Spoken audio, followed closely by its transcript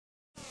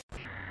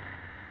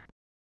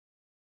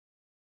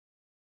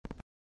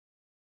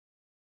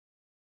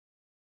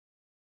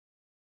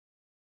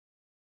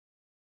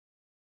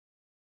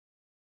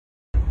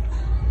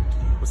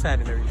What's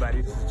happening,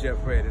 everybody? This is Jeff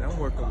Red, and I'm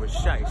working with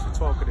Shice, the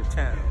talk of the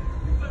town.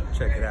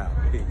 Check it out.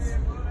 Peace.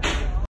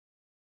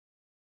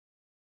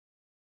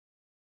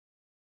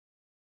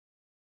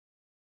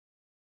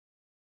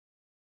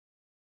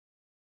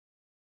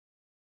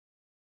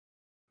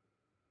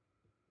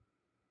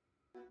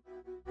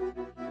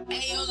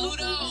 Hey, yo,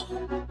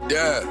 Ludo.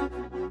 Yeah.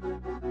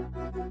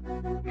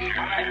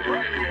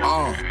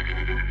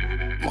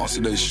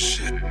 Monster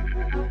Nation shit.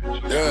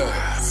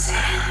 Yeah.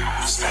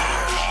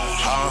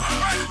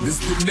 This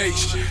is the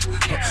nation.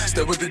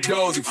 Step with the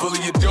doors, we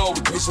fully adore,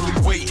 we patiently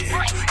waiting.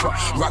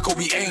 Rocco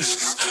be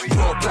anxious.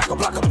 Blow black, a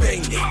block of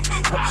banging.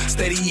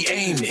 Steady he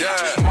aiming.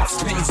 Monster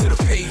spinning to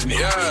the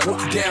pavement.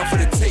 Walking down for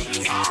the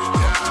taking.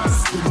 This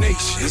is the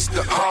nation.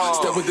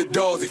 Step with the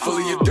doors, we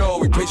fully adore,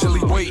 we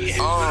patiently waiting.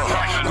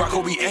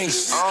 Rocco be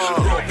anxious.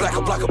 Blow black,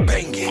 a block of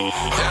banging.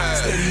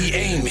 Steady he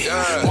aiming.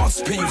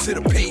 Monster spinning to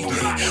the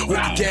pavement.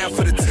 Walking down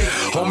for the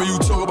taking. Homie, you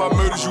talk about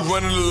murders, you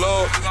running the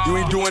law. You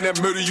ain't doing that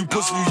murder, you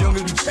pussy, you young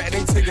and you chat,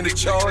 ain't taking the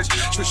charge.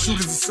 The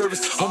shooters in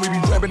service, homie be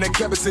grabbing that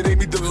cabbage, it ain't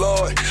me the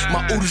Lord.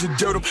 My oodles are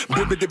dirt,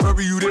 baby, they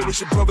bury you there with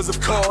your brothers of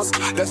cars.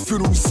 That's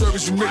funeral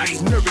service, you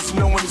niggas nervous,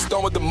 knowing it's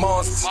done with the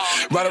monsters.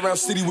 Ride around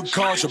city with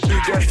cons, your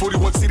big ass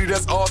 41 city,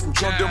 that's awesome.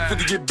 Drunk them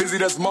 50, get busy,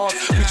 that's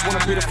monster. Bitch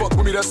wanna be the fuck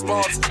with me, that's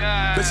sponsor.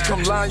 Bitch you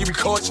come lying, you be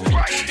caught you.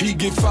 He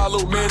get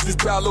followed, man's this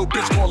dollar,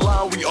 bitch gon'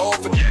 lie, we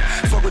off it.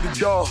 Fuck with the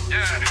dog,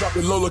 drop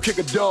it low, kick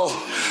a dog.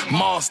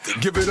 Monster,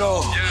 give it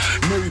all.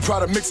 Mary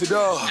Prada, mix it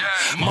all.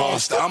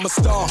 Monster, I'm a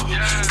star.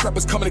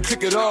 Steppers coming to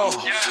kick it off.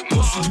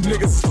 Pussy, you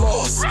niggas is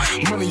lost.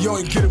 Money, you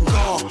ain't get them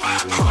gone.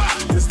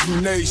 This is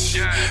the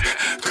nation.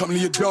 Come to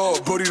your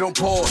dog, Brody don't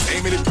pause.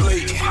 Aiming at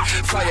blade.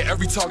 Fire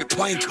every target,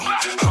 plank 'em.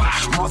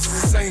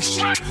 Monsters the same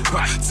shit.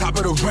 Top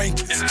of the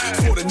rankings.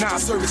 49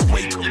 service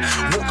wake 'em.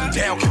 Walk 'em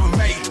down, give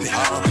 'em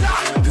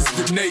anything. This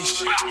is the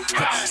nation.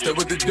 Stay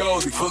with the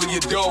dogs, we fully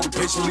adore, we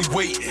patiently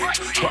waiting.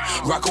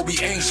 Rocco be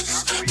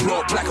anxious.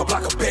 Blow black, a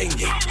block of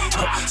banging.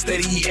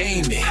 Steady he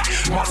aiming.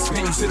 Monster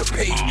spinning to the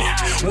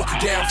pavement. Walking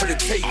down for the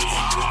taking.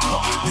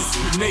 This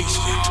is the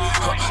nation.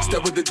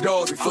 Step with the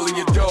dogs, we fully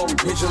adore, we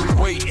patiently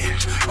waiting.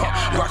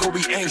 Rocco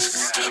be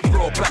anxious.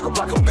 Blow black, a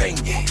block of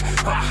banging.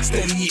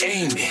 Steady he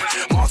aiming.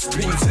 Monster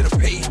spinning to the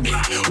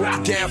pavement.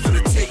 Walking down for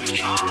the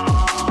taking.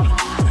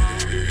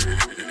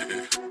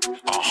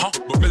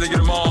 But really get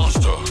a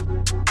monster.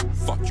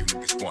 Fuck you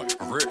niggas want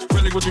for real.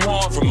 Really what you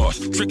want from us?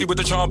 Tricky with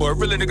the charm, but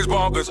really niggas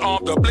bonkers.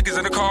 Armed up, blinkers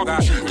in the car guy.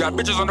 Got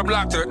bitches on the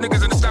block to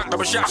niggas in the stock.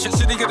 Double shot, shit,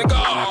 city get the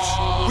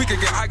guards. We could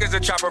get hikers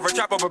and chopper, a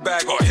chop up a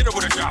bag, or hit her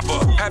with a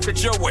chopper. Half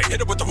it your way, hit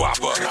her with the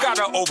whopper.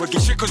 Gotta overdo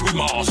shit cause we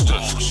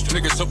monsters.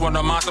 Niggas up on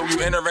the monster, you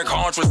entering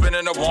contra,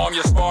 spinning the warm,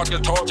 you spark,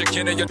 your torch, your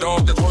kin and your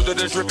dog. That's more than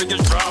this ripping your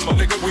drama.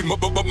 Nigga, we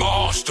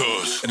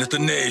monsters. And it's the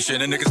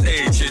nation, and niggas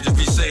age shit, just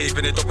be safe.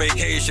 And it's a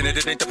vacation, and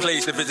it ain't the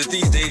place to visit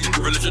these days.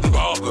 You really shouldn't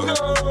bother.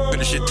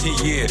 Been a shit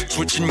 10 years,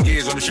 switching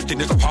gears on the shifty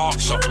nigga park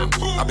something.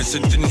 I've been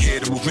sitting here,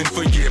 the movement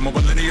for years, more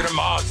linear than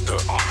monster.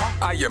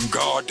 I am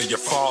God to your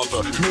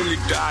father, nearly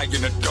die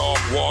in a dog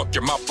walk.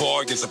 You're my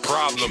boy, it's a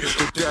problem.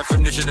 The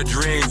definition of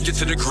dreams, get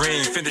to the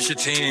green, finish your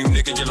team,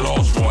 nigga, you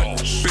lost one.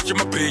 Bitch,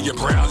 I'ma be your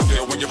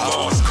Brownsville when your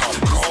boss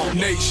come. Call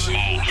Nation,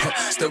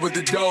 stay with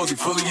the dogs, we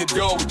fully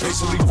adore, we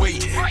patiently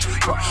waiting.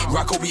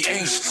 Rocco be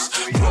anxious,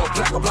 blow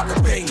black, a block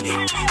of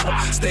banging.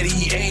 Steady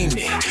he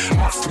aiming,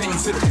 monster spinning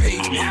to the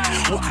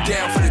pavement. Walking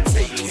down for the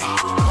taking.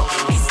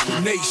 This is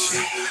the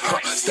nation.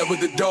 Step with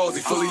the dogs,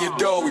 we fully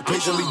adore, we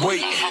patiently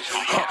waiting.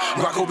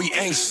 Rocco be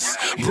anxious,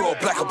 blow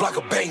black, a block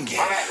of banging.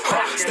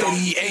 Steady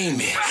he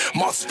aiming,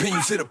 monster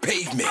spinning to the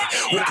pavement.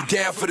 Walking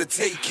down for the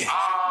taking.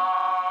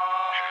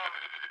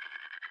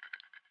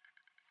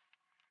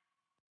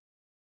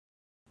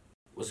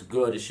 What's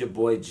good? It's your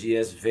boy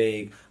GS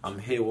Vague. I'm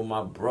here with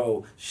my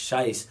bro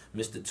Shice,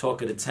 Mr.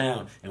 Talk of the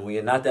Town. And when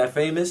you're not that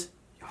famous,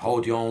 you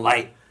hold your own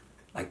light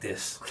like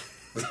this.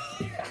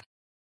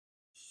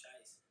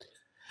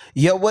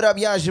 Yo, what up,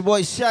 y'all? It's your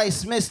boy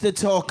Shice, Mr.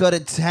 Talk of the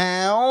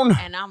Town.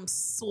 And I'm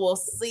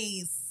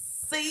saucier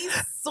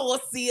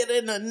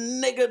than a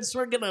nigga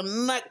drinking a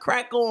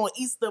nutcracker on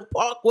Eastern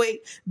Parkway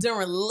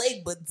during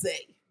Labor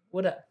Day.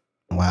 What up?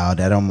 Wow,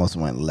 that almost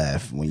went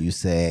left when you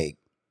say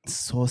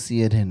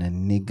saucier than a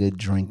nigga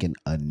drinking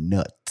a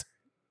nut.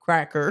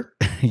 Cracker.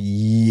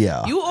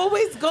 Yeah. You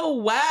always go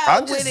wild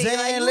I'm just with it. saying,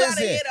 Like, you listen.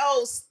 gotta hear the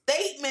whole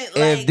statement.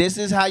 If this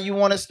is how you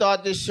want to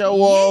start the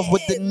show off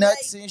with the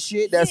nuts and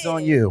shit, that's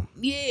on you.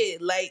 Yeah,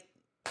 like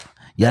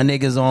Y'all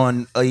niggas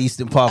on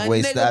Eastern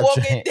Parkway. a nigga Stop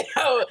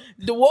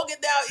walking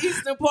down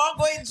Eastern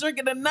Parkway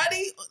drinking a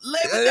nutty.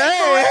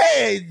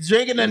 Hey,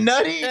 drinking a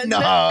nutty?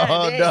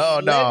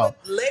 No.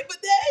 Labor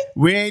Day?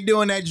 We ain't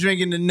doing that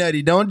drinking the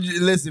nutty. Don't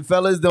listen,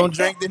 fellas. Don't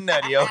drink the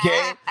nutty,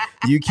 okay?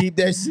 You keep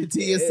that shit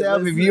to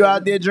yourself. If you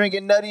out there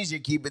drinking nutties, you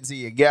keep it to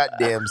your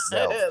goddamn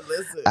self.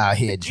 Out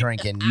here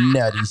drinking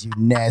nutties, you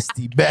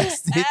nasty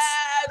bastards.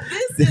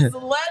 This This is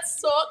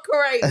Let's Talk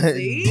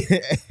Crazy.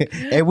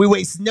 And we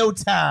waste no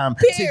time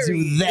to do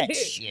Period. that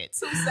shit.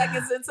 2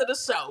 seconds into the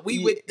show,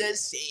 we with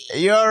this shit.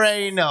 You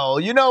already know.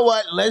 You know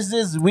what?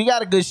 We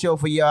got a good show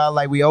for y'all.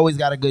 Like we always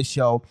got a good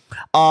show.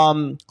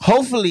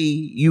 Hopefully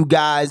you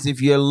guys,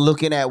 if you're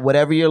looking at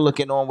whatever you're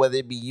looking on, whether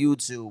it be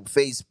YouTube,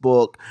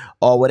 Facebook,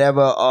 or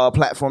whatever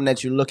platform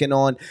that you're looking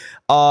on,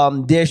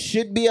 there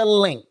should be a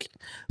link.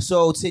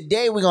 So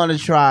today we're gonna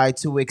try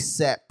to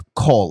accept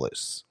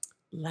callers.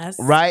 Let's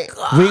Go.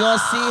 We're gonna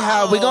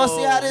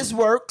see how this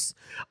works.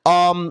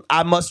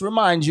 I must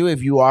remind you,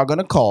 if you are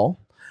gonna call,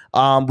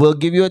 we'll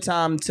give you a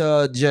time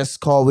to just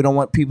call. We don't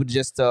want people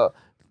just to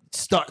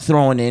start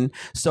throwing in.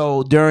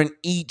 So during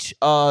each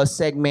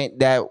segment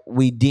that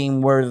we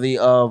deem worthy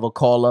of a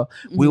caller,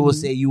 we will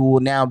say you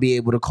will now be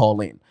able to call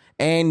in.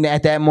 And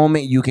at that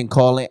moment, you can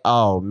call in.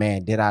 Oh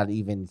man,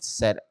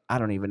 I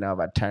don't even know if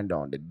I turned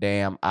on the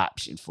damn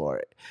option for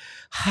it.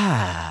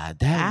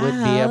 That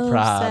would be a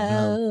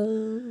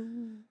problem.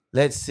 So.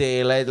 Let's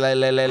see. Let's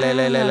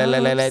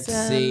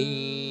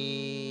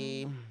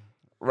see.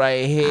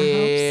 Right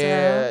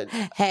here.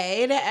 So.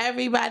 Hey to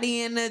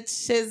everybody in the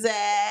Chizets.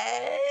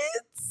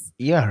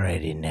 You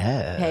already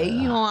know. Hey,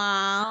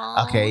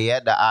 y'all. Okay, yeah,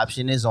 the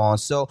option is on.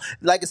 So,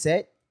 like I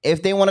said,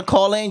 if they want to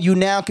call in, you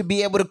now can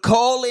be able to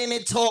call in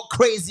and talk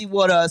crazy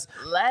with us.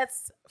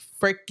 Let's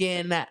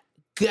freaking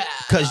go.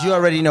 Because you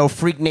already know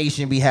Freak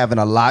Nation be having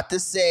a lot to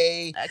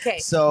say. Okay,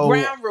 so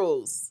ground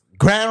rules.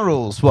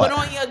 What? Put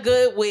on your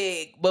good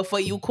wig before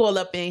you call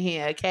up in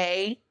here,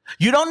 okay?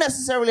 You don't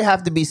necessarily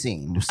have to be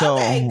seen. So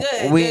okay,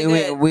 good.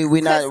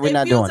 We're not doing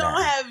that. If you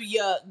don't have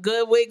your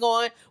good wig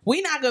on,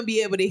 we're not gonna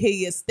be able to hear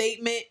your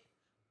statement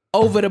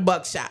over the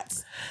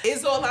buckshots.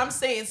 Is all I'm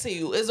saying to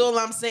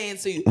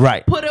you.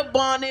 Right. Put a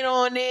bonnet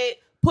on it.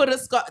 Put a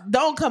scarf.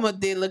 Don't come up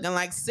there looking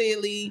like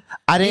silly.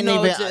 I didn't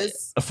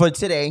for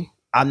today.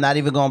 I'm not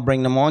even gonna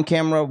bring them on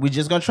camera. We're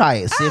just gonna try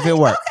it, see if it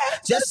works. Okay.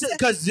 Just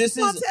because this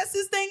is test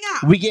this thing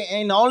out.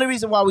 And the only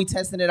reason why we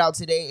testing it out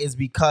today is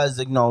because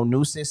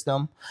new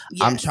system.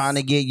 Yes. I'm trying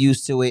to get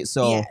used to it.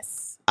 So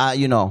yes.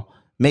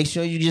 Make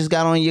sure you just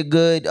got on your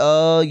good.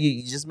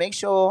 You just make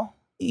sure.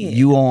 Yeah.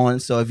 You on.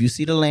 So if you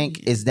see the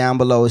link, it's down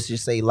below. It should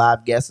say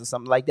live guest or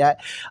something like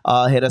that.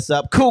 Hit us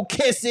up. Cool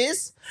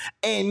kisses.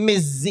 And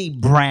Miss Z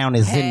Brown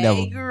is in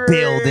the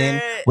building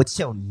with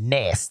your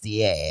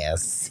nasty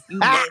ass. You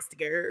nasty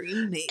girl.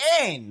 You nasty.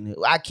 And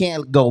I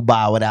can't go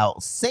by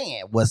without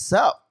saying what's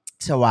up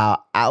to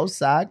our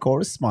outside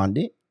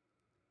correspondent.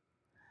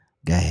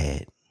 Go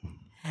ahead.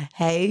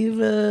 Hey,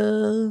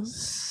 Boo.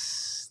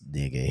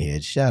 Nigga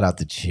here. Shout out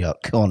to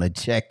Chuck on the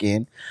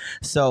check-in.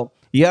 So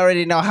you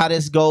already know how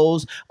this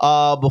goes.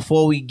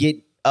 Before we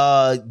get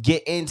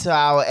into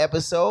our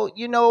episode,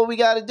 you know what we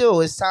got to do.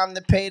 It's time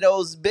to pay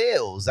those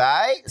bills, all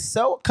right?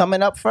 So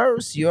coming up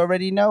first, you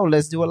already know.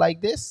 Let's do it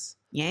like this.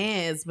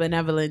 Yes,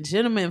 Benevolent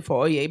Gentleman for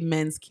all your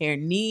men's care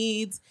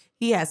needs.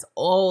 He has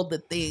all the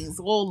things,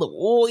 all the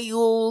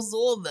oils,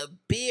 all the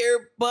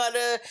beer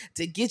butter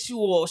to get you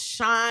all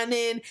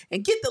shining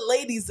and get the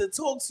ladies to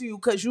talk to you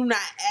because you're not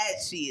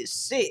ashy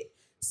as shit.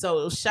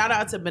 So shout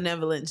out to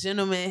Benevolent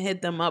Gentlemen.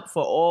 Hit them up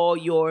for all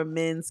your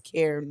men's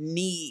care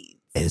needs.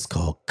 It's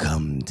called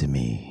Come to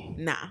Me.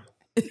 Nah.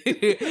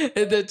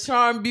 The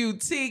Charm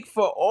Boutique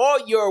for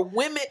all your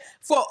women,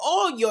 for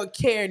all your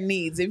care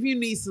needs. If you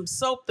need some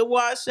soap to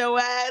wash your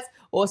ass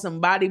or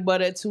some body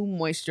butter to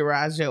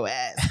moisturize your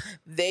ass,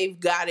 they've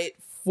got it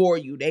for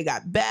you. They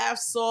got bath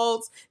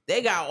salts.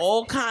 They got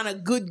all kind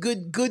of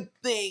good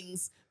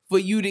things for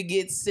you to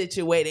get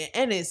situated.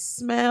 And it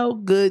smell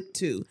good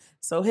too.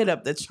 So hit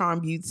up the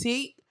Charm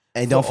Boutique.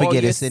 And don't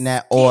forget, it's in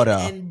that order.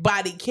 And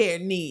body care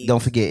needs.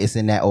 Don't forget, it's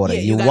in that order. Yeah,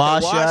 you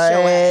wash your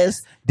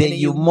ass, then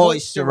you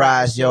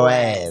moisturize your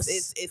ass.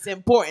 It's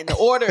important. The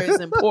order is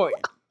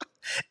important.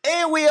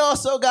 And we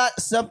also got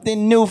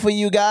something new for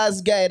you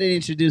guys. Go ahead and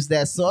introduce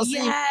that, Saucy.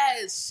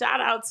 Yes, shout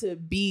out to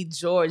B.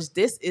 George.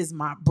 This is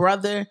my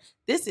brother.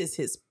 This is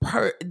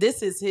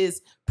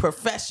his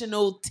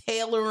professional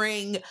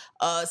tailoring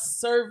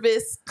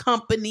service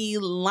company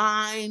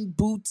line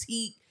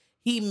boutique.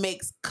 He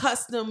makes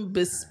custom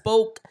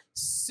bespoke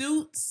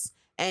suits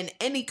and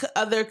any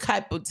other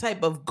type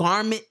of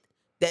garment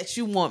that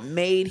you want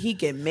made. He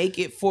can make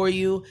it for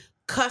you.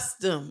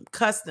 Custom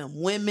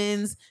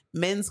women's,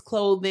 men's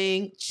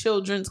clothing,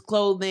 children's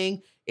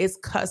clothing. It's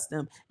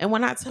custom. And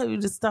when I tell you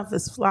the stuff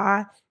is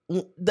fly,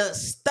 the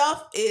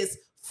stuff is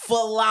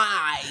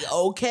fly,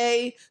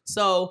 okay?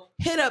 So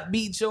hit up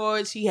B.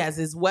 George. He has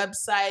his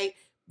website.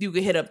 You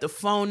can hit up the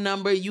phone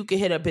number. You can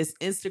hit up his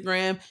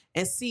Instagram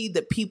and see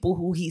the people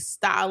who he's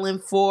styling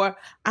for.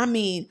 I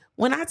mean,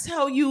 when I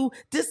tell you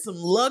this some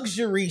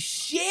luxury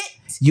shit.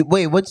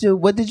 What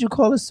did you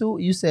call a suit?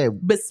 You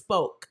said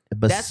bespoke.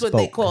 That's what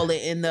they call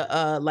it in the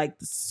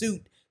the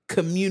suit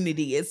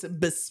community. It's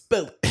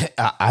bespoke.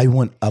 I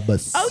want a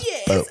bespoke. Oh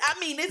yeah,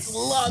 it's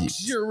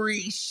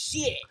luxury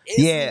shit.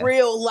 It's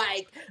real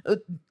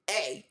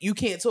hey, you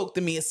can't talk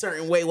to me a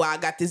certain way while I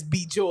got this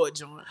B.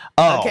 George on.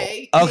 Oh,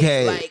 okay.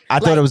 I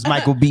thought it was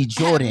Michael B.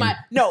 Jordan. Have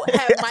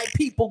my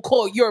people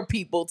call your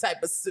people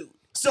type of suit.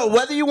 So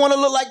whether you want to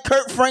look like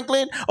Kurt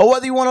Franklin or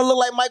whether you want to look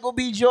like Michael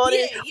B.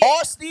 Jordan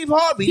or Steve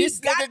Harvey, this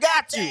nigga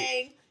got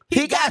you.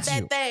 He got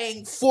that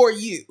thing for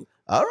you.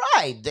 All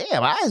right,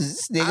 damn.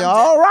 This nigga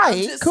all right.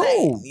 I'm just Cool.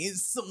 saying,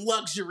 it's some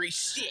luxury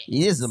shit.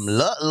 Yeah, some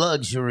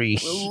luxury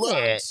shit.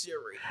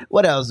 Luxury.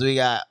 What else we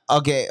got?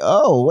 Okay.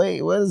 Oh,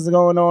 wait. What is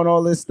going on?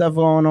 All this stuff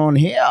going on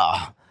here.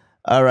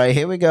 All right,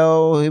 here we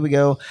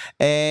go.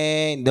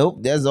 And nope,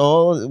 that's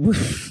all.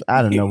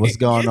 I don't know what's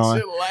going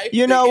on.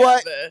 You know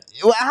what?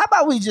 Well, how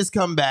about we just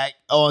come back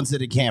onto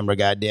the camera,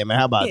 goddammit?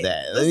 How about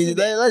that?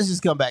 Let's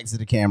just come back to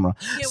the camera.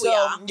 Here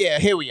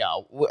we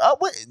are.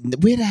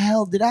 Where the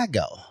hell did I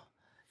go?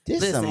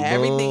 Listen,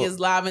 everything is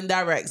live and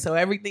direct. So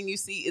everything you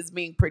see is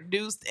being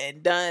produced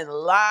and done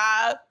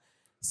live.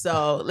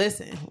 So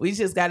listen, we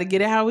just got to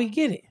get it how we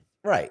get it.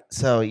 Right.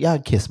 So y'all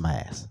kiss my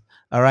ass.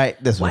 All right.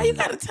 Why you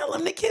got to tell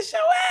him to kiss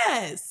your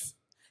ass?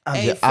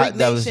 Hey, Freak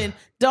Nation,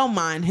 don't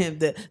mind him.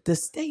 The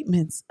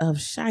statements of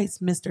Shice,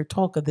 Mr.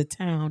 Talk of the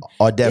Town,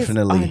 are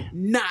definitely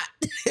not.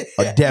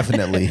 Are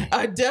definitely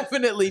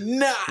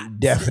not.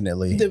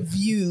 Definitely. The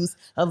views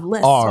of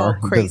Let's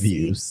Talk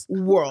Crazy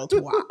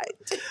worldwide.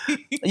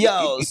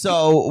 Yo,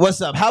 so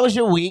what's up? How was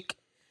your week?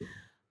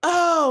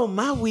 Oh,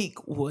 my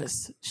week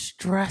was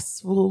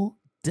stressful.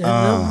 The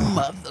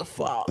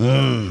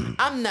motherfucker.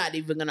 I'm not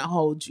even gonna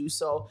hold you.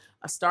 So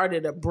I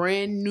started a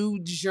brand new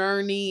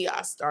journey.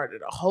 I started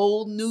a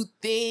whole new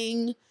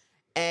thing,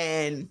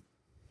 and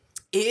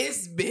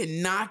it's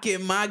been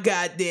knocking my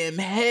goddamn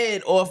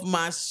head off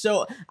my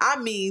shoulder. I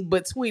mean,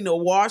 between the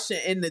washer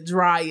and the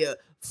dryer,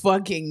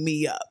 fucking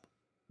me up.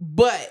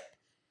 But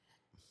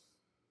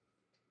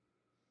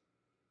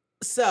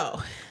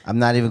so I'm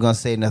not even gonna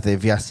say nothing.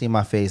 If y'all see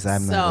my face,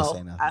 I'm not gonna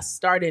say nothing. I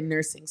started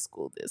nursing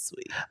school this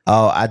week.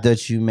 Oh, I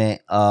thought you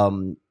meant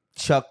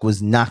Chuck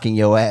was knocking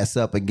your ass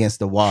up against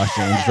the washer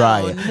and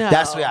dryer. No.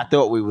 That's where I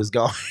thought we was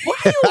going. Why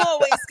you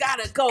always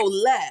gotta go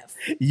left?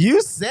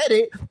 You said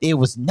it. It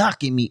was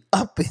knocking me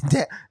up and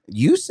down.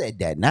 You said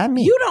that, not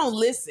me. You don't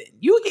listen.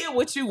 You hear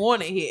what you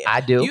want to hear.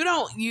 I do. You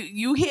don't.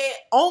 You hear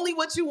only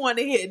what you want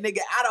to hear,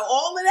 nigga. Out of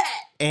all of that,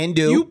 and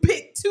do you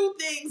pick two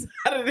things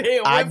out of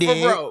there and went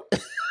for broke.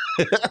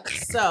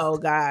 So,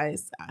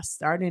 guys, I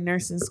started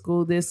nursing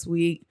school this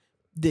week.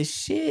 The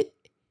shit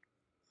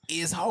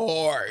is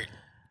hard.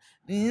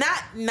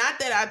 Not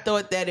that I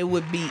thought that it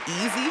would be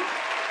easy.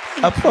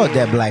 Applaud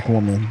that black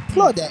woman.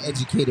 Applaud that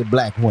educated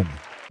black woman.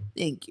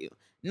 Thank you.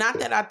 Not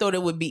that I thought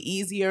it would be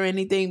easy or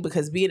anything,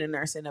 because being a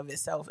nurse in of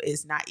itself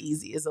is not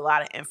easy. It's a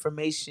lot of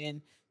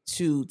information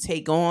to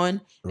take on.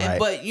 Right.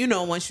 But, you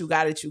know, once you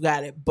got it, you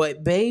got it.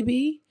 But,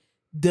 baby,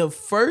 the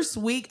first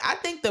week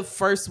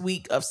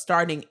of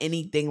starting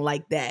anything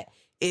like that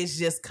is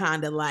just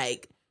kind of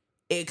like,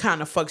 it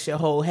kind of fucks your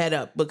whole head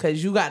up,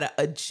 because you got to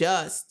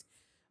adjust,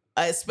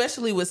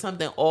 especially with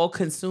something all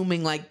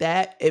consuming like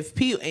that.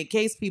 In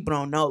case people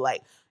don't know,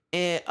 like,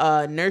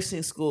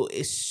 nursing school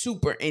is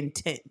super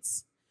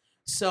intense.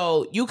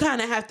 So you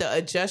kind of have to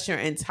adjust your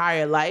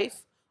entire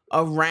life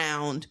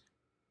around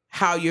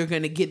how you're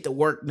going to get the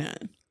work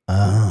done.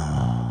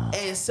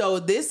 And so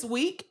this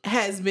week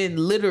has been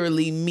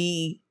literally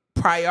me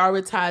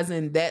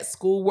prioritizing that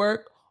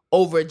schoolwork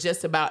over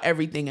just about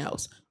everything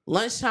else.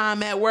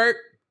 Lunchtime at work,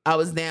 I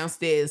was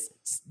downstairs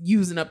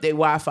using up their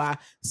Wi-Fi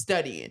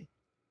studying.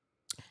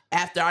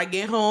 After I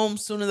get home,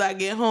 soon as I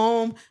get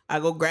home, I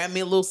go grab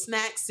me a little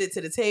snack, sit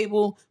to the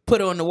table,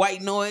 put on the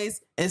white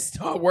noise, and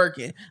start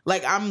working.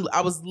 Like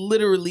I was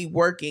literally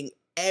working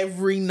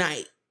every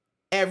night.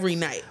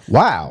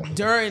 Wow.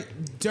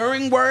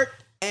 During work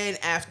and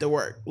after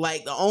work.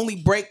 Like the only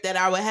break that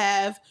I would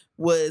have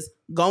was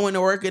going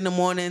to work in the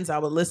mornings. I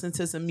would listen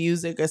to some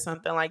music or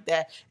something like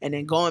that. And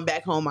then going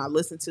back home, I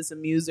listen to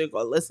some music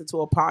or listen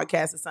to a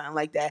podcast or something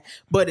like that.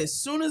 But as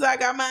soon as I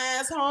got my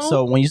ass home.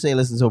 So when you say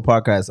listen to a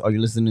podcast, are you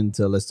listening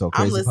to Let's Talk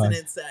Crazy? I'm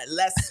listening to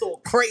Let's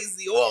Talk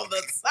Crazy all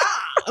the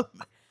time.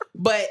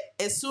 But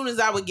as soon as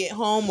I would get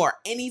home or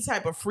any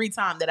type of free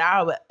time that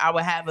I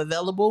would have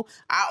available,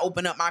 I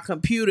open up my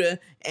computer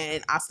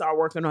and I start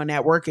working on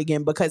that work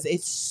again, because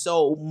it's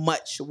so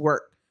much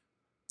work.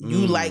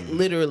 You like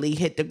literally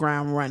hit the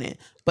ground running.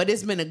 But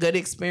it's been a good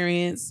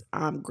experience.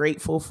 I'm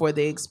grateful for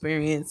the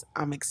experience.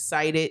 I'm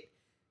excited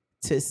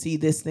to see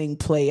this thing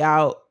play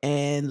out.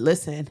 And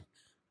listen,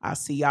 I'll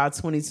see y'all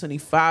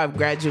 2025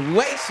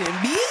 graduation,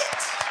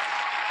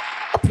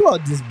 bitch.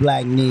 Applaud this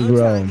black Negro. I'm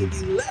trying to get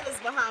these letters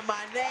behind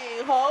my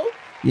name, ho.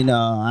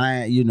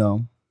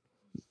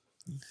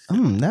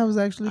 That was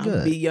actually good.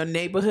 I'll be your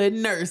neighborhood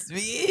nurse,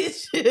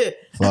 bitch.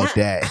 Fuck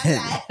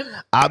that.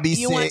 I'll be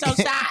sick. You want your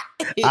shot?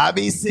 I'll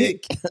be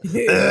sick.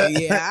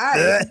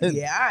 Yeah.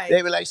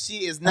 They be like,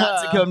 she is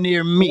not to come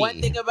near me. One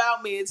thing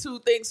about me and two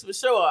things for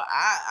sure.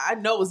 I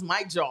know it's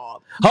my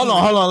job. Hold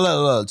on.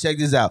 Look. Check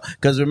this out.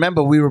 Because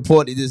remember, we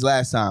reported this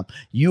last time.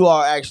 You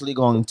are actually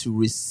going to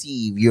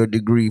receive your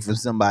degree from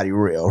somebody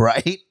real,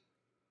 right?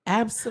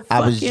 Absolutely.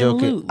 I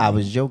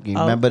was joking.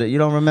 Remember that? You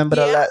don't remember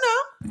that? Yeah, I know.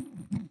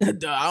 I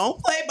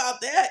don't play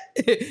about that.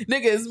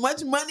 Nigga, as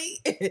much money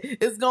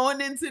is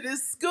going into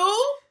this school.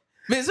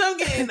 Bitch, I'm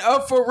getting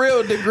a for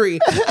real degree.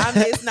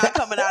 It's not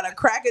coming out of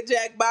Cracker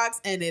Jack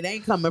box, and it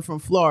ain't coming from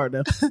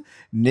Florida.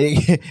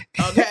 Nigga.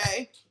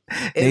 Okay?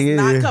 It's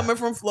not coming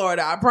from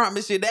Florida. I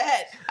promise you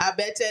that. I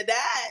bet you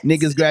that.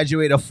 Niggas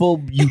graduate a full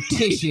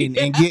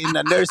beautician and getting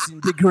a nursing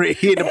degree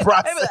in the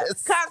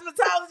process.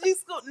 Cosmetology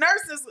school,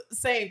 nurses,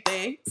 same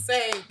thing.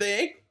 Same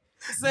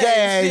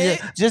Yeah,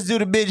 shit. just do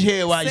the bitch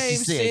hair while Same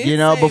she's sick. shit, You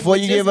know, same, before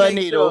but you just give her a make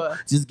needle, sure.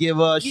 just give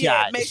her a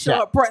shot. Make sure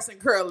her press and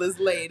curl is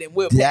laid and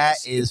we'll That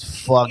is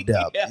fucked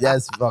up. Yeah.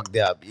 That's fucked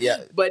up.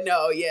 Yeah. But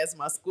no, yes,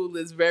 my school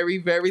is very,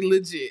 very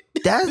legit.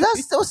 That's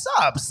what's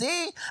up.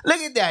 See?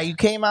 Look at that. You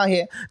came out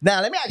here.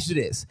 Now, let me ask you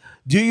this.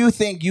 Do you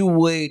think you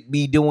would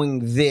be doing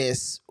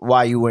this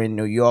while you were in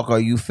New York, or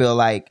you feel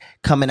like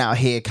coming out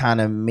here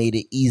kind of made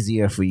it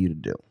easier for you to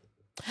do?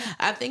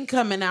 I think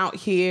coming out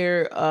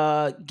here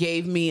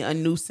gave me a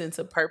new sense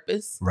of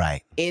purpose.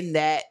 Right. In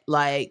that,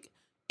 like,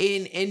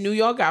 in New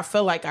York, I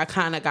felt like I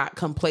kind of got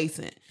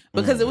complacent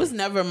because it was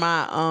never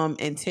my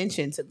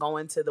intention to go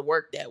into the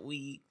work that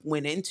we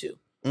went into.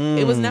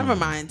 It was never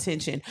my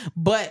intention.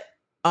 But,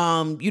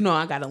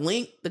 I got a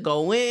link to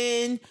go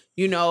in.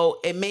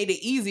 It made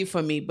it easy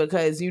for me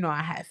because,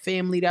 I had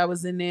family that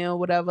was in there or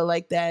whatever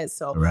like that.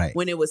 So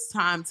when it was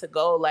time to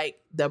go, like,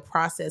 the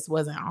process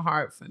wasn't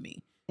hard for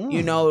me.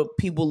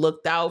 People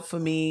looked out for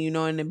me,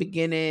 in the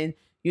beginning,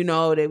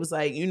 they was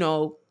like,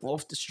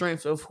 off the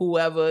strength of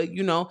whoever,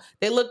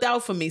 they looked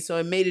out for me. So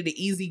it made it an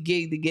easy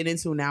gig to get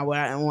into now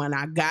when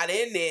I got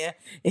in there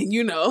and,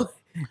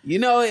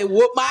 it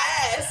whooped my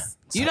ass.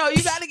 You got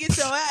to get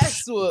your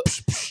ass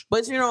whooped.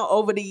 But,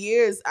 over the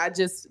years, I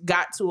just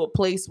got to a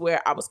place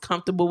where I was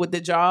comfortable with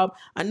the job.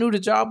 I knew the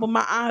job with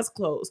my eyes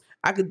closed.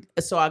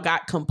 So I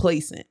got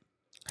complacent.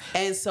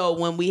 And so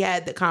when we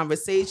had the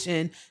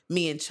conversation,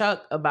 me and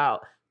Chuck,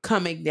 about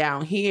coming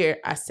down here,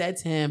 I said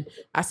to him,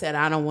 I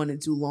don't want to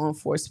do law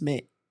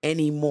enforcement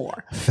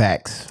anymore.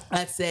 Facts.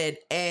 I said,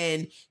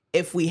 and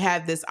if we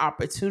have this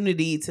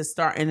opportunity to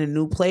start in a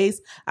new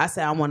place, I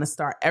said, I want to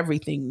start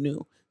everything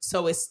new.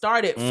 So it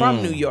started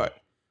from New York.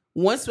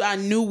 Once I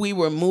knew we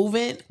were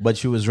moving.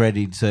 But you was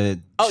ready to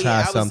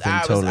try something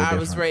totally different. I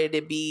was ready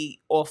to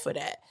be off of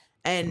that.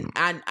 And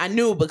I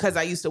knew because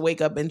I used to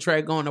wake up and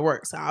dread going to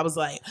work. So I was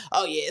like,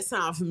 oh, yeah, it's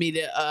time for me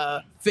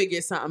to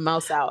figure something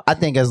else out. I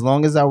think as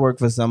long as I work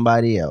for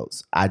somebody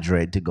else, I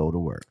dread to go to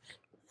work.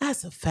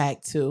 That's a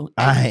fact, too.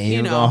 And, I ain't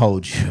even going to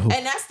hold you.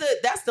 And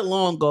that's the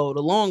long goal.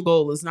 The long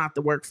goal is not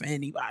to work for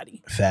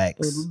anybody.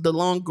 Facts. The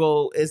long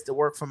goal is to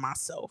work for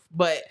myself.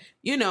 But,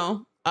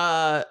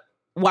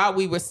 while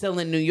we were still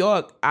in New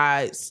York,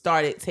 I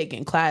started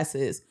taking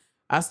classes.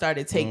 I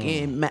started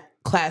taking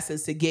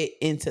classes to get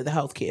into the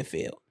healthcare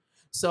field.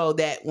 So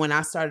that when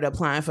I started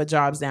applying for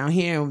jobs down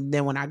here, and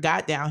then when I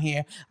got down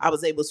here, I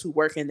was able to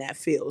work in that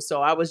field.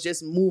 So I was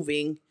just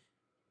moving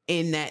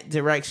in that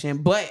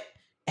direction. But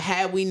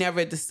had we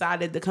never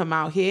decided to come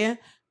out here,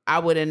 I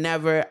would have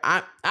never,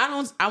 I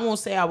won't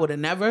say I would have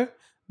never,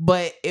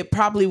 but it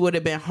probably would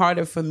have been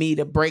harder for me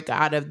to break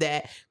out of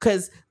that.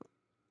 Because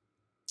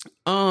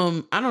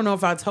I don't know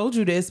if I told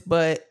you this,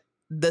 but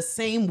the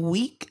same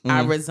week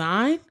I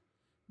resigned,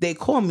 they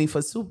called me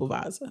for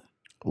supervisor.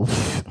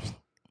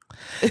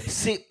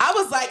 See, I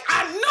was like,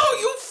 I know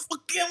you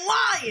fucking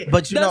lying.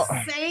 But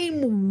the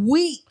same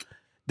week,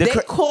 they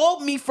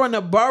called me from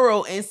the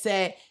borough and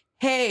said,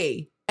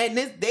 hey, and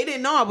they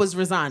didn't know I was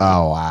resigning.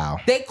 Oh, wow.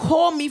 They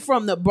called me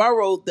from the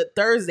borough the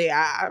Thursday.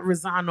 I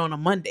resigned on a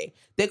Monday.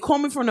 They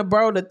called me from the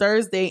borough the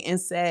Thursday and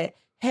said,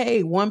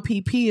 hey,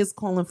 1PP is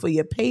calling for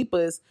your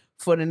papers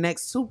for the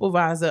next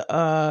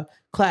supervisor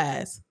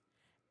class.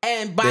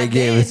 And by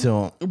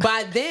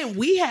then,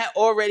 me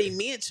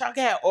and Chuck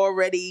had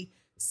already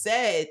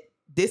said,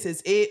 this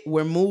is it.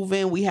 We're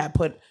moving. We had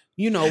put,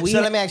 So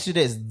let me ask you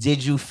this.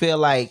 Did you feel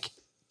like,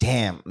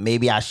 damn,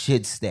 maybe I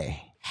should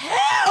stay?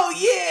 Hell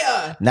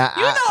yeah. Now,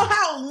 know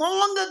how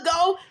long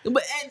ago?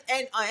 But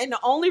and the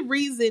only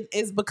reason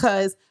is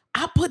because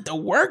I put the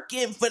work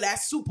in for that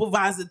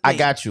supervisor thing. I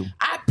got you.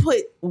 I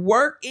put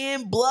work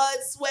in, blood,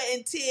 sweat,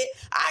 and tears.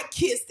 I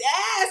kissed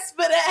ass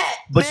for that.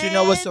 But man. You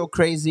know what's so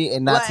crazy?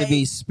 And not to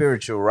be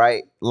spiritual,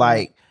 right?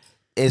 Like,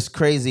 it's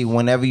crazy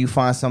whenever you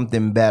find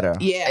something better.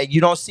 Yeah. And you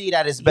don't see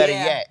that it's better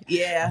yet.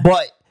 Yeah.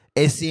 But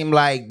it seemed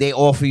like they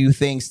offer you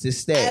things to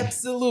stay.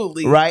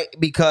 Absolutely. Right?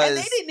 Because... And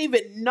they didn't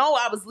even know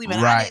I was leaving.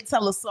 Right. I didn't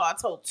tell a soul. I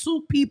told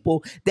two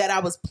people that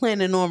I was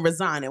planning on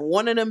resigning.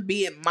 One of them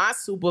being my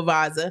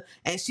supervisor,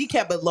 and she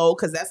kept it low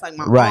because that's like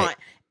my aunt.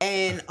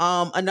 And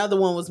another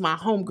one was my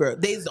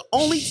homegirl. They's the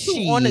only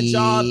two on the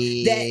job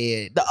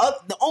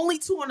the only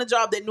two on the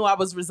job that knew I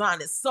was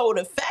resigning. So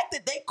the fact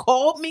that they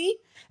called me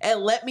and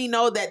let me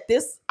know that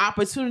this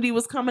opportunity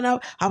was coming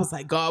up, I was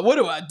like, God, what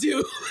do I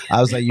do?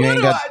 I was like, what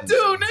do I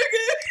do,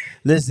 nigga?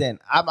 Listen,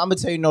 I'm gonna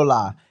tell you no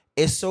lie.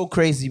 It's so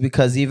crazy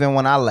because even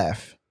when I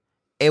left,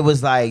 it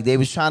was like they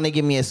was trying to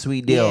give me a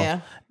sweet deal.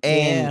 Yeah.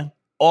 And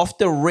off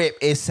the rip,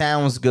 it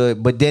sounds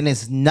good, but then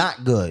it's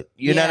not good.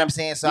 You know what I'm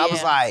saying? So I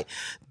was like,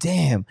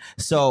 damn.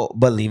 So,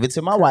 but leave it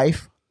to my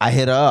wife. I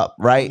hit her up,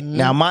 right?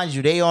 Now, mind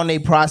you, they on their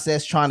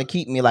process trying to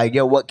keep me like,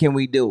 yo, what can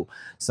we do?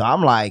 So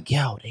I'm like,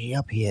 yo, they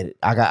up here.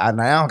 I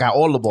now got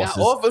all the bosses.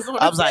 Got offers on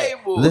I was the like,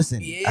 table. listen,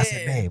 Yeah. I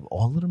said, babe,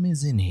 all of them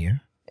is in here.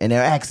 And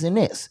they're asking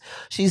this.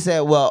 She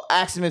said, well,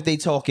 ask them if they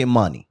talking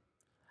money.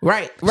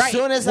 Right. As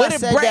soon as Where I the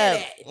said bread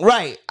that, at?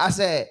 right, I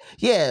said,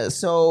 yeah,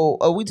 so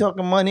are we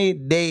talking money?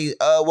 They,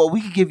 well,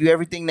 we can give you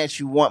everything that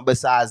you want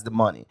besides the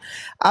money.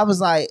 I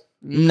was like,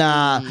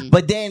 nah.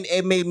 But then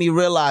it made me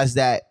realize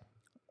that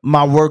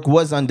my work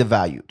was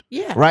undervalued.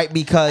 Yeah. Right?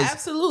 Because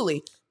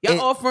Absolutely. Y'all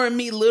offering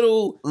me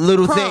little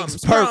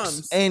things,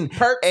 perks, and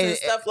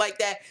stuff like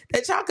that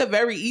y'all could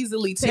very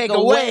easily take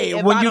away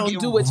if when I you don't get-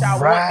 do what y'all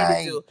want me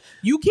Right. to do.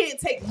 You can't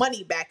take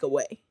money back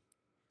away.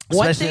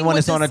 Especially when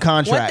it's on a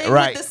contract, one thing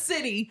right? with the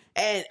city,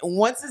 and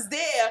once it's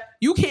there,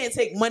 you can't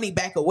take money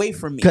back away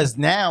from me. Because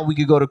now we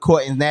could go to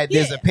court and that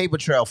there's Yeah. a paper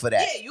trail for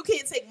that. Yeah, you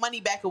can't take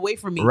money back away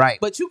from me. Right.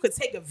 But you could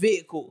take a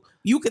vehicle.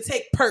 You could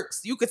take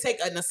perks. You could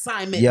take an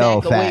assignment Yo,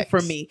 back away facts.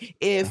 from me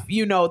if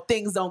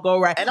things don't go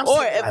right. And I'm or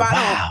sitting if like,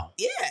 I wow.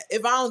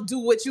 if I don't do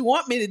what you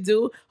want me to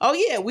do, oh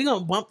yeah, we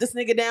gonna bump this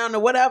nigga down or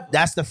whatever.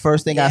 That's the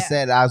first thing I Yeah.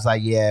 said. I was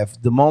like, yeah, if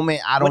the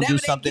moment I don't Whatever do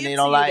something give they to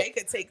don't you, like, they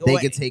could take they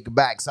away. could take it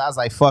back. So I was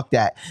like, fuck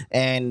that.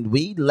 And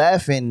we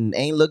left and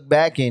ain't looked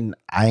back, and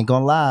I ain't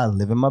gonna lie,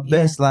 living my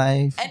best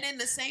life. And then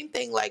the same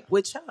thing like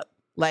with Chuck,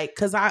 like,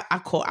 cause I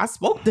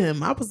spoke to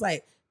him. I was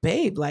like,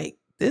 babe, like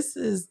this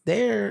is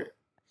their.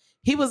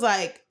 He was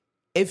like,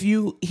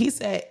 he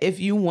said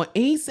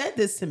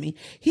this to me.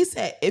 He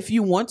said, if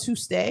you want to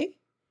stay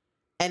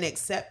and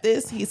accept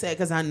this, he said,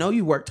 because I know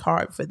you worked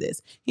hard for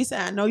this. He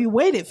said, I know you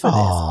waited for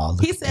Oh,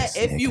 this. He look said, at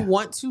this if you nigga.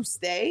 want to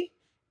stay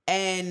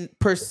and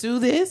pursue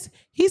this,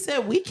 he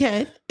said, we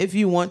can if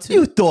you want to.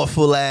 You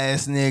thoughtful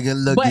ass nigga.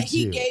 Look But at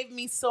he you. gave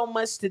me so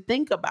much to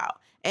think about.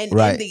 And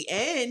Right. in the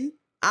end,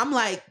 I'm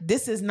like,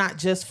 this is not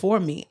just for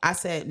me. I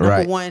said, number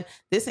Right. one,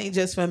 this ain't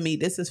just for me.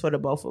 This is for the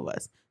both of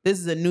us. This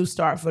is a new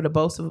start for the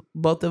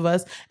both of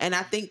us. And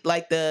I think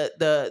like the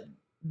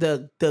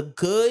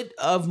good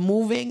of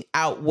moving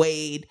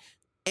outweighed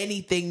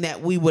anything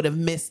that we would have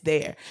missed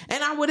there.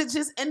 And I would have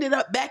just ended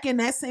up back in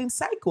that same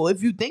cycle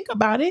if you think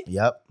about it.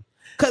 Yep.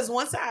 Cause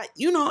once I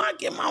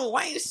get my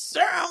white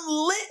shirt, I'm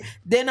lit.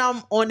 Then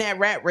I'm on that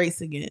rat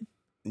race again.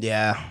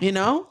 Yeah. You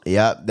know?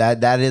 Yep.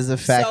 That is a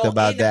fact So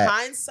about in that.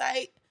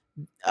 hindsight,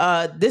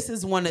 this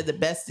is one of the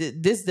best.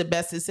 This is the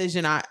best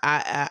decision I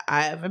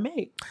ever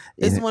made.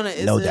 It's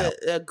No doubt.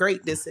 a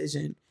great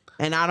decision,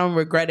 and I don't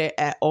regret it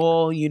at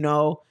all. You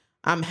know,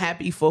 I'm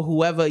happy for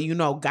whoever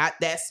got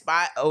that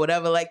spot or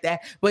whatever like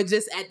that. But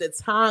just at the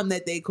time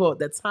that they called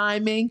the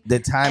timing, The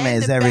timing and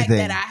is the everything.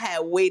 fact that I had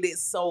waited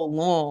so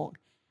long.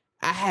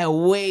 You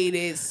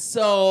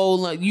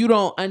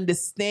don't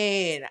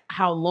understand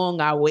how long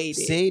I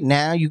waited. See,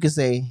 now you can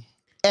say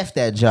F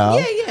that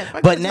job. Yeah.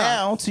 fuck But that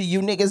now to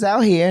you niggas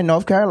out here in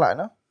North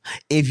Carolina,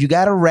 if you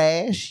got a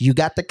rash, you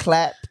got the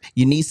clap,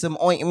 you need some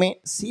ointment.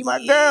 See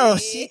my girl,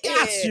 she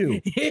got you.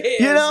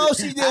 You know,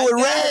 she deal with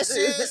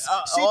rashes.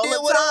 She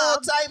deal with all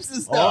types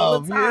of All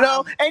stuff. the You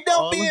know, time. and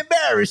don't All be the-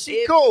 embarrassed. She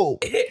If- cool.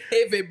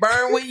 If it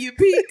burn when you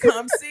pee,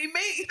 come see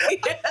me.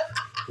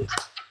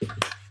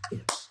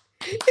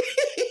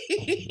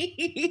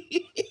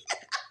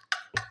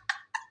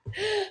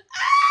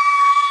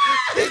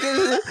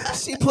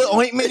 Nigga, she put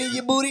ointment in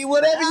your booty,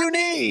 whatever you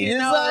need. You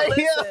It's know, like,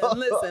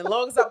 listen.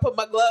 Long as I put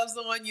my gloves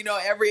on,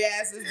 every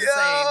ass is the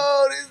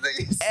yo, this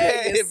nigga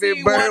Hey, said you if see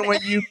it burn one-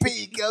 when you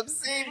pee, come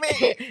see me.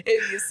 same.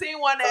 If you see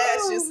one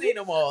ass, you seen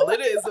them all.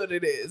 It is what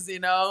it is,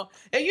 And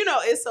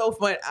it's so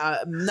fun.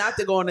 Not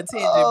to go on a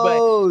tangent,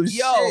 Oh, but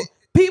shit.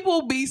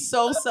 people be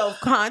so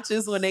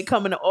self-conscious when they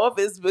come in the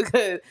office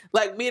because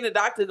like me and the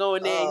doctor go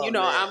in there and man.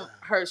 I'm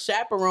her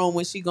chaperone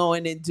when she go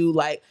in and do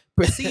like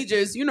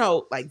procedures,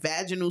 like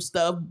vaginal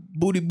stuff,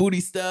 booty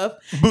stuff.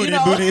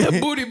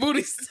 Booty.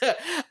 booty stuff.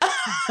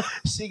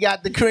 She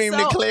got the cream to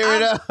So, clear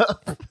it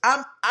up.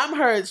 I'm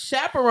her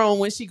chaperone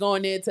when she go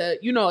in there to,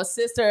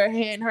 assist her,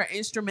 hand her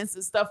instruments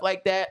and stuff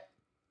like that.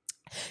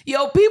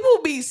 Yo, people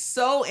be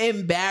so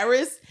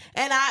embarrassed.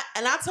 And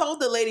I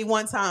told the lady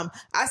one time,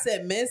 I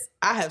said, Miss,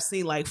 I have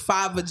seen like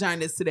 5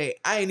 vaginas today.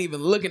 I ain't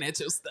even looking at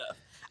your stuff.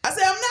 I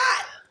said, I'm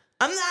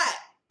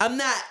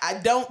not. I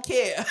don't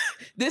care.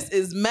 This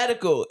is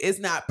medical. It's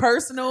not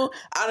personal.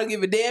 I don't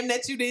give a damn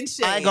that you didn't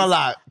shave. I ain't gonna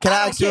lie. Can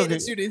I ask you?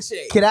 that you didn't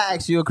shave. Can I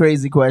ask you a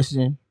crazy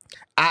question?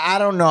 I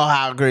don't know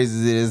how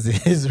crazy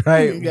this is,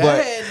 right? Go but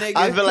ahead, nigga.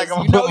 I feel like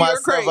I'm You gonna know put you're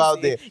myself crazy.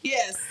 out there.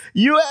 Yes.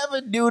 You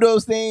ever do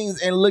those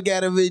things and look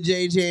at a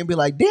VJJ and be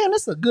like, damn,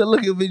 that's a good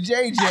looking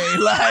VJJ.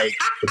 Like,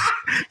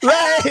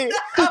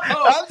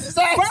 I'm just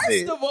asking.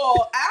 First of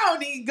all, I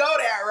don't even go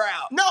that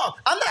route. No,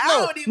 I'm not. I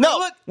No, don't even no.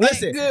 look at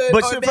Listen, good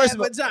but or you- bad first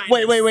of all, vaginas.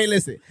 wait.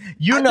 Listen,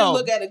 you I know, do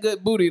look at a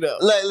good booty though.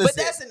 Like, listen. But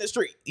that's in the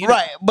street. You know?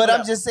 right? But I'm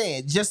Whatever. just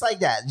saying, just like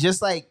that,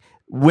 just like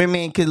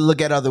women could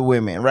look at other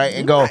women, right,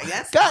 and go, Right,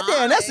 that's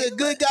 "Goddamn, that's fine. a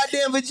good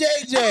goddamn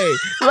VJJ."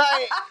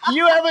 Like,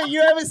 you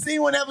ever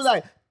seen one that was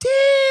like,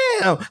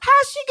 "Damn,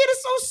 how she get it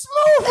so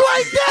smooth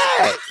like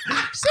that?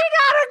 She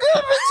got a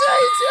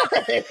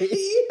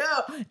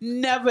Yo,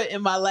 never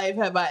in my life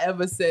have I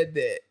ever said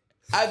that.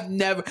 I've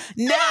never.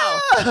 Now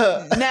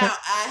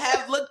I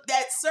have looked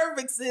at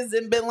cervixes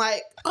and been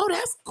like, oh,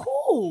 that's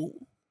cool.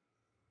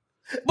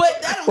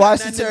 But that don't Why have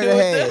she nothing to turn do her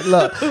with head? the-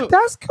 Look,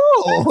 that's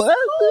cool.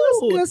 That's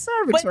cool. good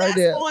cervix But right that's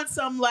there. on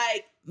some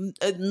like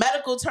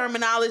medical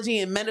terminology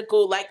and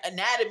medical like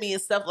anatomy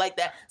and stuff like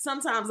that.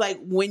 Sometimes like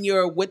when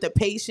you're with a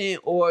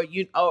patient or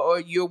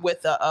you're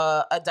with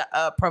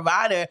a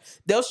provider,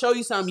 they'll show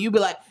you something.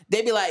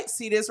 They be like,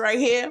 see this right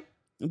here?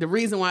 The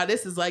reason why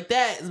this is like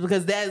that is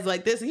because that is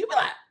like this. And you be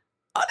like,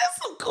 oh,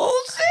 that's some cool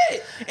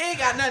shit. It ain't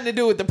got nothing to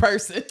do with the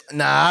person.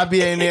 Nah, I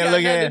be in there Ain't got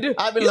looking nothing at to do-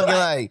 I be You looking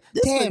like, like,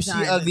 this damn, she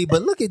vagina. ugly,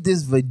 but look at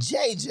this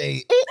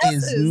vajayjay. It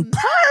This is is nice.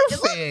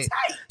 perfect. It look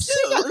tight, She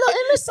too. got, look,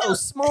 and it's so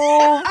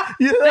smooth.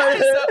 You know?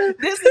 So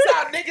this is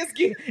how niggas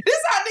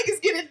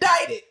get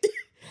indicted.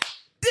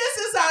 This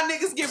is how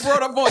niggas get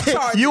brought up on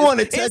charges. You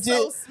want to touch It's it?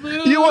 so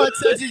smooth. You want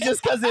to touch it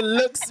just because it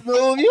looks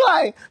smooth? You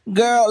like,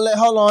 girl,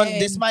 hold on.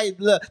 And- This might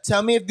look.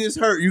 Tell me if this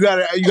hurt. You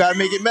gotta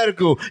make it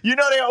medical. You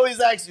know they always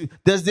ask you,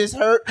 does this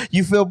hurt?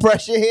 You feel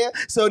pressure here?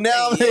 So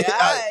now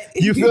Yeah,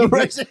 you feel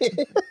pressure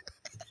here.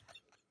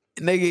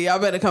 Nigga, y'all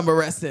better come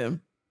arrest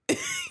him.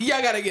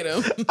 Y'all gotta get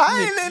him.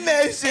 I ain't in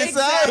that shit, so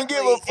I don't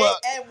give a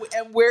fuck.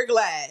 And we're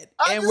glad.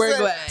 I'm And just we're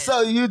saying- glad. So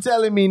you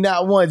telling me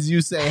not once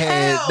you say,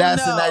 hey, Hell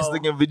that's no. a nice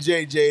looking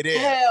vajayjay there.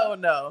 Hell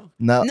no.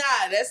 No. Nah,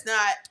 that's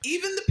not.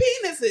 Even the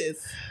penises.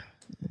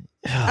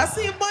 I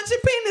see a bunch of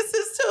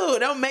penises too.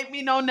 Don't make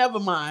me know. Never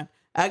mind.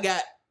 I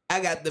got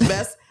the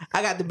best.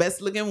 I got the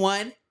best looking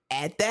one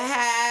at the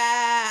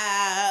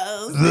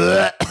house.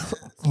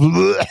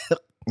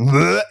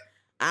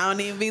 I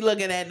don't even be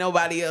looking at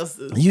nobody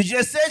else's. You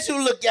just said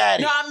you look at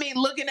it. No, I mean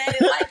looking at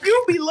it like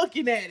you be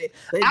looking at it.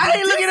 Like, I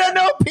ain't looking at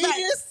no like,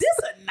 penis. this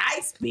a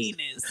nice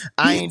penis.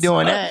 I ain't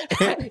doing that.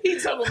 He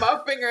talking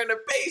about finger in the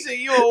patient.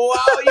 You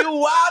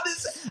wild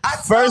as I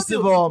told First you,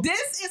 of all-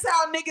 this is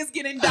how niggas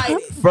get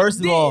indicted. First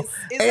of all, this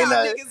is ain't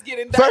how no- niggas get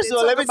indicted. first of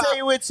all, let me Talking tell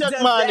you where Chuck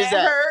does mine that is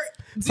at. hurt?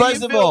 Do First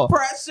you of feel all,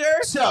 pressure?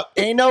 Chuck,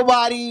 ain't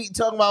nobody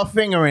talking about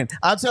fingering.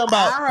 I'm talking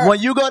I about heard- when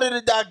you go to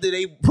the doctor,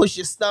 they push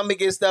your stomach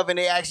and stuff, and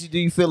they actually do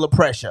you feel the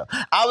pressure.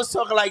 I was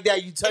talking like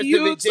that. You touch You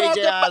the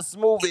talking JJ, how about-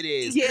 smooth it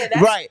is. Yeah,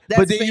 that's- right. that's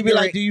But then you be fingering.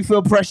 like, do you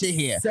feel pressure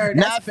here? Sir,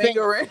 that's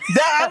fingering.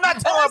 I'm not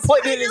talking about That's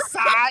putting it fingering.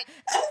 inside.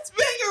 That's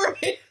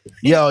fingering.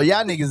 Yo,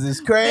 y'all niggas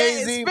is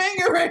crazy. It's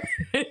fingering.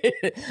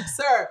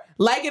 Sir,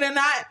 like it or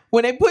not,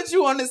 when they put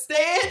you on the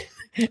stand.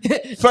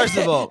 First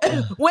of all,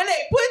 when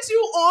they put you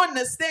on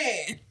the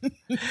stand.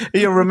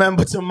 you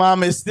remember to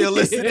mama is still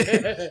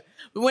listening.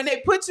 When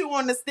they put you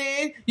on the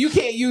stand, you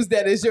can't use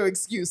that as your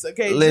excuse,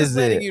 okay? Just Listen,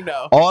 letting you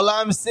know. all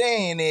I'm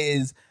saying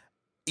is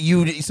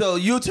you'll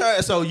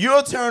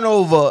turn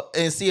over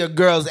and see a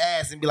girl's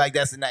ass and be like,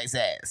 that's a nice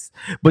ass.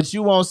 But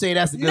you won't say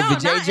that's a good No,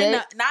 vajayjay.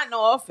 not in the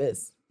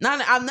office.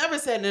 I've never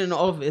said it in the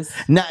office.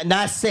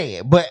 Not say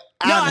it, but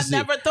No, I honestly,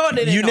 never thought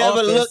it in you the never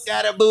office. looked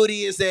at a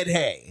booty and said,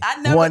 hey,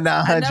 I never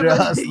 1-900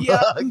 hustler,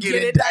 Yup, get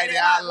it indicted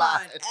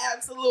hotline.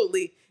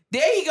 Absolutely.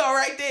 There you go,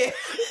 right there.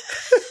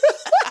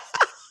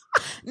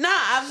 Nah,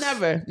 I've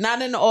never.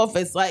 Not in the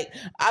office. Like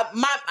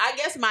I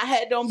guess my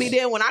head don't be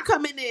there when I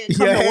come in there and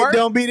come Your to head work.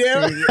 don't be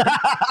there.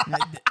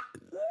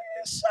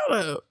 Shut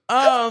up.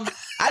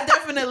 I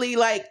definitely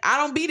I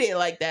don't be there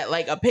like that.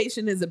 Like a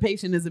patient is a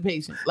patient is a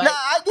patient. Like, Nah,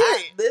 I get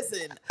it.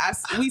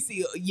 Listen, we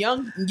see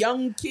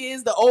young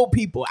kids, the old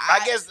people. I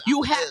guess-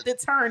 you have to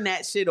turn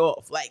that shit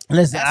off. Like,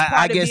 Listen, that's I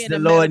part of guess being the a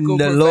Lord medical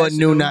knew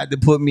professional. not to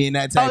put me in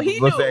that type Oh, he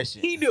of knew.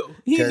 profession. He knew.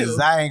 He knew. Because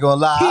I ain't gonna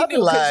lie. He I'll be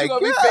knew 'cause like, you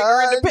gonna be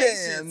fingering the "God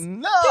patients." damn, He'll be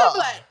no.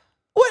 like,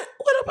 what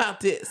about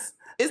this?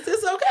 Is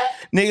this okay?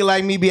 Nigga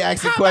like me be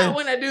asking How questions. about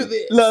when I do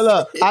this?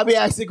 Look, I be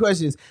asking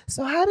questions.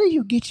 So how do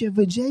you get your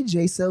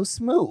vajayjay so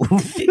smooth?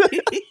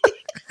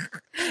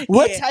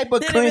 What Yeah. type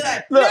of Then they cream? be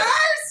like, Look,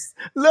 nurse!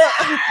 look.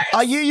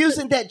 Are you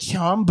using that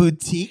Charm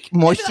Boutique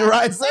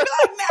moisturizer? They be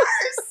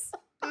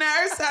like,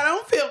 nurse, I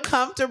don't feel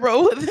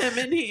comfortable with him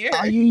in here.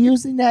 Are you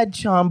using that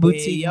Charm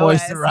Boutique Yeah, your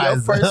ass, moisturizer?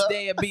 your first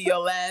day will be your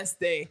last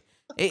day.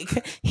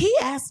 He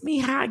asked me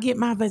how I get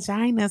my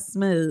vagina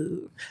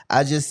smooth.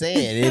 I just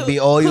saying it'd be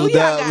Who oiled y'all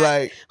up got-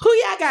 like Who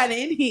y'all got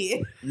in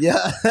here?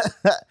 yeah.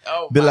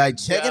 Oh Be my like,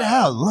 check it God.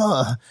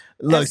 out.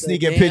 Look, That's a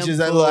sneaking damn pictures.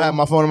 I fool. have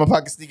my phone in my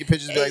pocket, sneaking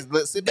pictures. Hey, Like,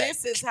 look, sit back.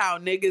 This is how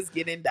niggas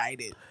get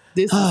indicted.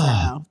 This is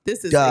how.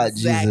 This is God,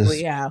 exactly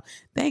Jesus. how.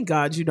 Thank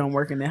God you don't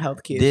work in the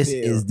healthcare This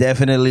field. is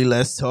definitely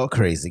Let's Talk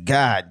Crazy.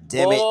 God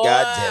damn it. Boy,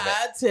 God damn it.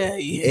 I tell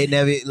you. It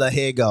never, like,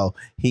 here you go.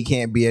 He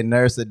can't be a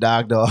nurse, a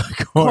doctor, or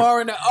a coroner.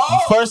 Coroner. Oh,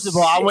 First of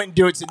all, I shit. wouldn't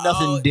do it to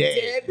nothing Oh,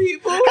 dead.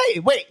 people. Hey,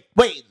 wait.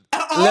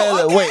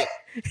 Oh, okay. Wait.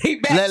 He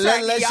backtracking,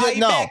 Let's y'all. just He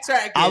know.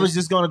 backtracking. I was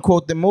just gonna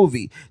quote the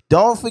movie.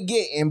 Don't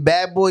forget in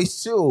Bad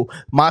Boys 2,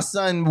 my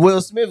son Will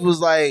Smith was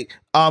like,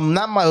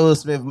 not my Will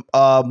Smith,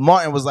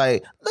 Martin was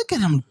like, look at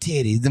them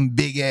titties, them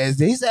big ass.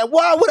 He said,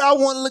 why would I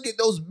want to look at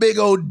those big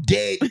old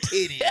dead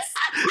titties?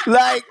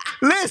 Like,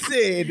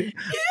 listen,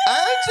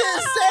 I'm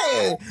just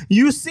saying,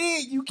 you see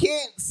it, you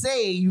can't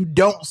say you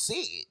don't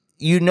see it.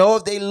 you know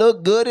if they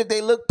look good, if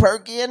they look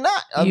perky or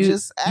not. I'm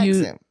just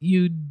asking.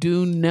 You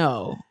do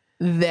know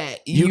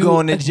that you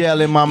going to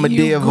jail in Mama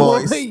Dear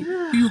voice.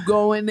 You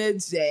going to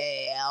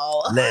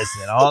jail.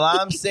 Listen, all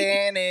I'm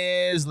saying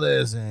is,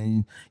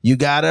 listen, you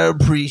gotta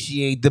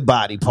appreciate the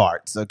body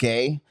parts,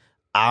 okay?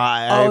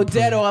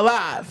 Dead or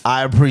alive?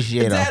 I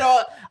appreciate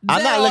them.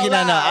 I'm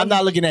I'm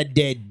not looking at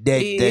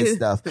dead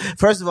stuff.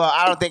 First of all,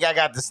 I don't think I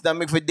got the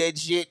stomach for dead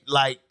shit.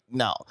 Like,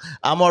 no,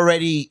 I'm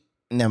already.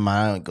 Never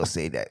mind. I ain't gonna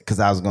say that because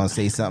I was gonna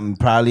say something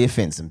probably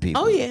offend some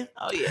people. Oh yeah.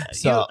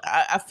 So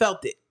I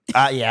felt it.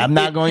 Yeah, I'm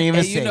not gonna even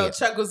and say you know, it.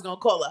 Chuck was gonna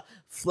call a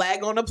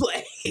flag on the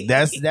play.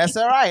 That's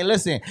all right.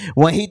 Listen,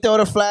 when he throw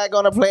the flag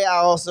on the play, I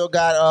also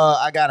got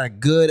a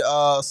good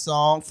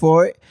song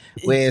for it.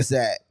 Where is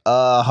that?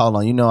 Hold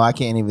on. You know I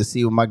can't even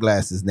see with my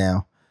glasses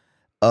now.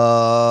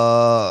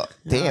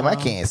 Damn, I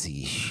can't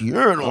see shit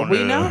on We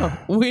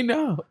there.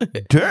 know.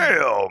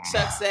 Damn.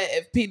 Chuck said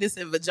if penis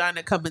and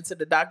vagina come into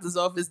the doctor's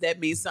office, that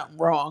means something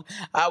wrong.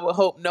 I would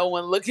hope no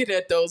one looking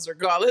at those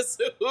regardless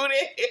of who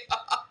they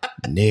are.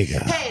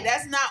 Nigga. Hey,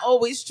 that's not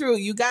always true.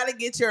 You got to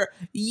get your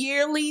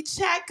yearly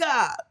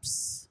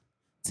checkups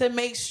to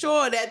make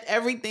sure that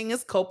everything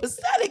is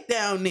copacetic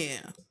down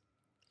there.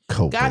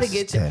 Gotta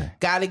get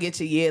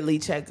your yearly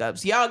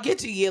checkups. Y'all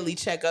get your yearly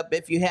checkup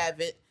if you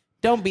haven't.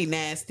 Don't be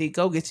nasty.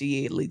 Go get your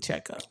yearly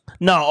checkup.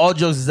 No, all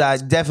jokes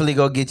aside, definitely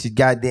go get your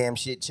goddamn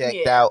shit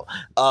checked out.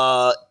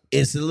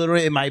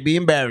 It might be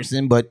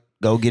embarrassing, but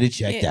go get it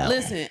checked out.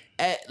 Listen,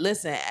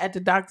 at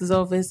the doctor's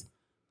office,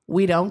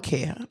 we don't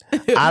care.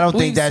 I don't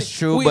think that's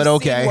true, but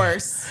okay. We've seen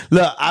worse.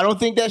 Look, I don't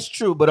think that's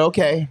true, but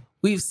okay.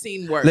 We've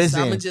seen worse. Listen,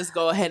 So I'm going to just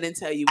go ahead and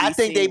tell you I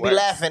think they be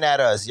laughing at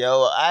us,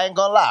 yo. I ain't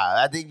gonna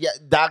lie. I think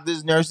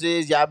doctors,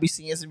 nurses, y'all be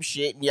seeing some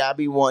shit and y'all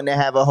be wanting to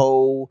have a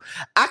whole...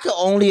 I can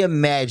only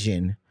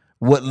imagine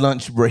what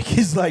lunch break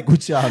is like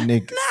with y'all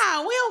niggas.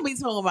 Nah, we don't be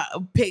talking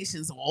about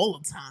patients all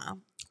the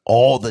time.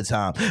 All the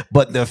time.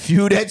 But the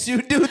few that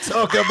you do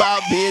talk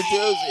about being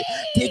Tuesday.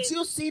 Did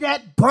you see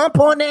that bump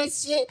on that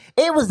shit?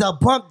 It was a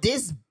bump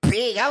this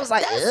big. I was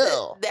like,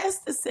 ew. That's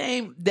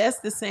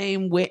the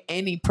same with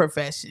any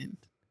profession.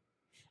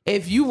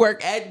 If you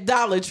work at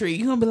Dollar Tree,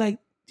 you're going to be like,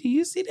 do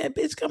you see that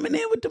bitch coming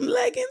in with them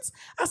leggings?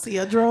 I see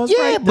her drawers.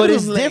 Yeah, right but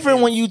it's leggings.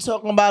 different when you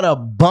talking about a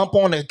bump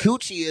on a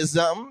coochie or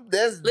something.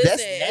 That's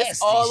nasty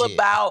it's all shit.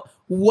 about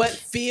what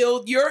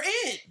field you're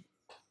in.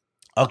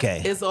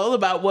 Okay. It's all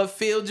about what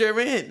field you're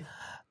in.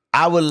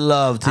 I would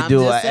love to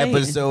do an saying.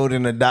 episode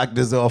in the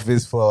doctor's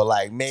office for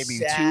like maybe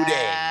 2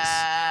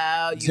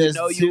 days. You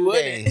know you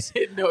wouldn't.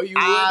 No, you wouldn't.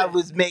 I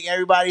would make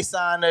everybody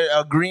sign an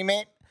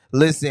agreement.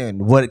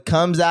 Listen, what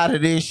comes out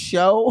of this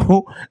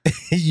show,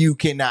 you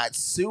cannot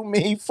sue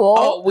me for.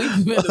 Oh,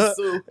 we've been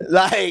sued.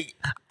 Like,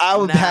 I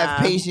would have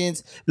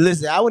patience.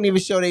 Listen, I wouldn't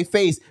even show their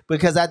face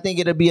because I think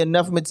it'll be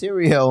enough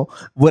material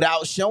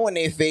without showing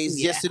their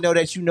face just to know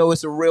that you know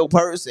it's a real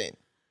person.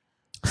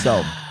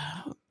 So,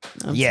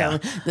 I'm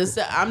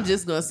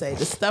just going to say,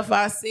 the stuff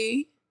I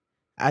see,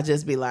 I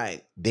just be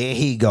like. There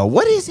he go.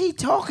 What is he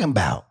talking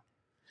about?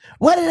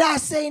 What did I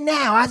say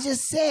now? I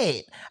just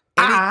said.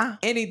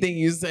 Anything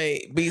you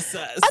say be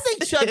sus. I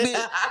think Chuck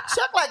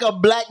like a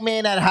black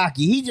man at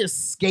hockey. He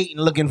just skating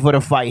looking for the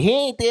fight. He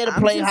ain't there to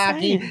play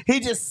hockey. Saying. He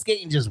just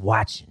skating, just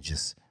watching.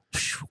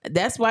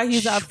 That's why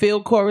he's our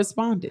field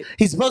correspondent.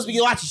 He's supposed to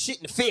be watching shit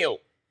in the field.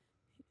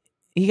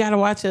 He got to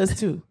watch us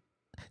too.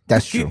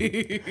 That's true.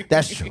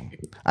 That's true.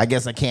 I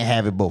guess I can't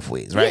have it both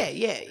ways, right?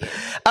 Yeah.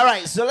 All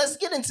right, so let's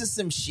get into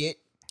some shit.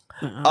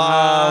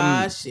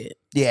 Shit.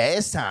 Yeah,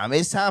 it's time.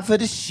 It's time for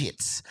the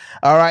shits.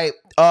 All right.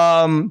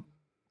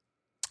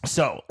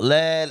 So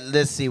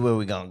let's see where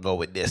we're gonna go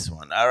with this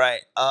one. All right.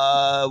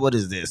 What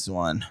is this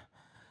one?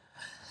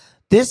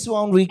 This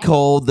one we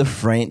call the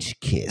French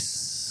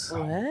kiss.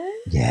 What?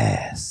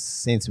 Yes.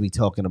 Since we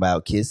talking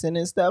about kissing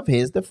and stuff,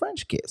 here's the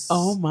French kiss.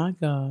 Oh my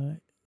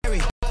God.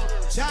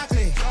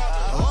 Chocolate,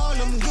 all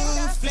them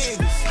good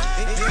flavors.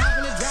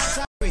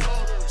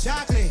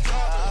 Chocolate,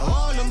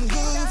 all them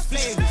good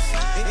flavors.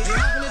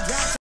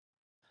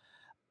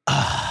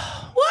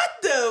 What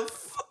the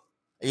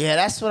Yeah,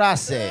 that's what I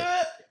said.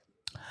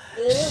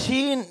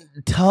 She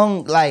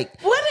tongue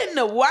like what in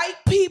the white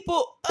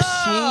people?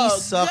 She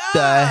sucked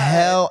the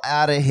hell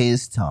out of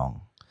his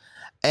tongue.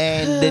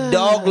 And the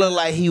dog looked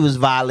like he was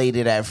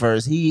violated at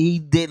first. He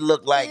did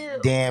look like,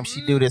 damn,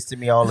 she do this to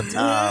me all the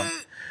time.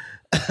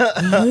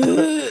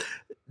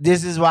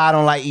 This is why I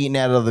don't like eating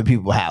at other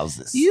people's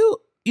houses. You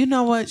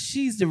know what?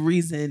 She's the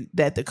reason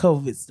that the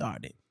COVID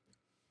started.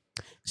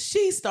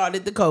 She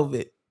started the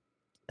COVID.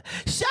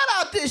 Shout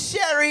out to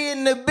Sherry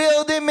in the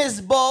building,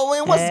 Miss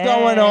Bowen. What's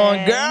going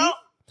on, girl?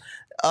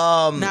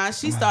 Nah,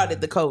 she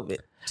started the COVID.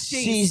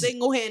 She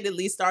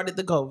single-handedly started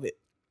the COVID.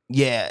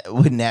 Yeah,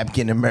 with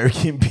napkin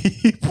American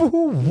people.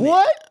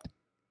 What?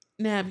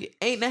 Napkin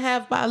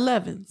 8.5 by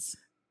 11s.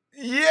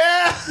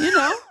 Yeah. You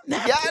know,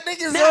 napkin, y'all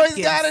niggas always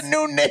got a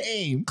new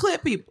name. Clear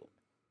people.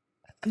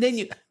 And then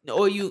you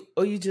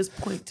just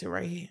point to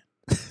right here.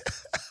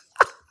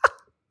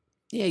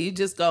 Yeah, you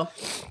just go.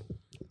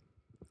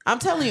 I'm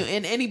telling you,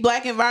 in any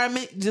black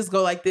environment, just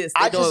go like this.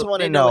 I just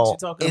want to know, what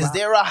you're talking is about.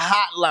 there a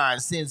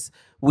hotline, since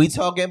we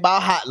talking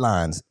about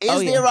hotlines,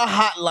 is there a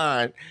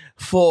hotline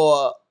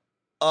for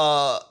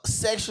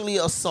sexually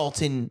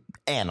assaulting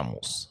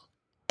animals?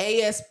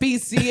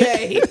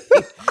 ASPCA.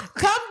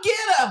 Come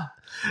get her.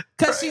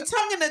 Because she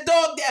tonguing the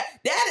dog down.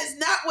 That is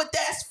not what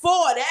that's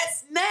for.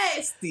 That's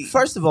nasty.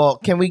 First of all,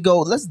 can we go,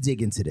 let's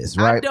dig into this,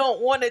 right? I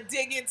don't want to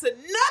dig into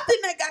nothing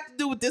that got to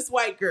do with this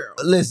white girl.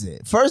 Listen,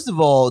 first of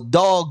all,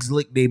 dogs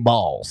lick their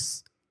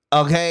balls.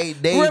 Okay?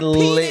 They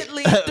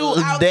Repeatedly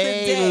throughout the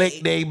day. They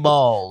lick their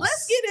balls.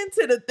 Let's get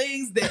into the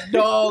things that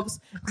dogs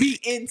be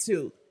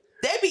into.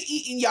 They be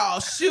eating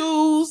y'all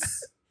shoes.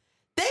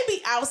 They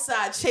be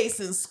outside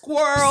chasing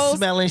squirrels.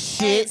 Smelling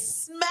shit. And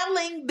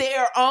smelling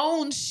their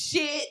own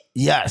shit.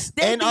 Yes.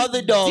 They and be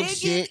other dog digging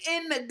shit.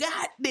 in the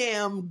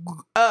goddamn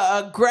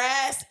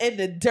grass and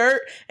the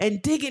dirt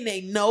and digging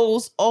their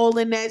nose all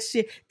in that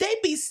shit. They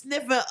be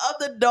sniffing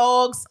other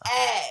dogs'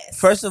 ass.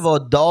 First of all,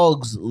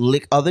 dogs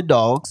lick other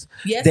dogs.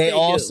 Yes, they do.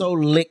 also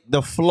lick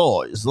the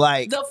floors.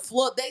 Like the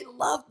floor. They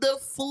love the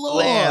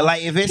floor. yeah,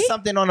 like if it's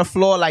something on the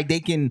floor, like they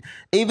can,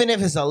 even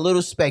if it's a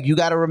little speck, you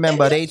got to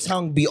remember they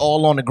tongue be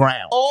all on the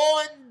ground.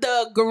 On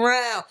the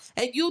ground.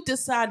 And you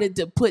decided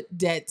to put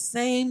that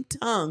same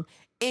tongue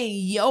in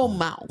your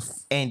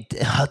mouth. And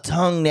her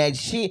tongue, that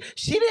she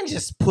didn't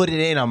just put it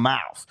in her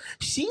mouth.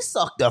 She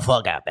sucked the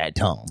fuck out that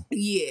tongue.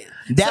 Yeah.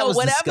 That was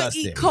whatever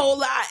disgusting. E.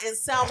 coli and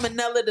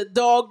salmonella the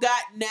dog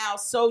got, now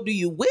so do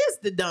you. Where's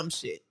the dumb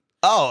shit?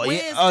 Oh,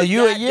 Where's yeah. Oh, the you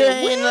goddamn-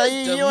 ain't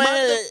where's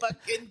the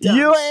motherfucking dumb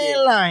you shit?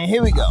 ain't lying.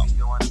 Here we go.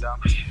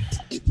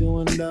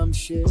 Doing dumb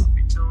shit.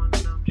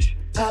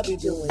 I be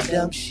doing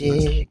dumb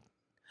shit.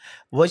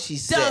 What she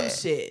said. Dumb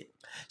shit.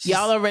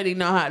 Y'all already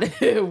know how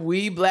to.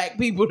 We black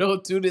people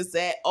don't do this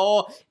at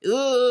all.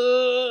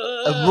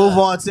 Move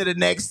on to the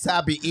next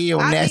topic. Ew,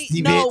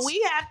 nasty bitch. No,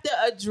 we have to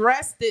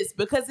address this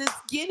because it's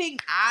getting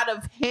out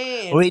of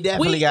hand. We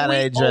definitely gotta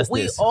address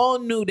We this. all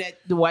knew that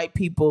the white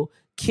people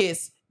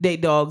kiss their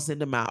dogs in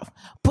the mouth,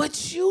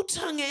 but you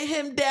tonguing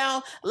him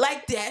down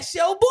like that's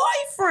your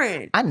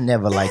boyfriend. I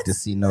never like to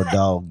see no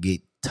dog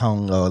get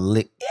tongue or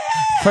lick. Yeah.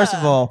 First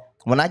of all,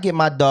 when I get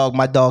my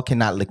dog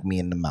cannot lick me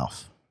in the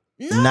mouth.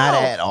 No, Not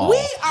at all. We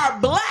are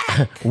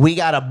black. We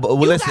gotta You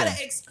listen.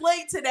 gotta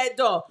explain to that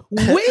dog.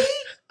 We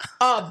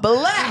are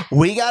black.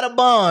 We got a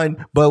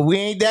bond, but we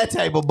ain't that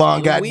type of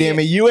bond. Goddamn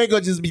it, you ain't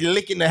gonna just be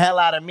licking the hell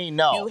out of me.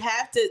 No,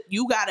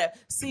 You gotta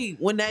see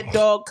when that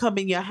dog come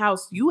in your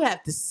house, you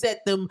have to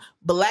set them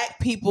black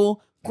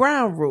people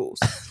ground rules.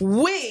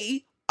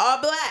 We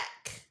are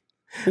black.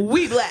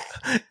 We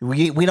black.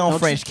 we don't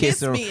French you kiss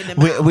kiss. me in the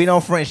mouth. We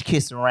don't French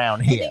kiss around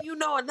And here. then you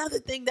know another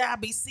thing that I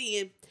be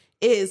seeing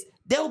is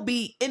they'll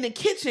be in the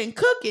kitchen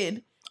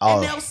cooking Oh.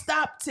 and they'll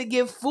stop to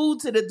give food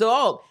to the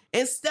dog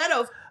instead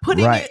of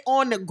putting Right. it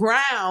on the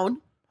ground.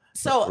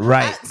 So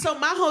Right. so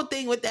my whole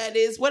thing with that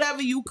is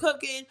whatever you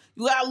cooking,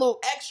 you got a little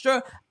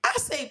extra. I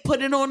say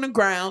put it on the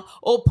ground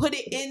or put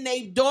it in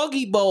a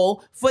doggy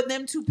bowl for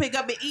them to pick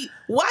up and eat.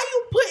 Why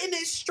you putting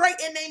it straight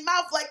in their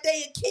mouth like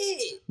they a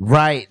kid?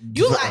 Right.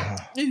 You like,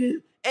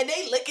 and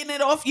they licking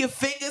it off your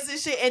fingers and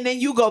shit, and then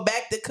you go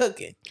back to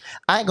cooking.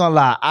 I ain't gonna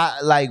lie.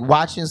 I like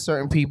watching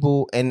certain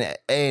people,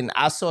 and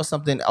I saw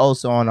something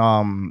else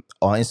on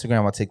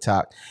Instagram or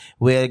TikTok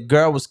where a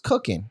girl was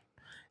cooking,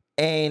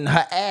 and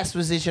her ass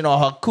was itching or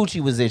her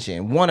coochie was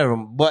itching, one of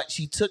them. But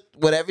she took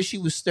whatever she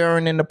was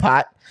stirring in the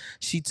pot.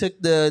 She took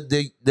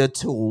the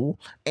tool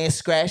and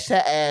scratched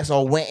her ass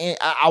or went in.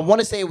 I want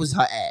to say it was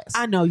her ass.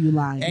 I know you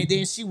lying. And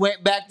then she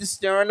went back to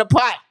stirring the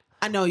pot.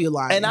 I know you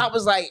lying. And I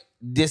was like,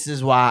 this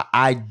is why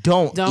I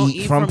don't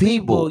eat from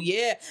people.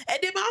 Yeah. And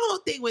then my whole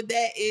thing with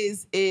that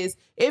is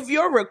if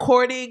you're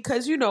recording,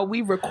 because you know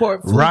we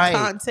record food Right.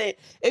 content.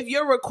 If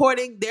you're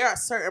recording, there are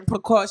certain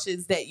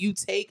precautions that you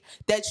take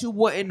that you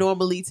wouldn't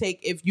normally take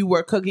if you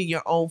were cooking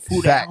your own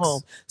food Facts. at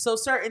home. So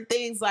certain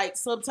things like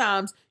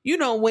sometimes, you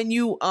know, when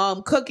you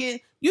cooking,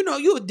 you know,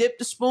 you would dip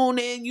the spoon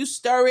in, you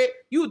stir it,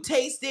 you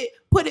taste it,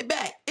 put it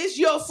back. It's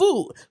your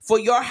food for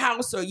your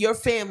house or your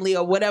family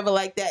or whatever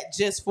like that,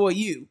 just for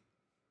you.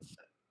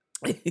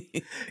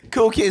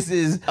 Cool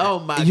Kisses. Oh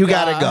my You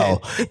God.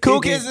 gotta go.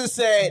 Cool Kisses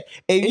said,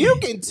 if you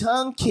can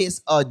tongue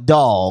kiss a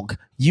dog,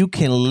 you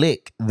can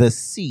lick the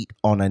seat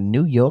on a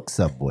New York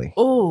subway.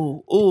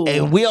 Ooh, ooh.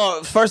 And we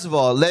are, first of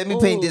all, let me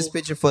paint this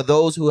picture for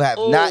those who have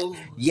not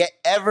yet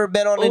ever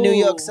been on the New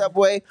York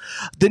subway.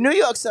 The New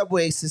York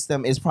subway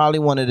system is probably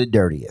one of the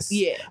dirtiest.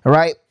 Yeah.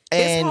 Right?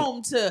 It's And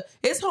home to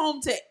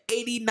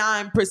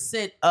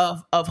 89%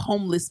 of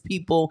homeless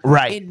people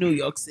Right. in New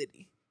York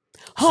City.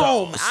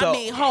 Home. So- I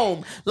mean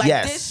home. Like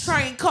Yes. this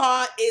train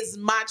car is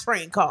my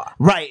train car.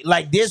 right,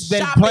 like there's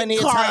been Shopping plenty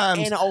of cart times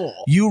and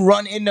all. you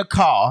run in the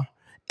car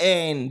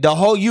And the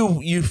whole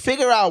you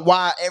figure out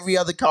why every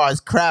other car is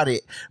crowded,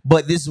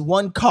 but this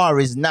one car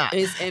is not.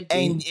 It's empty.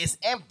 And it's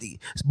empty.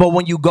 But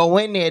when you go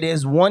in there,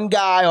 there's one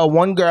guy or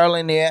one girl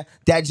in there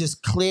that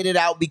just cleared it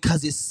out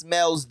because it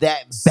smells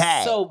that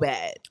bad. So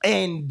bad.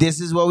 And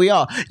this is where we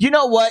are. You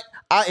know what?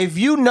 If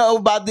you know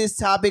about this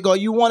topic or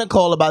you want to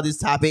call about this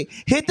topic,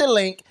 hit the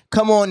link.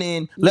 Come on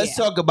in. Let's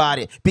talk about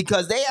it.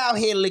 Because they out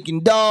here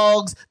licking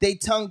dogs. They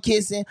tongue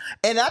kissing.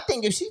 And I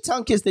think if she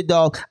tongue kissed the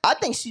dog, I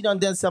think she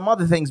done some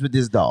other things with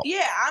this dog.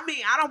 Yeah, I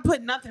mean, I don't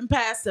put nothing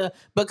past her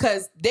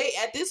because they,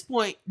 at this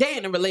point, they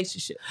in a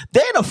relationship.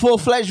 They're in a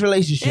full-fledged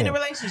relationship. In a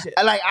relationship.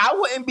 Like, I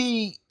wouldn't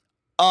be,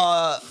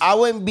 what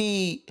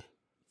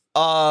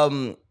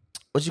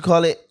you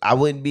call it? I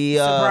wouldn't be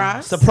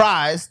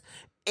surprised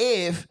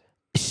if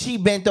she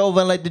bent over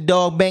and let the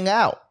dog bang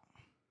out.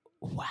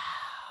 Wow.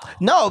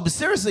 No, but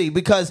seriously,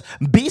 because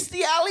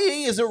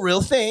bestiality is a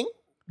real thing.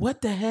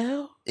 What the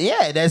hell?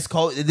 Yeah, that's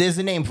called. There's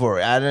a name for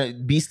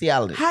it.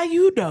 Bestiality. How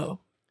you know?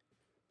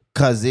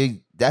 Cause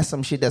that's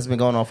some shit that's been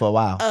going on for a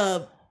while.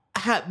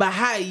 But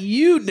how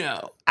you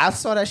know? I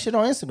saw that shit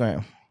on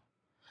Instagram.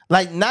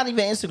 Like, not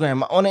even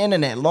Instagram, on the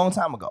internet, a long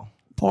time ago.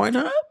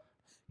 Pornhub?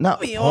 No,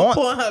 on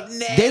Pornhub.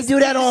 Nasty they do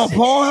that on shit.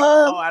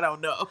 Pornhub. Oh, I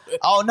don't know.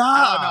 Oh no,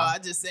 I don't know. I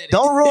just said it.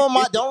 Don't ruin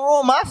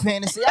my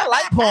fantasy. I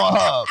like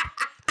Pornhub.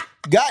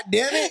 God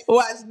damn it!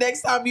 Watch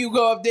next time you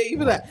go up there, you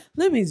be like,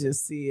 "Let me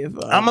just see if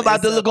I'm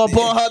about to look on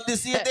Pornhub to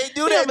see if they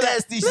do that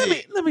nasty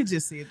shit." Let me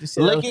just see if the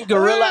shit. Licking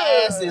gorilla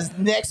ass is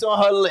next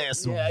on her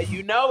list. Yeah,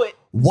 you know it.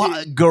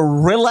 What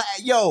gorilla?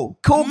 Yo,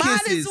 Cool Might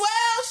Kisses. as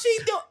well. She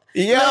do.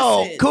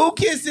 Yo, Listen. Cool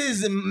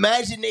Kisses'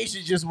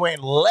 imagination just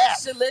went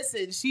left.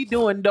 Listen, she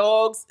doing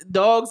dogs.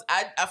 Dogs.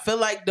 I feel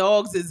like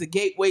dogs is a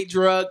gateway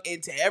drug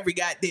into every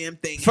goddamn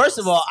thing. First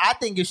of all, I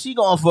think if she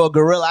going for a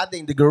gorilla, I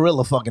think the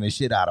gorilla fucking the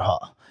shit out of her.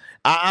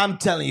 I'm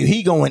telling you,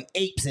 he going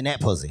apes in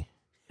that pussy.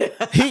 He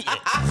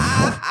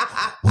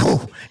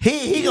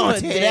gonna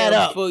tear that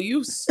up. Fool,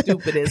 you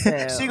stupid as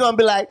hell. She gonna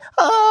be like,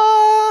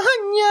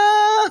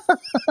 oh, yeah.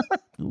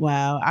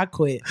 Wow, I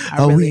quit. I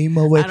Oh, don't we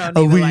even like it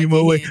here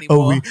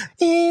anymore.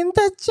 in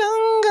the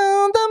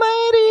jungle, the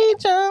mighty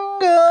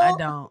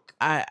jungle.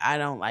 I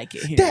don't like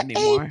it here The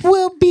anymore. ape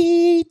will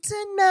be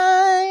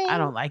tonight. I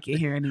don't like it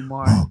here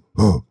anymore.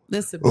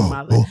 Listen,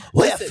 my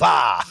Where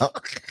far?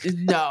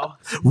 No.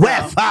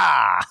 Where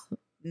far?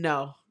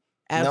 No.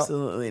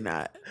 Absolutely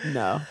not.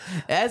 No.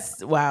 That's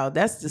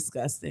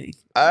disgusting.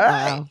 All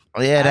right.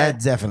 Wow. Yeah,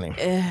 that definitely.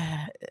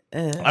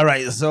 All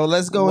right, so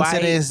let's go into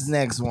White this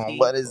next one.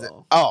 What is it?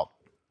 people. Oh,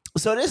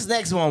 so this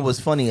next one was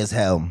funny as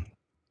hell.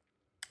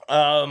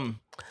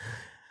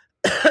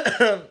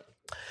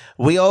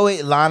 We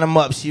always line them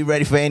up. She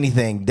ready for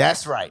anything.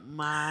 That's right.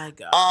 My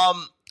God.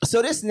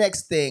 So this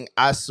next thing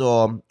I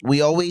saw,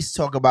 we always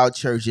talk about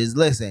churches.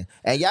 Listen,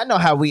 and y'all know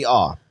how we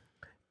are.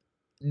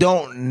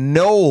 Don't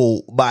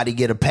nobody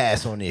get a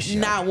pass on this shit.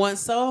 Not one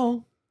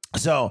soul.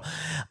 So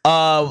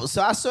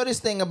I saw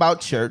this thing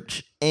about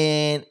church,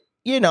 and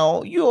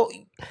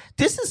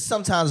this is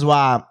sometimes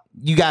why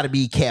you got to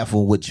be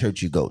careful what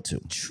church you go to.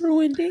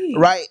 True indeed.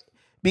 Right?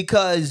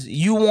 Because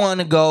you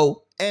want to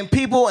go, and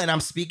I'm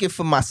speaking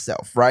for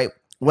myself, right?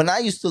 When I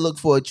used to look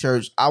for a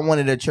church, I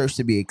wanted a church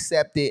to be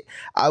accepted.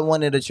 I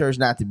wanted a church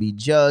not to be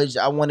judged.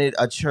 I wanted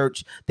a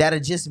church that'll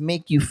just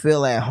make you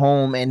feel at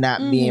home and not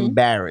be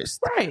embarrassed.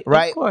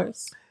 Right. Of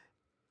course.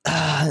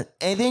 And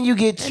then you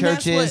get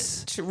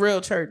churches. That's what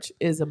real church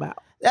is about.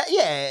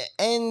 Yeah.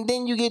 And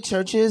then you get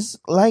churches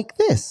like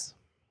this.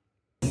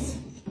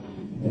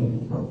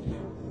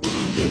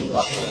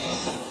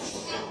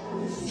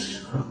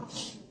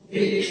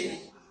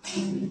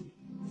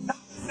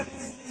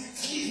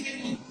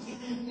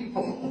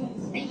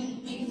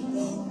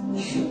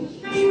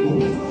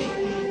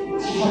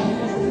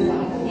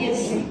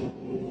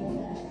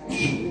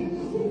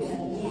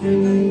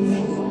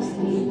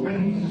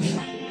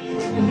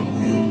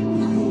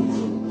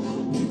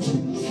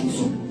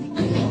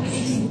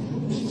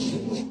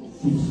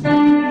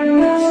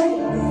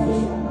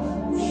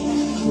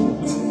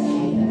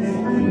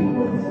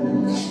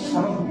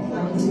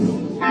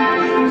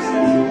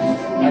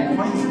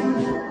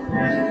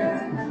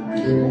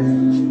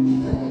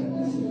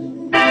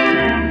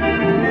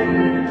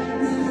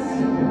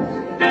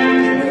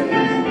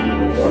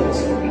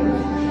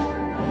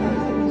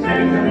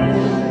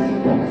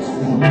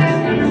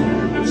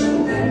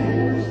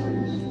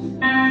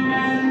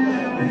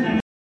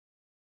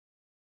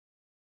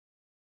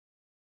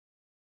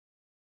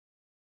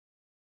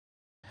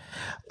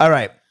 All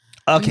right.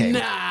 Okay.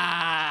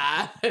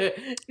 Nah.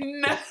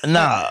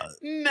 Nah.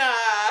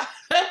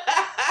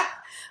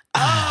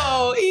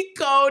 Oh, he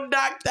cold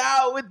knocked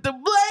out with the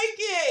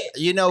blanket.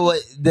 You know what?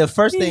 The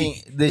first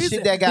thing, the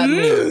shit that got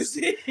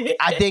me,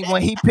 I think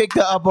when he picked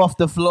her up off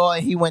the floor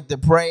and he went to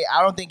pray,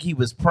 I don't think he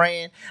was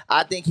praying.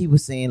 I think he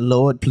was saying,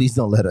 Lord, please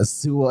don't let us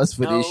sue us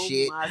for this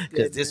shit.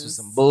 Because this was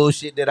some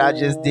bullshit that I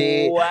just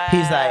did. Wow.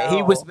 He's like,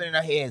 he whispered in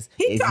her ears.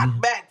 He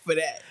got back for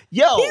that.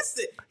 Yo.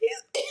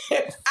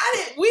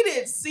 We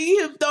didn't see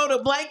him throw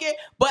the blanket,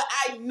 but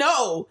I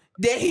know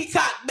that he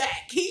cocked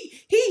back.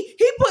 He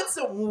put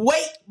some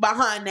weight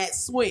behind that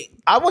swing.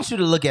 I want you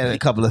to look at a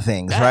couple of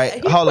things,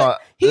 right? Hold on.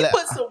 He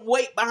put some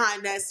weight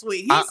behind that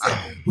swing. He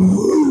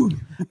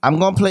said, I'm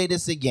gonna play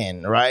this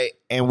again, right?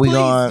 And we're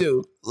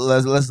gonna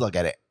let's look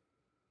at it.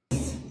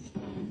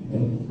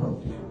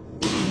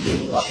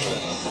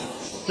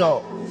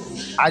 So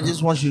I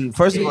just want you,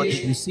 first of all,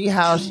 did you see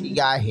how she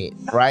got hit,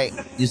 right?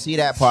 You see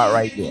that part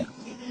right there,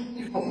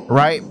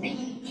 right?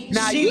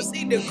 Now you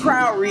see the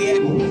crowd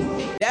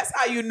react. That's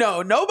how you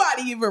know.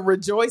 Nobody even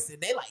rejoicing.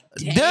 They like,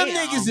 damn. Them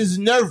niggas is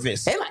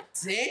nervous. They like,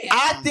 damn.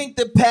 I think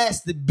the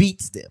pastor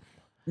beats them.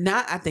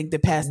 I think the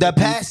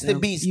pastor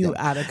beats you them.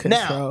 out of control.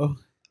 Now,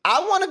 I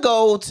want to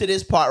go to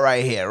this part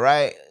right here,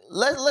 right?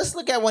 Let's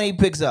look at when he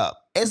picks up.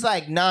 It's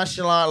like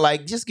nonchalant,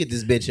 like, just get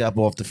this bitch up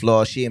off the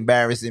floor. She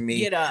embarrassing me.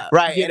 Get up.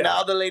 Right. Get and up.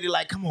 the other lady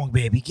like, come on,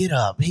 baby, get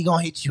up. He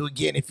gonna hit you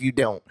again if you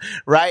don't.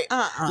 Right?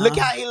 Look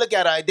how he look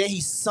at her. Then he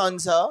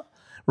suns her.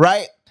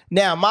 Right?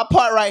 Now, my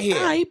part right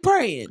here. He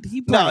praying.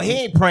 No, he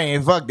ain't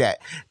praying. Fuck that.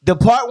 The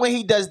part when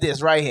he does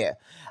this right here.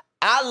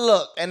 I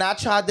looked and I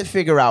tried to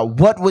figure out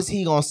what was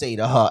he gonna say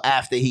to her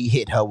after he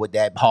hit her with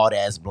that hard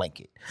ass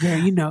blanket. Yeah,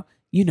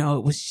 you know,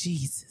 it was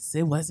Jesus.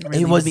 It wasn't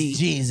really It was me.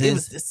 Jesus. It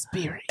was the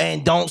Spirit.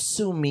 And don't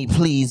sue me,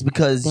 please,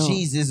 because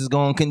Jesus is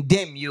gonna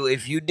condemn you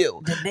if you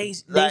do. The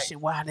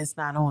nationwide is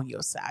not on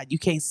your side. You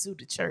can't sue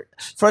the church.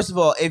 First of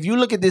all, if you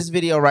look at this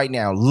video right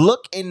now,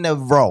 look in the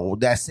row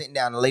that's sitting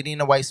down, the lady in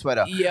the white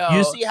sweater. Yo,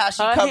 you see how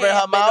she covered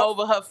her been mouth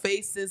over her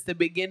face since the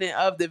beginning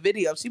of the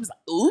video. She was like,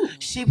 ooh.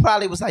 She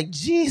probably was like,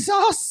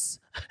 Jesus,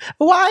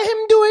 why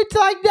him do it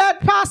like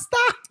that, Pastor?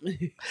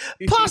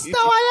 Pastor,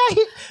 why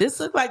I? This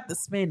looked like the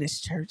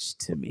Spanish church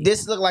to me.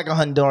 This looked like a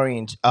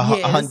Honduras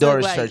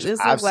church.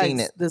 I've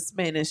seen it. The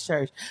Spanish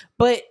church.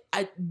 But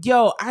I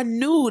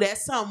knew that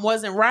something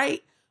wasn't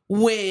right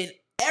when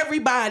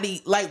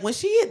everybody, like when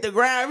she hit the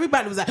ground,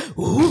 everybody was like,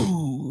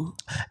 ooh.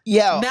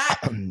 Yeah.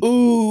 Not,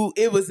 ooh,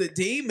 it was a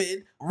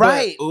demon.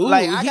 Right. But, ooh,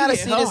 like, I gotta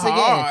see this hard.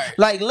 again.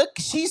 Like, look,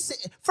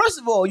 first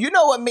of all, you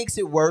know what makes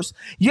it worse?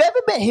 You ever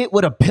been hit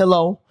with a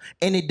pillow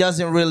and it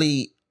doesn't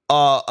really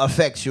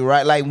affect you,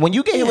 right? Like when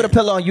you get hit with a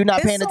pillow and you're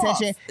not paying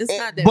attention, it's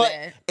not that but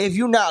bad. If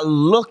you're not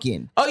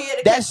looking,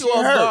 that catch you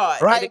off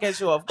guard, right? Catch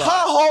you off guard. Her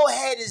whole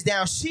head is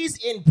down.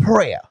 She's in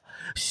prayer.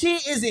 She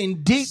is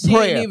in deep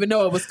prayer. She didn't even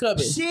know it was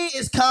coming. She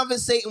is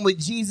conversating with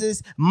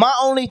Jesus. My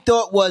only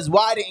thought was,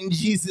 why didn't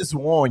Jesus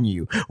warn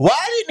you?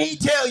 Why didn't he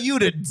tell you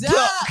to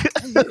duck?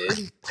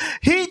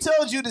 He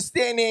told you to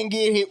stand there and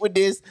get hit with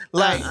this.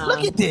 Like,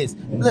 look at this.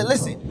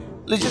 Listen.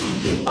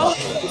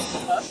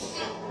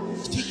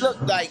 She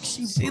looked like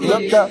she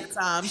looked up.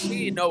 Time. She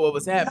didn't know what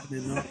was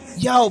happening. Though.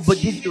 Yo, but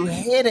did you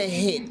hear the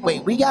hit?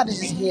 Wait, we gotta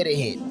just hear the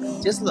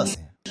hit. Just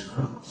listen.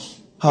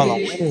 Hold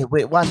on.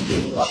 Wait, watch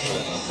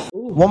this.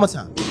 One more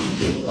time.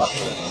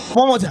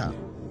 One more time.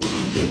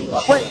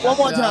 Wait, one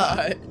more time.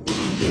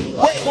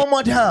 Wait, one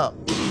more time.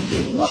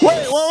 Wait,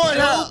 one more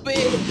time.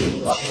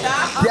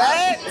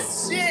 That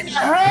shit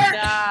hurt.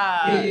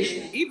 Nah.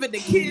 Even the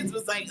kids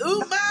was like, ooh,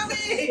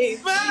 mommy,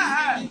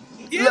 mom.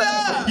 Get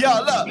up. Yo,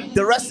 look.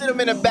 The rest of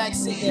them in the back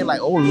sitting there like,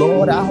 oh,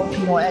 Lord, I hope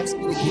you won't ask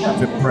me to get up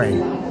and pray.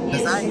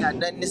 Because I ain't got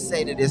nothing to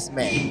say to this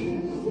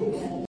man.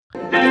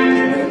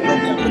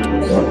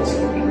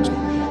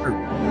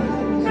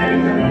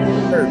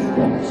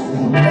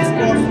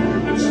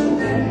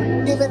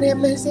 Giving him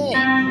his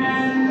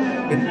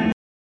hand.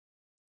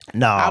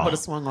 No, I would have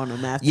swung on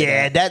him after.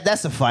 Yeah,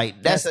 that's a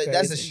fight. That's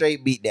a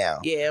straight beat down.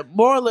 Yeah.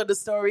 Moral of the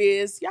story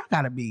is y'all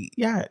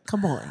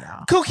come on,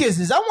 y'all. Cool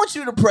Kisses, I want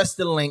you to press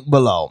the link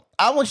below.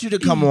 I want you to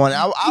come on.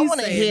 I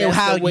want to hear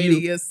how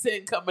you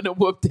sin coming to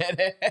whoop that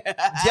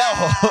ass.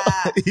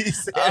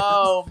 Yo,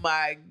 oh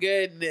my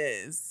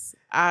goodness.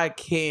 I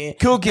can't.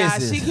 Cool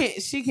Kisses. Nah,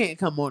 she can't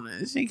come on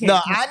in. She can't. No,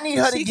 I need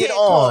her to get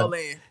on.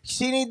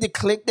 She need to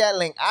click that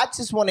link. I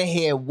just want to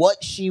hear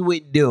what she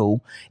would do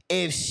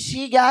if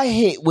she got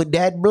hit with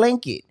that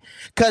blanket.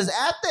 Because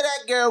after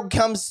that girl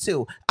comes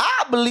to,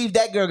 I believe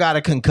that girl got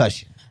a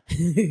concussion.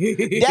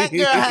 That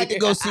girl had to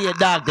go see a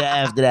doctor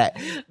after that.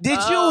 Did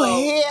you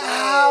hear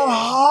how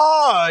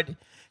hard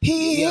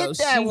he hit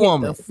that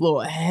woman? Hit the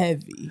floor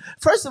heavy.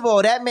 First of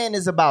all, that man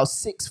is about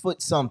 6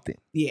 foot something.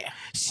 Yeah.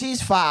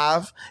 She's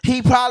 5.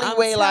 He probably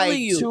weigh like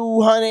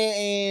 200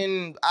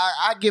 and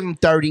I give him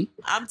 30.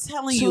 I'm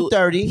telling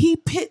 230. you, he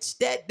pitched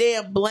that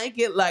damn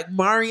blanket like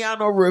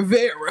Mariano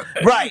Rivera.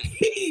 Right.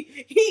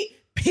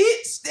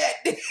 pitched that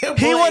damn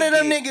He one of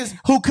them blanket. niggas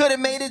who could have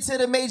made it to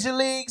the major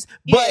leagues,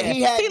 but Yeah,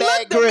 he had he bad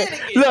looked grades.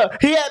 Dominican.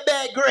 Look, he had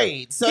bad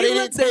grades, so He they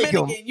didn't looked take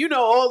him. Dominican. You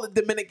know, all the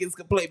Dominicans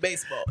can play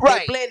baseball. Right.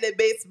 They played that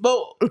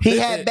baseball. He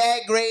had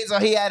bad grades or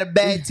he had a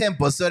bad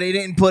temper, so they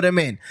didn't put him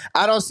in.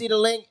 I don't see the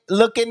link.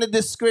 Look in the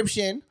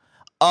description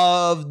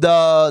of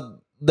the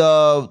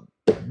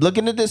look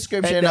in the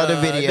description of the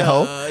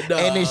video,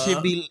 and it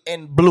should be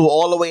in blue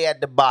all the way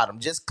at the bottom.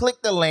 Just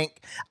click the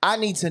link. I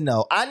need to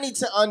know. I need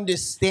to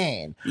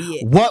understand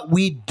what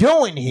we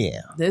doing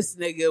here. This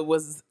nigga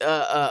was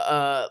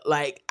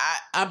like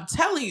I'm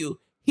telling you,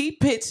 he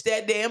pitched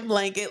that damn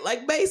blanket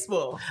like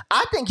baseball.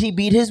 I think he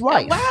beat his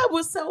wife. Why it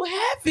was so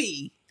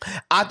heavy?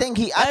 I think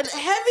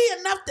Heavy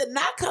enough to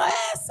knock her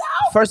ass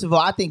out. First of all,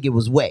 I think it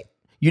was wet.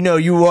 You know,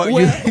 you were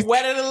Wet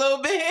it a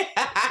little bit.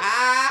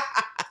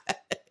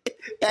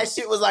 that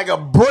shit was like a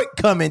brick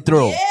coming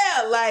through.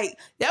 Yeah, like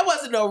that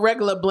wasn't no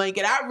regular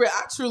blanket. I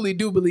truly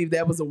do believe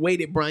that was a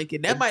weighted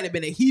blanket. That might have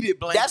been a heated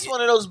blanket. That's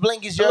one of those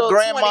blankets A your little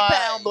grandma,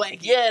 20-pound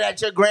blanket. yeah,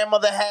 that your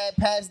grandmother had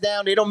passed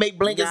down. They don't make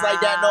blankets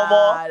like that no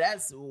more.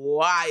 That's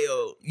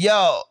wild.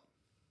 Yo,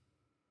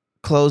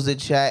 close the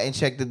chat and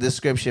check the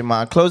description,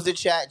 man. Close the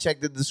chat,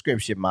 check the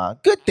description, man.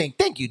 Good thing.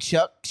 Thank you,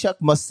 Chuck.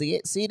 Chuck must see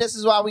it. See, this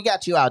is why we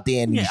got you out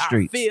there in these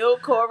streets. Our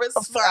field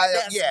correspondent.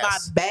 That's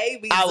yes. my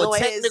baby. Our doing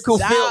technical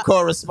his field job.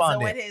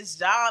 correspondent. Doing his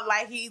job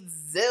like he's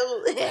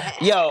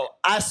Yo,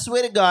 I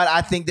swear to God,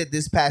 I think that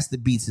this pastor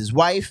beats his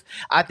wife.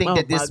 I think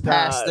that this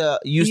pastor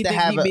used to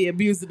have he be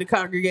abusing the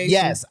congregation.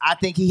 Yes, I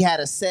think he had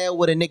a cell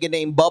with a nigga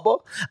named Bubba.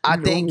 I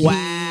think he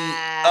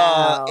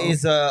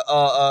is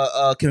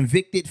a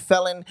convicted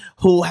felon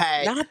who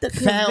had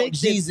found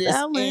Jesus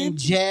in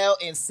jail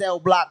in cell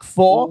block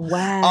 4.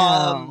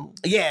 Wow.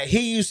 Yeah,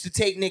 he used to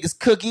take niggas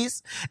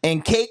cookies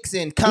and cakes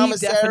and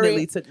commissary. He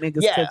definitely took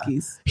niggas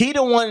cookies. He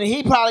the one.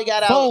 He probably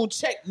got out. Phone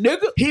check,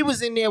 nigga. He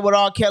was in there with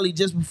R. Kelly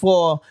just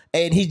before,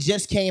 and he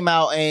just came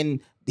out, and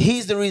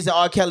he's the reason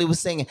R. Kelly was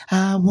singing,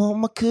 I want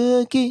my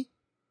cookie.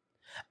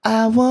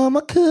 I want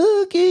my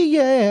cookie,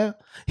 yeah.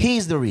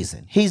 He's the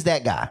reason. He's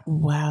that guy.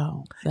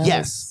 Wow.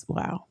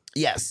 Wow.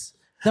 Yes.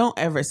 Don't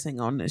ever sing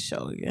on this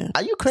show again.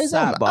 Are you crazy?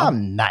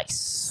 I'm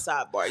nice.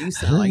 Sidebar. You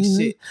sound like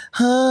shit.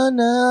 Na,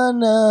 na,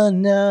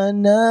 na,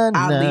 na,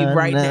 I'll leave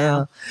right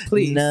now.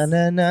 Please. Na,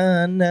 na,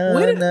 na, na,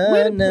 Where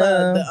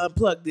na, to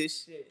unplug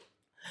this shit?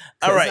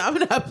 All right. I'm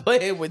not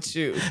playing with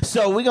you.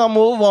 So we're going to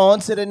move on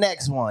to the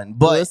next one.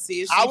 But we'll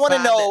see if she I want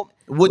to know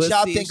what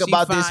y'all see think if she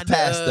about this find,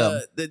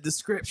 pastor. The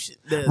description,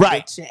 the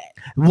chat.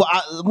 Well,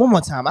 one more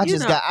time. I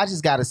just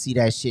got to see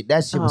that shit.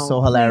 That shit was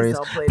so hilarious.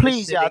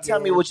 Please, y'all, tell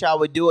me what y'all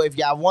would do. If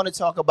y'all want to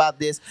talk about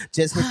this,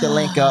 just hit the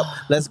link up.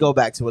 Let's go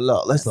back to it.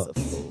 Look, let's look.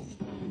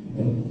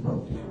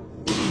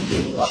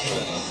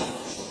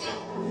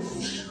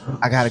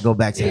 I got to go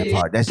back to that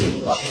part. That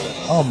shit.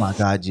 Oh, my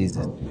God,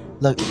 Jesus.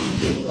 Look.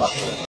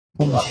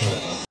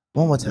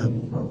 One more time.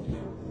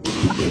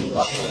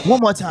 One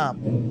more time.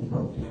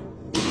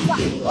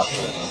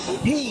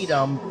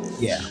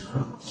 Yeah.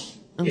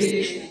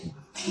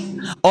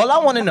 All I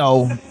want to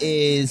know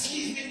is,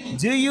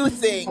 do you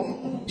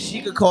think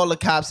she could call the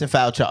cops and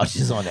file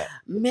charges on that?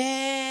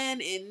 Man,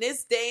 in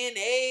this day and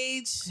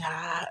age,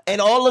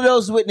 and all of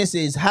those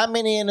witnesses, how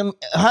many in that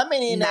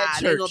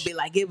church? They're gonna be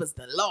like, it was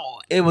the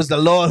Lord. It was the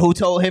Lord who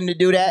told him to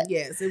do that?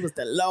 Yes, it was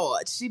the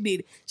Lord. She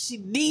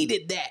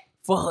needed that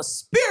for her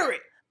spirit.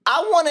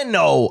 I want to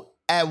know,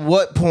 at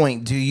what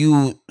point do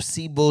you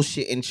see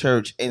bullshit in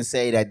church and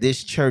say that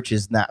this church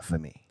is not for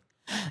me?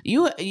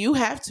 You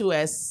have to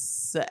at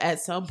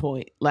some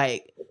point.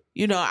 Like,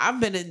 you know, I've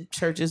been in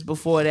churches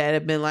before that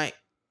have been like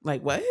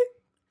what?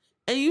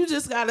 And you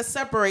just gotta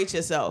separate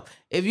yourself.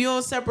 If you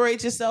don't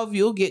separate yourself,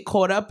 you'll get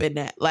caught up in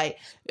that. Like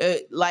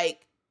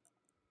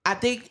I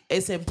think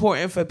it's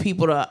important for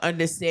people to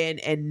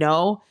understand and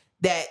know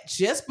that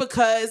just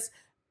because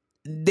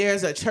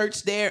there's a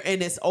church there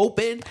and it's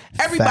open,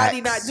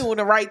 everybody not doing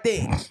the right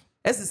thing.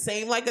 That's the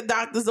same like a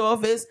doctor's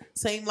office,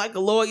 same like a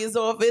lawyer's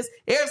office.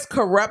 There's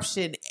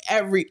corruption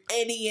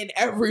any and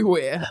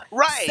everywhere.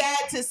 Right.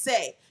 Sad to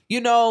say.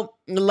 You know,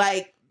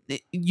 like,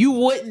 you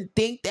wouldn't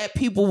think that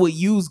people would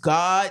use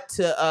God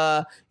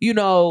to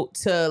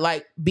to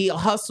like be a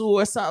hustle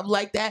or something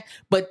like that.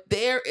 But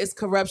there is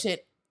corruption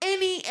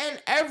any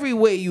and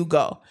everywhere you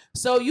go.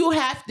 So you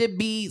have to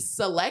be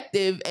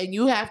selective and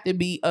you have to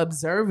be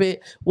observant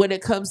when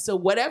it comes to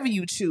whatever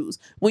you choose.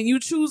 When you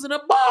choosing a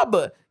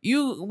barber,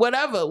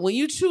 when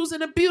you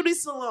choosing a beauty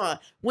salon,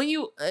 when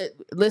you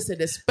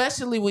listen,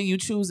 especially when you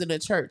choosing a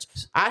church,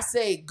 I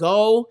say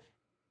go.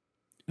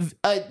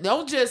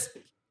 Don't just,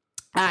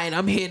 all right,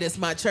 I'm here, this is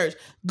my church.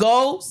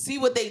 Go see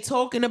what they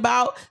talking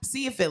about.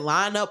 See if it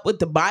line up with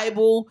the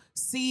Bible.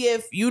 See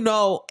if,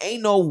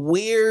 ain't no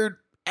weird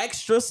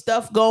extra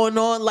stuff going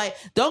on. Like,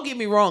 don't get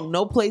me wrong,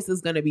 no place is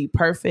going to be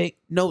perfect.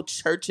 No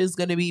church is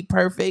going to be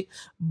perfect.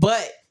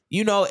 But,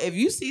 if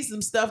you see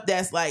some stuff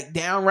that's like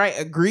downright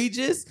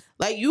egregious,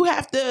 like you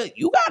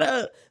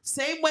gotta,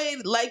 same way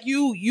like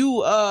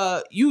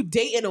you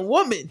dating a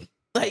woman.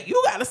 Like,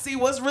 you got to see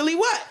what's really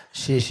what.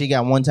 Shit, she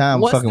got one time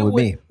Once fucking the with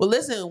wig, me. well,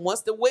 listen,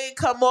 once the wig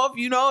come off,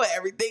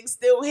 everything's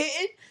still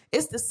hitting.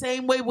 It's the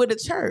same way with the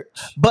church.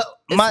 But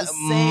It's the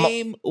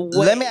same way.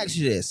 let me ask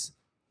you this.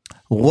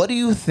 What do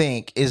you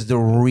think is the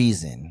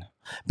reason?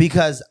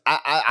 Because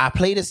I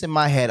play this in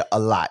my head a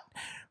lot.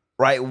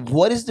 Right?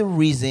 What is the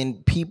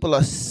reason people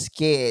are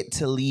scared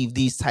to leave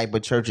these type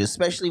of churches,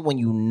 especially when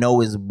you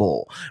know it's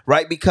bull?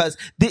 Right? Because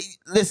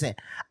listen,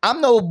 I'm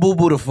no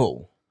boo-boo the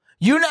fool.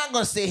 You're not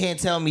gonna sit here and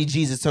tell me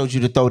Jesus told you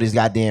to throw this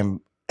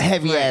goddamn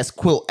heavy ass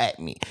quilt at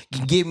me,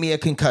 give me a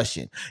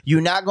concussion.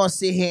 You're not gonna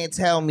sit here and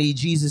tell me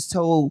Jesus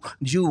told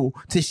you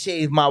to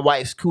shave my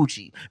wife's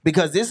coochie,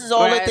 because this is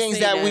all the things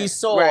that we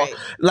saw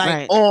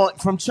on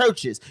from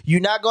churches.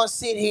 You're not gonna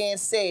sit here and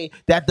say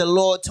that the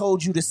Lord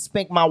told you to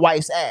spank my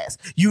wife's ass.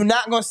 You're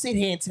not gonna sit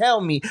here and tell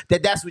me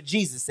that that's what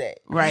Jesus said.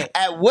 Right.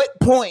 At what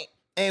point?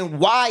 And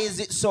why is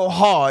it so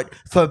hard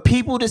for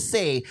people to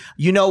say,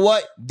 you know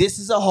what? This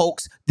is a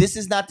hoax. This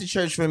is not the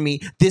church for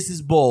me. This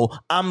is bull.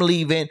 I'm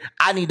leaving.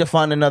 I need to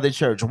find another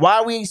church. Why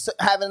are we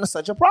having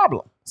such a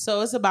problem?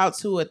 So it's about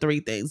 2 or 3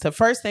 things. The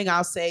first thing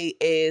I'll say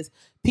is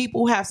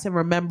people have to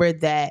remember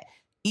that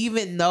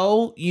even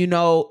though,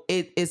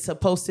 it's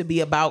supposed to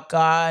be about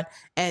God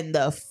and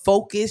the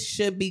focus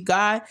should be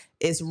God,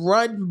 it's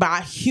run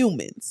by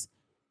humans.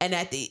 And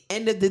at the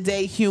end of the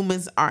day,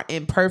 humans are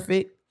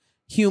imperfect.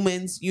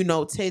 Humans,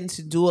 tend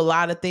to do a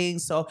lot of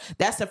things. So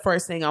that's the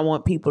first thing I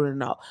want people to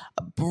know.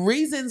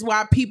 Reasons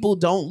why people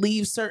don't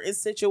leave certain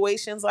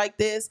situations like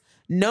this.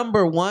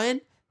 Number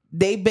one,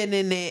 they've been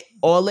in it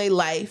all their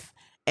life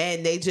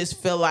and they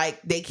just feel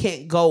like they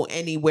can't go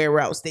anywhere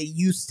else. They're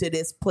used to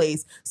this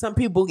place. Some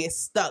people get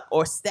stuck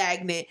or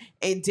stagnant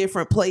in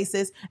different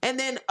places. And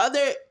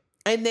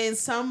then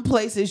some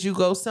places you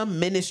go, some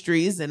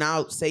ministries, and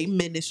I'll say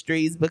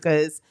ministries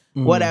because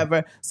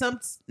whatever,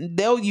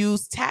 they'll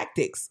use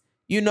tactics.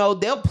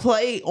 They'll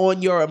play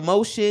on your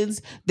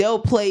emotions. They'll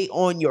play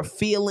on your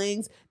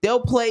feelings. They'll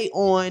play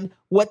on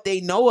what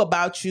they know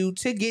about you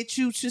to get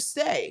you to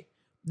stay.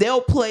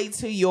 They'll play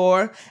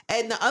to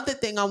and the other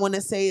thing I want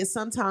to say is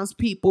sometimes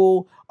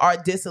people are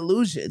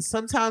disillusioned.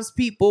 Sometimes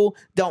people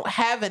don't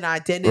have an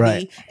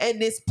identity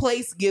and this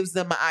place gives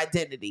them an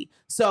identity.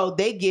 So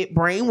they get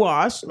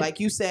brainwashed,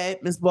 like you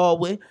said, Ms.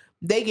 Baldwin.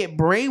 They get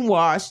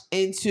brainwashed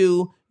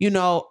into,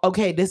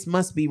 okay, this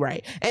must be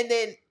right. And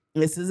then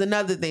this is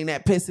another thing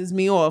that pisses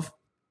me off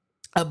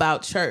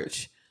about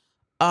church.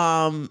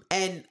 And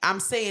I'm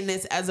saying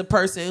this as a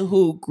person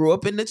who grew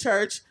up in the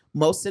church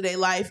most of their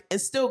life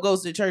and still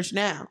goes to church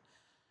now.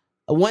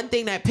 One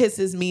thing that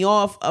pisses me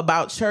off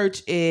about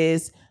church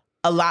is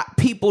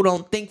people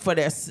don't think for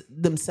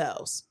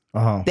themselves.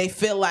 They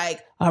feel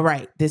like, all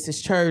right, this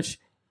is church.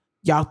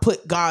 Y'all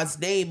put God's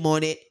name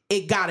on it.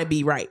 It gotta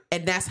be right.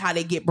 And that's how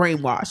they get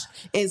brainwashed.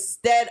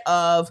 Instead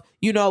of,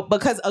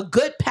 because a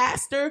good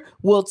pastor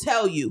will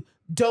tell you,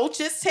 don't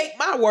just take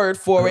my word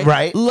for it.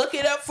 Right. Look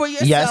it up for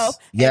yourself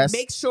and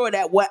make sure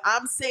that what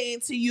I'm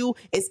saying to you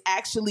is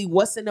actually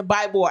what's in the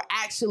Bible or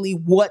actually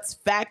what's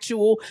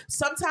factual.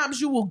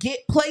 Sometimes you will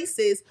get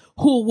places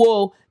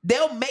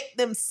they'll make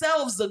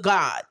themselves a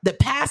God. The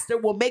pastor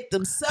will make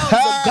themselves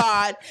a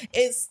God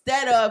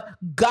instead of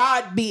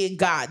God being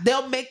God.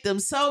 They'll make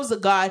themselves a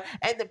God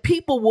and the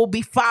people will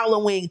be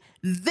following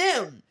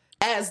them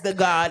as the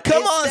God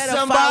instead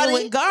of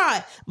following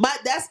God.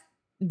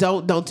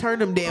 Don't turn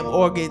them damn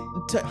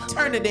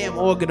turn the damn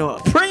organ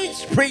off.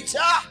 Preach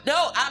up.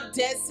 No, I'm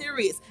dead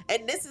serious.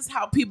 And this is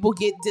how people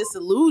get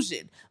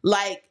disillusioned.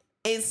 Like,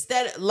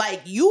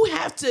 you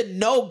have to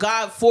know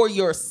God for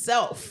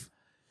yourself.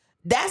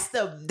 That's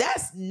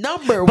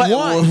number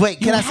one.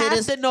 Wait, can I say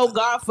this? You have to know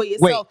God for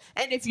yourself.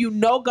 And if you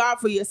know God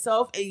for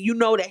yourself and you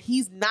know that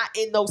he's not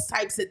in those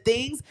types of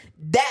things,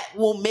 that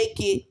will make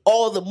it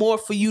all the more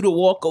for you to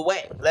walk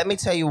away. Let me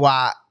tell you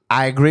why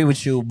I agree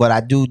with you, but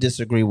I do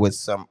disagree with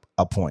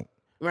a point.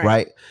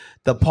 Right?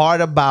 The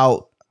part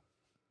about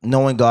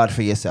knowing God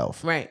for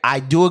yourself. Right. I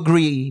do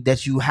agree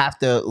that you have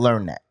to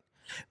learn that.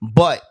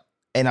 But,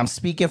 and I'm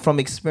speaking from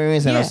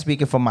experience and I'm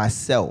speaking for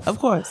myself. Of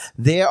course.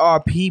 There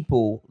are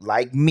people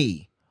like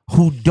me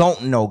who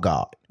don't know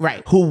God.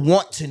 Right. Who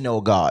want to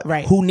know God.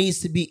 Right. Who needs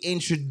to be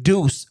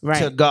introduced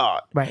to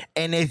God. Right.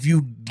 And if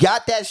you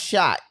got that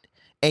shot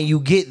and you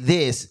get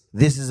this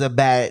is a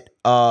bad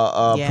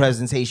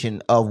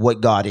presentation of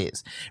what God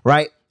is.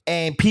 Right.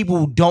 And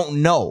people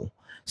don't know.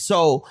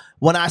 So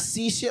when I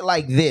see shit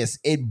like this,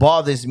 it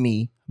bothers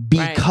me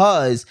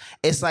because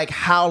it's like,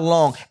 how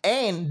long?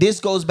 And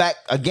this goes back,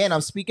 again,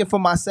 I'm speaking for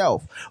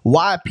myself,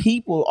 why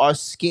people are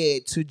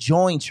scared to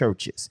join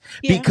churches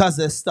because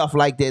of stuff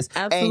like this.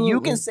 Absolutely. And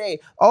you can say,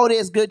 oh,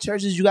 there's good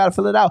churches, you got to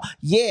fill it out.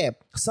 Yeah,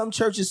 some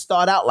churches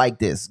start out like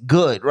this,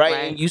 good, right?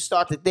 And you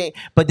start to think,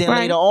 but then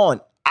later on,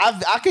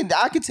 I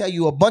can tell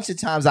you a bunch of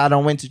times I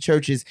done went to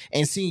churches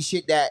and seen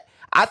shit that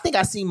I think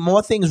I seen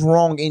more things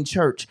wrong in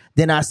church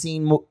than I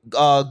seen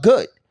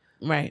good.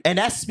 Right. And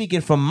that's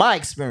speaking from my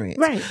experience.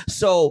 Right.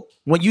 So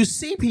when you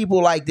see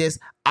people like this,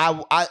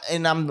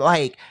 I'm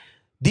like,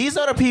 these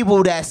are the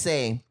people that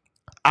say,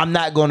 I'm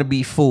not going to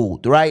be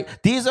fooled, right?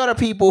 These are the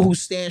people who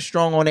stand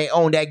strong on their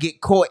own that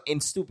get caught in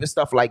stupid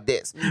stuff like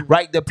this,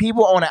 right? The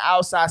people on the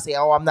outside say,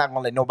 oh, I'm not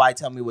going to let nobody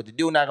tell me what to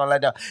do. Not going to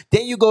let them.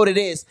 Then you go to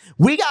this.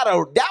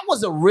 That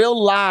was a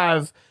real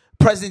live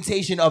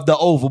presentation of The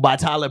Oval by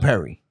Tyler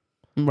Perry.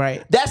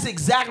 Right. That's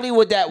exactly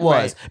what that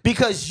was. Right.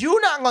 Because you're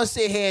not going to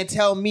sit here and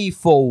tell me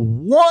for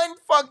one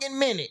fucking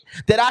minute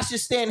that I should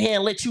stand here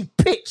and let you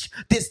pitch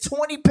this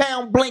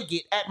 20-pound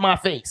blanket at my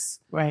face.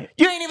 Right.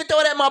 You ain't even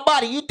throw it at my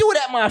body. You threw it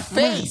at my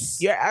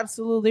face. You're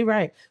absolutely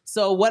right.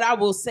 So what I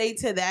will say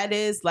to that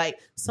is, like,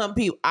 some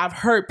people, I've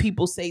heard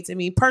people say to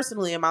me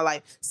personally in my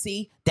life,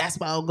 see, that's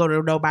why I don't go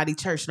to nobody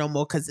church no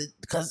more, because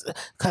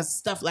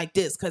stuff like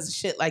this, because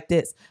shit like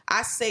this.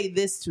 I say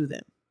this to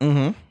them.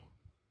 Mm-hmm.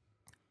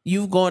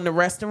 You've gone to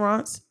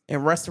restaurants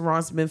and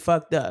restaurants been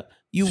fucked up.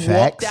 You Facts.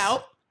 walked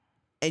out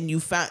and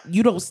you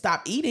don't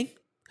stop eating.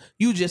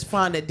 You just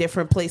find a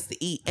different place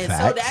to eat. And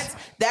Facts. so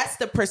that's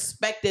the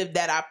perspective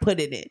that I put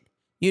it in.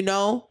 You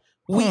know,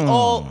 we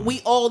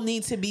all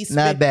need to be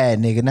not bad,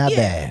 nigga. Not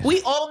bad.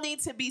 We all need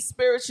to be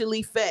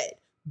spiritually fed.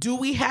 Do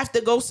we have to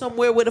go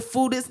somewhere where the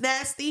food is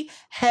nasty?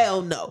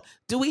 Hell no.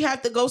 Do we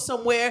have to go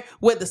somewhere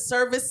where the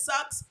service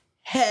sucks?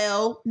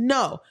 Hell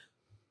no.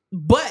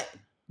 But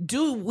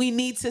do we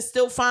need to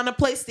still find a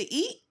place to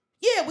eat?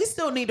 Yeah, we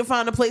still need to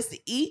find a place to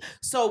eat.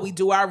 So we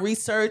do our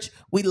research.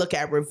 We look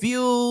at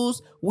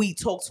reviews. We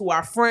talk to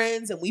our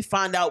friends and we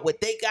find out what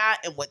they got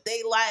and what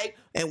they like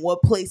and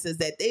what places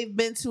that they've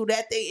been to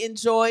that they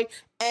enjoy.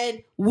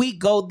 And we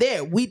go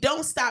there. We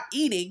don't stop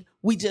eating.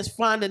 We just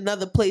find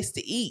another place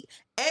to eat.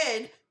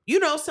 And you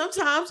know,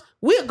 sometimes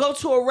we'll go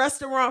to a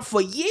restaurant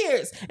for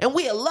years and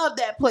we'll love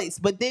that place.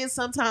 But then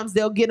sometimes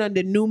they'll get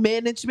under new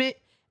management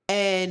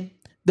and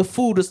the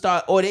food will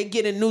start, or they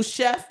get a new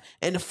chef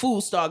and the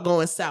food start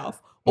going south.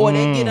 Or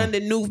they get under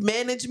new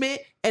management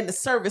and the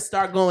service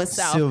start going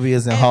south.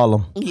 Sylvia's in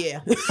Harlem. Yeah.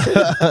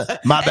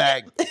 My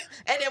bag.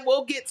 And then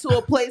we'll get to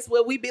a place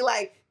where we be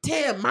like,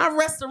 damn, my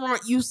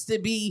restaurant used to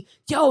be,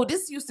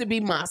 this used to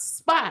be my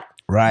spot.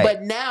 Right.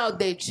 But now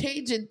they're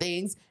changing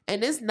things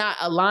and it's not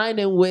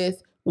aligning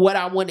with what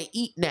I want to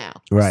eat now.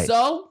 Right.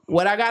 So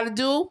what I got to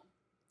do,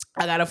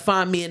 I gotta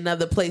find me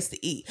another place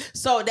to eat.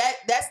 So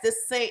that's the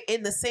same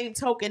in the same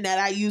token that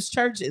I use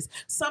churches.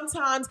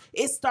 Sometimes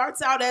it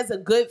starts out as a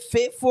good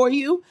fit for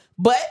you,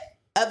 but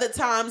other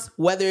times,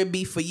 whether it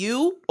be for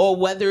you or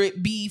whether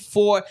it be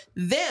for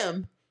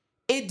them,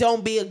 it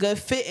don't be a good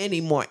fit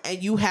anymore.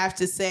 And you have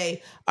to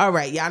say, all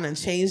right, y'all done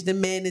changed the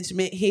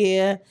management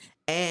here.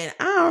 And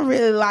I don't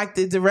really like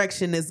the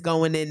direction it's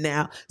going in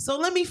now. So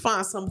let me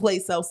find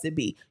someplace else to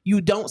be.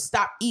 You don't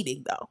stop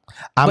eating though.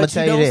 I'm gonna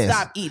tell you this. Don't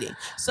stop eating.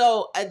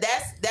 So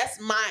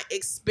that's my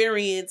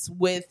experience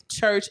with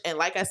church. And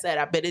like I said,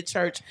 I've been in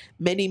church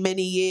many,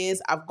 many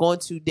years. I've gone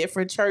to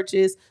different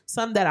churches.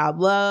 Some that I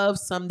love,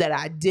 some that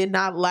I did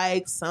not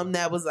like, some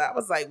that I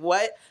was like,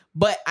 what?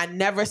 But I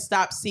never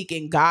stopped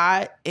seeking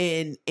God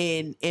in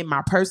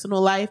my personal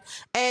life.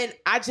 And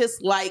I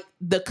just like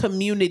the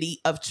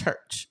community of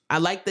church. I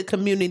like the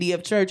community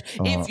of church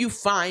if you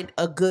find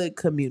a good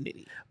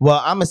community.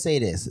 Well, I'm going to say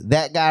this.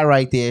 That guy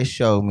right there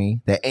showed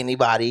me that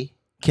anybody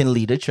can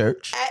lead a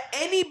church.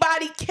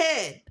 Anybody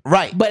can.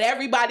 Right. But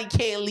everybody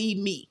can't lead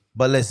me.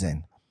 But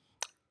listen,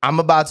 I'm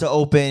about to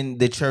open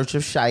the Church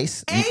of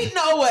Shice. Ain't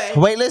no way.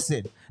 Wait,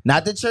 listen.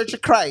 Not the Church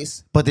of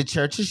Christ, but the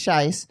Church of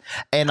Shice.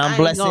 And I'm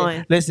blessing.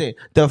 Going. Listen,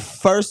 the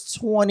first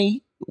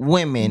 20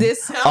 women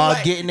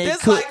are getting their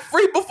this like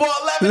free before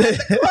 11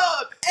 at the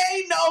club.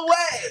 Ain't no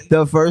way.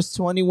 The first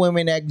 20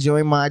 women that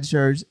join my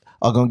church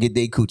are going to get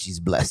their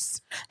coochies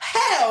blessed.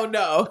 Hell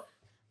no.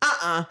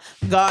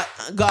 God,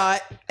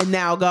 and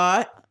now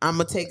God, I'm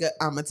gonna take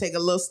a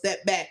little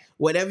step back.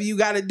 Whatever you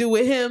got to do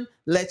with him,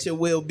 let your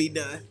will be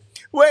done.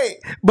 Wait,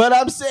 but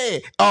I'm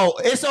saying,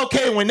 it's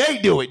okay when they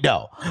do it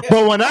though.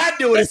 But when I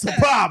do it, it's a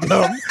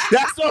problem.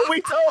 That's what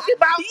we talking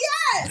about.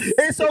 Yes,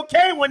 it's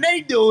okay when they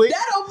do it.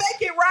 That don't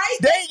make it right.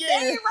 They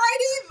ain't right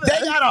either.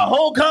 They got a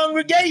whole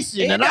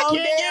congregation, and I can't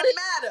get it.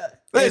 Matter.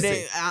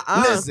 Listen,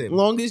 listen.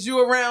 Long as you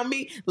around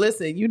me,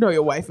 listen. You know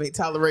your wife ain't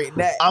tolerating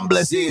that. I'm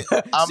blessing. She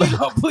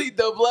gonna plead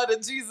the blood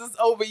of Jesus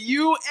over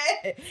you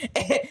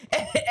and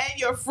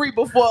you're free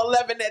before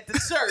 11 at the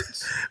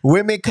church.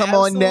 Women come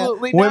on down.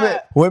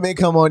 Women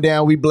come on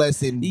down. We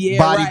blessing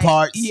body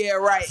parts. Yeah,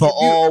 right. For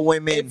all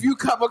women. If you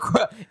come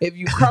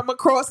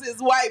across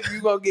his wife, you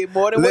gonna get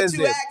more than what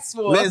you asked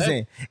for.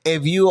 Listen,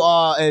 if you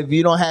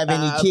don't have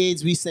any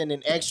kids, we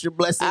sending extra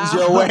blessings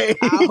your way.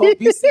 I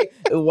hope you see.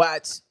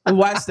 Watch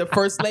the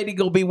first lady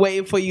gonna be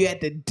waiting for you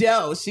at the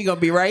door. She gonna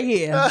be right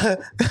here.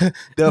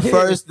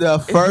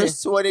 the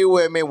first 20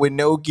 women with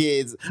no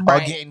kids are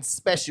getting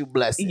special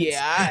blessings.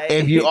 Yeah.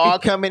 If you are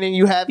coming and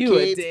you have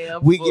kids,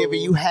 we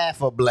giving you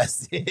half a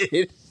blessing.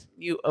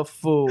 You a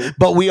fool.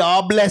 But we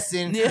are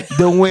blessing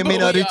the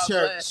women of the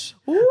church.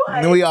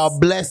 We are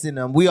blessing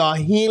them. We are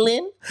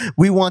healing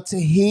We want to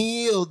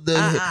heal the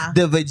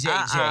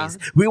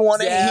vajayjays. We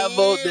want to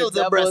heal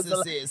the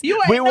breastises. You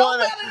ain't we no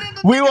wanna, better than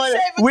the we nigga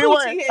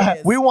want shaving coochie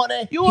hairs. we want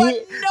to. You are no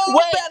better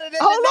than the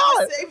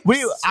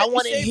nigga I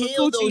want to shaving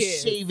heal coochie those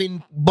hairs.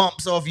 shaving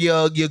bumps off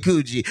your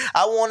coochie.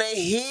 I want to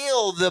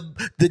heal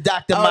the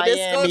Dr. Miami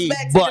this goes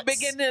back butts. to the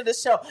beginning of the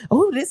show.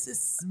 Oh, this is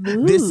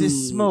smooth. This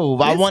is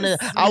smooth. I want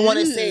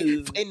to say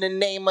smooth. in the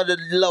name of the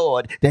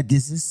Lord that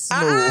this is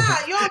smooth.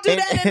 You don't do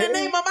that in the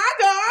name of my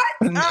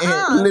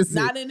God. Listen.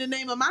 Not in the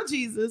name of my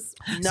Jesus.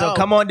 No. So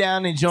come on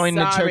down and join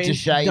the Church of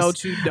Shice.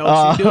 Don't you do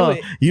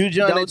it. You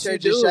join Don't the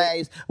Church you of do it.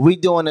 Shice. We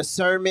doing a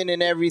sermon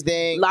and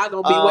everything. La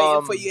gonna be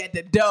waiting for you at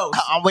the door.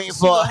 I'm waiting She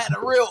for. gonna have the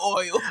real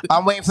oil.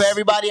 I'm waiting for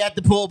everybody at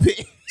the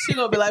pulpit. She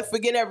gonna be like,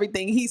 forget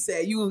everything he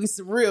said. You gonna get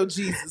some real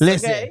Jesus.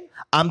 Listen, okay?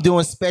 I'm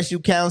doing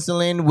special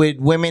counseling with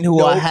women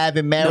who are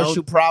having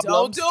marital problems.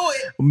 Don't do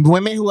it.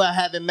 Women who are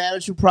having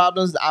marital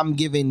problems, I'm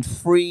giving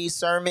free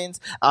sermons.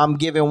 I'm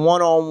giving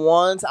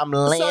one-on-ones. I'm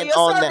laying So your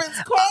on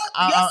sermons cost?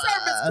 Your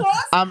sermons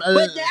cost?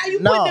 But now you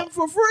no. put them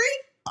for free?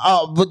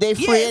 Oh, but they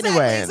free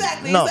anyway.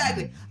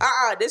 Exactly.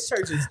 This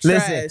church is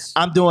trash. Listen,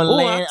 I'm doing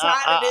I'm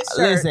tired of this church.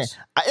 Listen.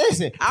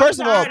 I'm First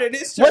of all, tired of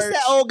this what's church.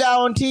 that old guy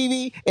on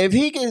TV? If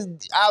he can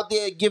out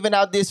there giving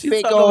out this You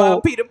fake talking old,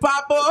 about Peter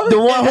Papa? the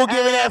one who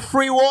giving that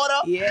free water,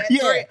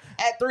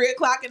 At 3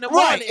 o'clock in the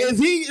right. morning. If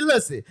he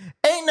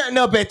ain't nothing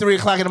up at 3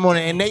 o'clock in the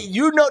morning, and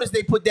you notice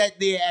they put that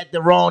there at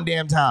the wrong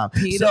damn time.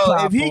 Peter so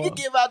Papa. if he could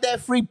give out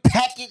that free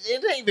package,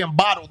 it ain't even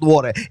bottled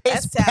water. It's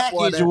That's tap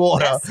packaged water.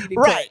 water. That's CDP.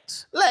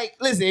 Right. Like,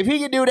 listen, if he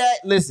could do that,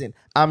 listen,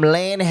 I'm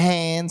laying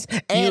hands,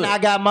 and I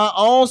got my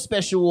own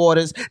special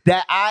waters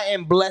that I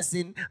am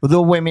blessing the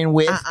women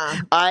with.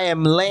 I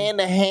am laying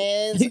the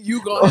hands.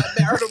 You gonna have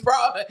marital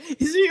problems.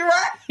 Is she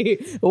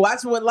right?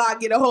 Watch when La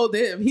get a hold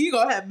of him. He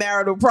gonna have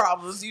marital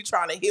problems. You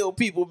trying to heal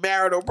people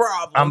marital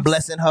problems. I'm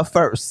blessing her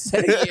first.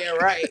 Yeah,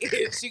 right.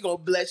 She gonna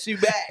bless you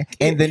back.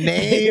 In the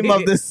name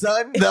of the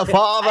Son, the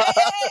Father.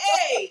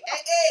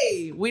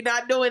 Hey. We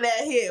not doing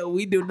that here.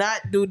 We do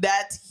not do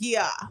that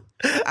here.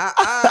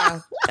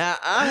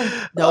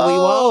 No, we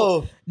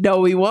won't. No,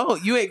 we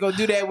won't. You ain't gonna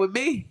do that with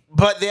me.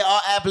 But there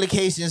are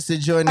applications to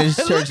join this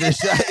Church of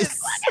Shice.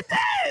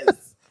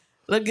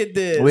 Look at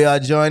this. We are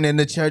joining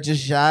the Church of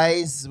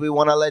Shice. We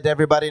want to let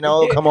everybody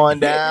know. Come on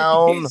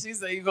down. She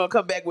said you're gonna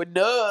come back with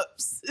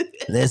nubs.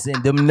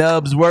 Listen, them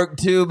nubs work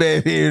too,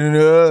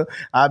 baby.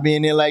 I be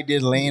in there like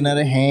this, laying of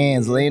the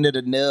hands, laying of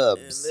the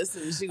nubs.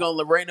 Listen, she gonna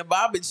Lorena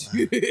Bobbage.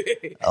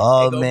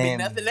 Oh, Ain't gonna man.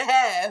 be nothing to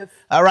have.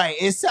 All right,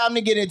 it's time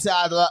to get into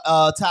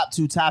our top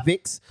two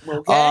topics.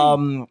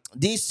 Okay.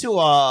 These two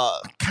are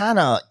kind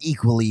of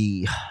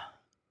equally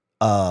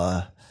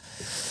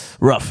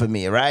rough for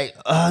me, right?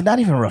 Not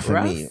even rough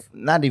for me.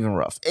 Not even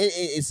rough.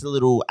 It's a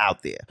little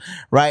out there,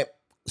 right?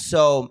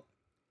 So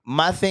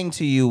my thing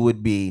to you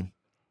would be,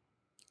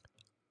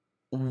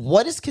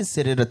 what is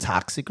considered a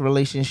toxic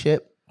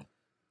relationship,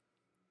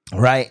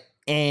 right?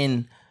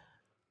 And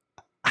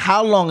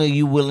how long are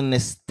you willing to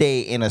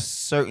stay in a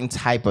certain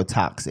type of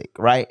toxic,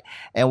 right?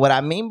 And what I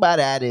mean by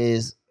that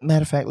is,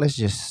 matter of fact,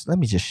 let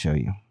me just show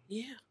you.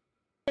 Yeah.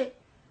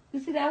 You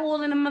see that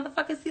hole in the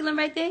motherfucking ceiling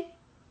right there?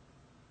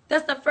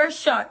 That's the first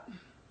shot.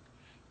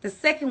 The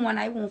second one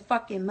I won't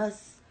fucking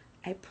miss.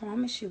 I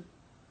promise you.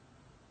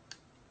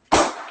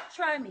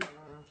 Try me.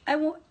 I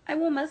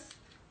won't miss.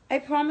 I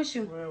promise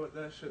you. With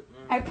that shit,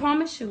 man. I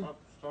promise you.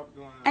 Stop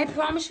doing I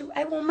promise you.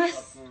 I won't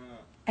miss.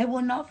 I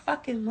will not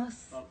fucking miss.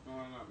 Stop doing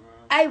that, man.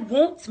 I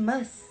won't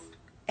miss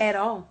at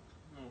all.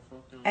 No,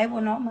 I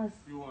will not miss.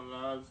 You want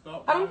to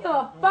stop? I don't give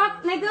a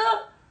fuck,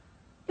 nigga.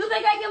 You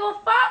think I give a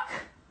fuck?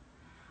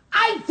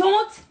 I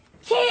don't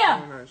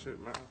care. That shit,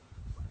 man.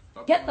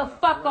 Get the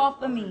fuck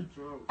off of me.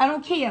 I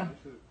don't care.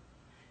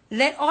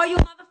 Let all you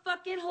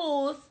motherfucking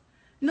hoes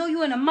know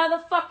you in a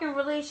motherfucking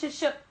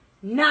relationship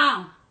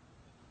now.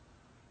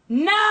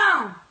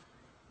 Now.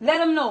 Let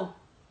them know.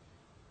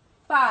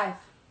 5,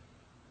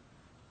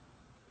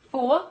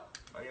 4.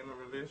 Are you in a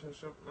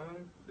relationship,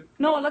 man?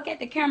 No, look at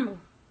the camera.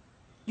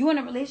 You in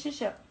a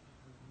relationship.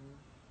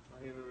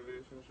 Are you in a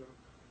relationship?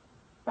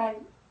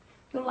 Right.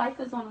 Your life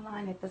is on the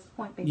line at this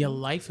point, baby. Your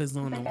life is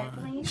on the Think I line.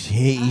 playing?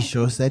 He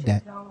sure said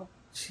that.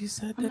 She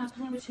said I'm that. not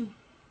playing with you.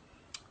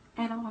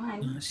 And I'm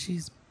honey.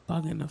 She's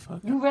bugging the fuck.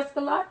 You risk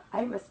a lot,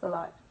 I risk a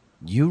lot.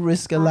 You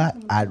risk a lot,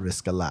 I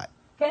risk a lot.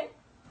 Okay?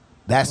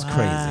 That's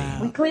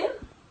crazy. We clear?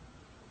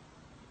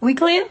 We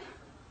clear?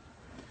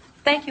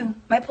 Thank you.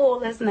 My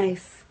pole is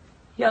nice.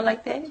 Y'all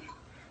like that?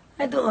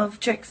 I do love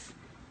tricks.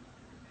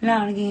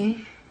 Now and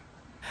again.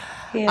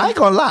 Yeah. I ain't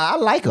gonna lie, I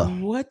like her.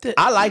 What the?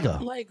 I like her.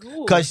 Like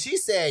who? Cause she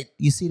said,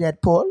 "You see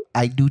that, Paul?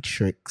 I do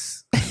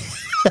tricks."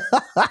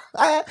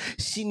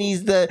 she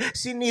needs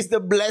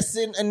the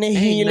blessing and the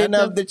healing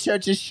of the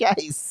Church of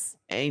Shice.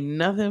 Ain't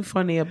nothing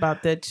funny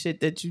about that shit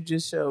that you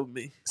just showed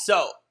me.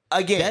 So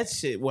again, That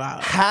shit, wow.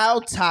 how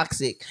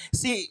toxic?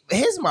 See,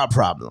 here's my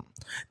problem: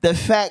 the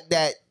fact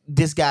that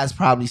this guy's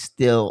probably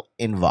still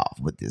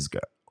involved with this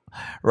girl.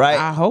 right?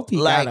 I hope he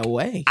Like, got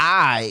away.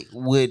 I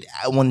would,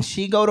 when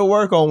she go to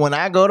work or when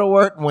I go to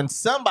work, when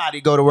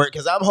somebody go to work,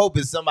 because I'm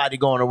hoping somebody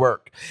going to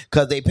work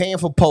because they paying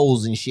for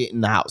poles and shit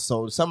in the house.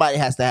 So somebody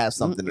has to have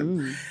something to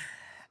do.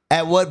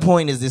 At what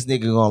point is this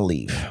nigga gonna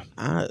leave?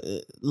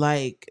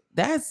 Like,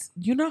 that's,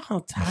 you know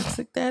how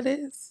toxic that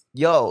is?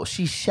 Yo,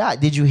 she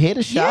shot. Did you hear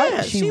the shot?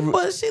 Yeah, she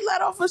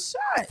let off a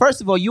shot. First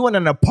of all, you in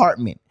an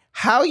apartment.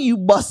 How are you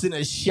busting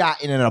a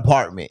shot in an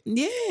apartment?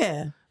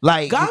 Yeah.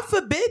 Like, God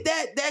forbid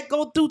that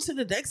go through to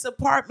the next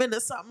apartment or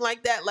something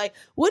like that. Like,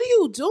 what are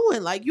you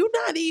doing? Like, you're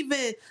not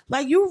even,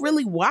 like, you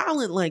really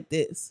wilding like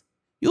this.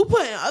 You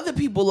putting other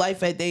people's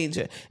life at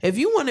danger. If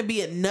you want to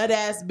be a nut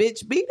ass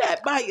bitch, be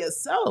that by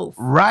yourself.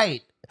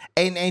 Right.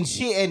 And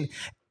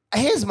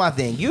here's my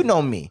thing. You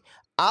know me.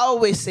 I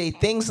always say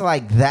things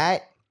like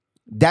that.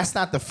 That's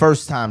not the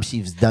first time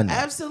she's done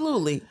that.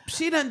 Absolutely.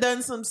 She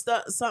done some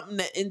stuff, something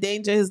that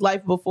endanger his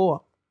life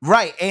before.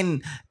 Right.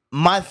 And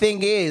my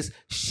thing is,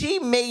 she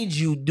made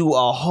you do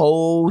a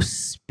whole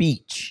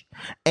speech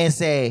and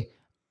say,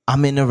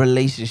 I'm in a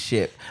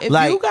relationship. If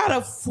like, you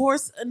gotta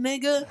force a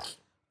nigga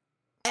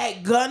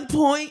at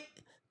gunpoint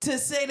to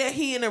say that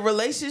he in a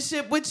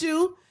relationship with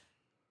you,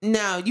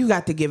 now you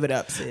got to give it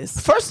up, sis.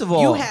 First of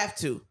all, you have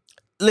to.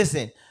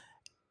 Listen,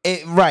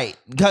 right.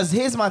 Because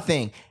here's my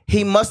thing.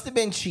 He must have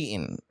been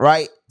cheating,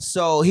 right?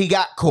 So he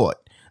got caught.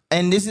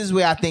 And this is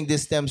where I think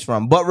this stems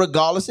from. But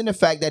regardless of the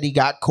fact that he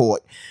got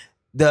caught,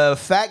 the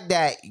fact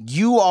that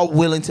you are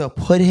willing to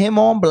put him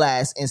on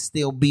blast and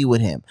still be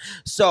with him.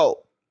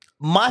 So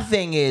my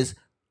thing is,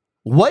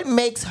 what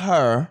makes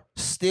her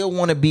still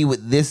want to be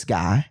with this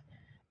guy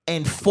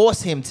and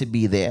force him to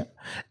be there?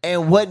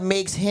 And what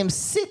makes him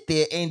sit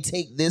there and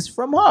take this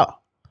from her?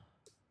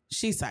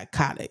 She's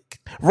psychotic.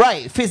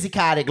 Right.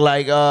 Physicotic,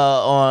 like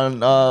on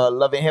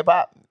Love and Hip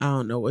Hop. I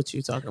don't know what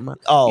you're talking about.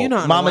 Oh, you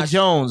know, Mama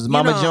Jones.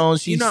 Mama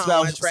Jones, she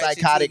spelled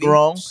psychotic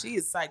wrong. She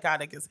is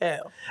psychotic as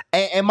hell.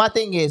 And my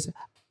thing is,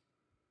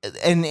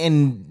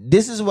 and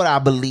this is what I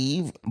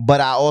believe, but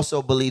I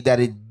also believe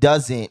that it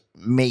doesn't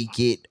make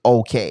it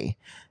okay.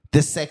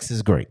 The sex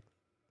is great.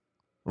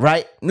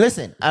 Right?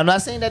 Listen, I'm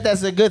not saying that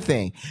that's a good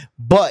thing,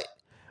 but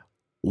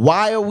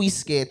why are we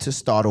scared to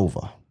start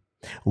over?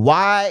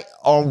 Why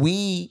are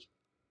we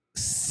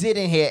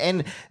sitting here?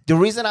 And the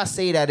reason I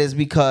say that is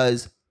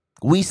because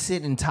we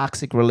sit in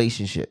toxic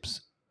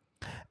relationships.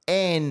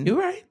 And you're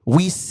right.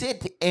 We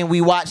sit and we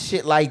watch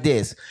shit like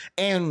this.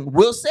 And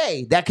we'll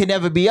say that could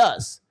never be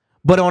us.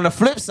 But on the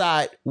flip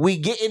side, we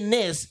get in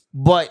this,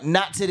 but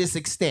not to this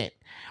extent.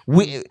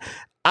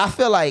 I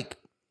feel like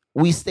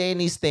we stay in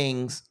these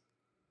things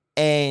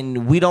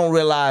and we don't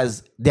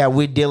realize that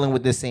we're dealing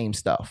with the same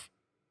stuff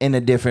in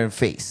a different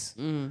face.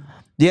 Do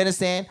you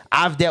understand?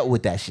 I've dealt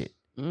with that shit.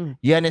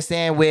 You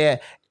understand? Where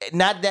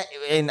not that,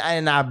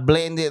 and I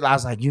blended. I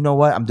was like, you know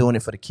what? I'm doing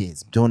it for the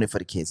kids. I'm doing it for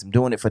the kids. I'm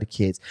doing it for the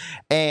kids.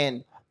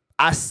 And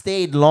I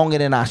stayed longer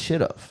than I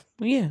should have.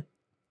 Yeah.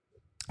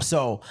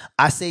 So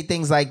I say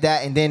things like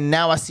that, and then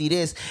now I see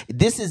this.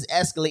 This is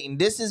escalating.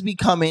 This is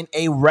becoming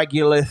a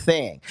regular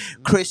thing.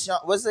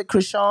 Krishan, was it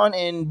Krishan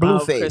and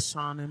Blueface?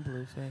 Krishan and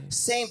Blueface.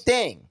 Same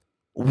thing.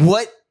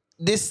 What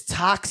this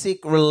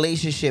toxic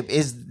relationship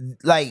is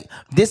like,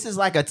 this is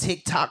like a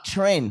TikTok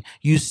trend.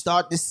 You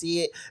start to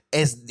see it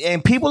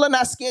and people are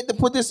not scared to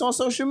put this on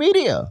social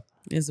media.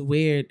 It's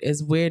weird.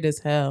 It's weird as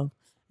hell.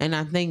 And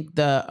I think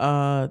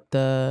the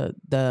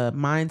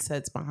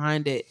mindsets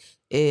behind it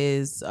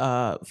is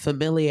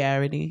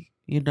familiarity.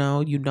 You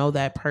know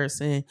that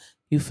person.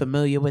 You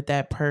familiar with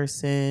that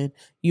person.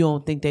 You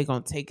don't think they're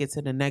going to take it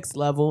to the next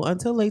level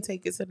until they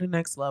take it to the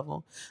next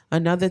level.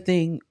 Another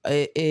thing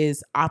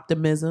is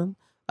optimism.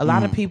 A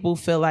lot of people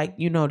feel like,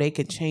 they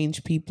could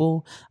change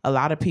people. A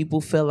lot of people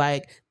feel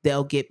like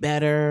they'll get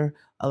better.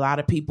 A lot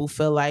of people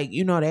feel like,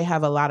 they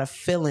have a lot of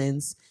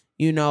feelings,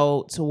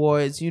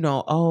 towards,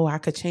 oh, I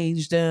could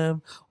change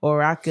them,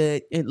 or I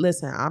could.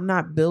 Listen, I'm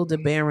not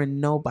Build-A-Bearing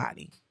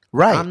nobody.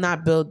 Right. I'm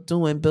not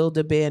doing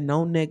Build-A-Bear,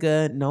 no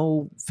nigga,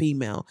 no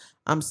female.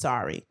 I'm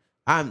sorry.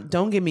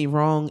 Don't get me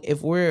wrong.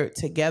 If we're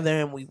together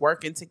and we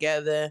working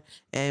together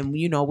and,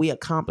 we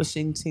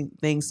accomplishing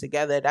things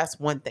together, that's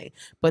one thing.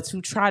 But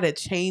to try to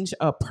change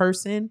a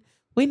person,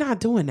 we're not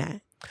doing that.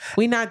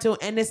 We're not doing,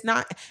 and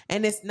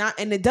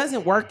it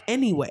doesn't work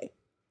anyway.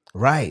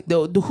 Right.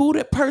 Who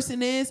the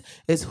person is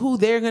who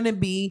they're going to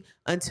be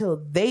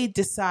until they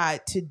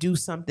decide to do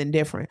something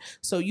different.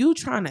 So you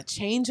trying to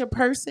change a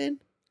person?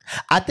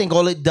 I think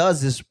all it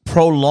does is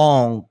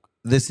prolong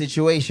the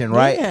situation,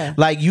 right? Yeah.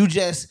 Like you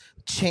just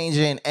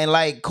changing, and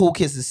like Cool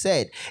Kids has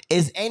said,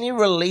 is any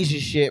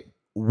relationship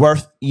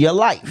worth your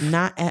life?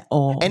 Not at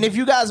all. And if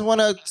you guys want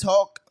to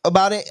talk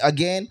about it,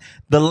 again,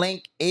 the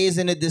link is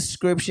in the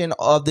description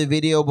of the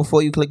video.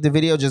 Before you click the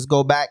video, just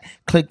go back,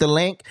 click the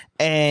link,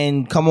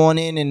 and come on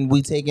in, and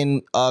we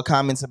taking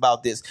comments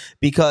about this,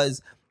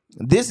 because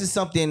this is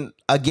something,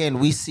 again,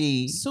 we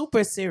see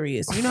super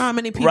serious. You know how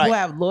many people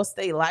have lost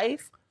their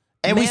life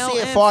And we male see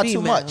it and far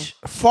female. too much.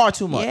 Far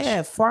too much.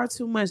 Yeah, far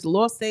too much.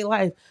 Lost their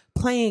life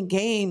playing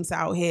games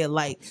out here,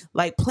 like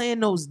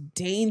playing those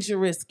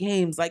dangerous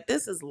games. Like,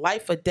 this is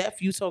life or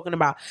death you talking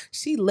about.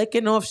 She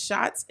licking off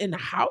shots in the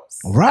house.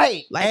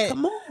 Right. Like, and,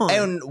 come on.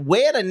 And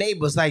where the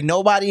neighbors, like,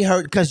 nobody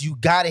heard, because you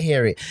gotta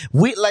hear it.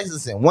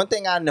 Listen, one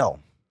thing I know,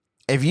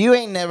 if you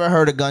ain't never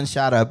heard a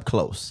gunshot up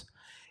close,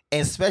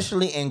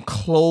 especially in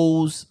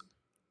closed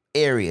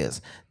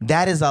areas,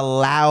 that is a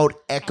loud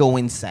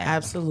echoing sound.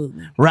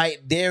 Absolutely. Right?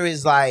 There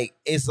is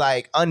it's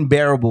like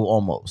unbearable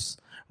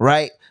almost.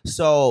 Right?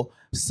 So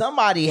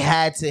somebody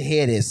had to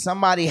hear this.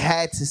 Somebody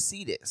had to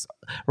see this.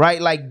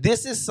 Right? Like,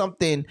 this is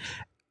something.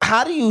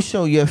 How do you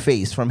show your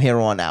face from here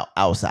on out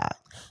outside?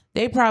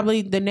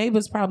 The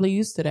neighbors probably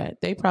used to that.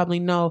 They probably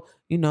know,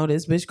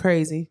 this bitch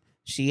crazy.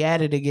 She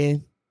at it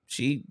again.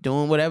 She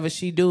doing whatever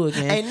she do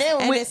again.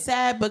 And it's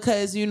sad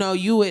because,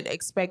 you would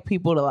expect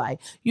people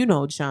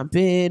to jump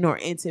in or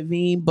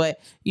intervene. But,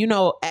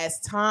 as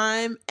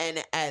time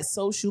and as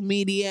social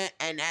media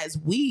and as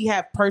we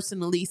have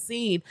personally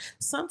seen,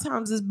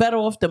 sometimes it's better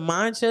off to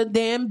mind your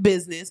damn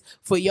business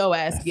for your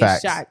ass to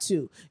get shot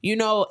too.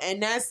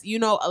 And that's, a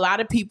lot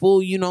of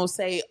people,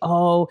 say,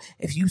 oh,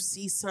 if you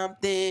see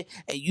something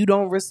and you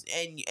don't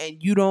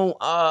and you don't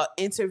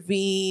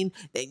intervene,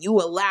 then you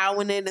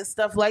allowing it and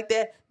stuff like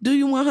that. Do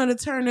you want her to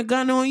turn the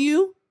gun on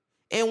you?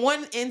 In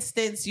one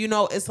instance,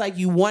 it's like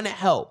you want to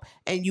help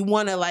and you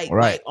want to like,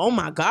 oh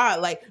my God,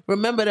 like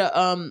remember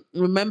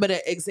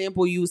the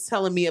example you was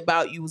telling me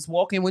about. You was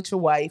walking with your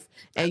wife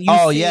and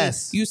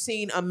you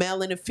seen a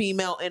male and a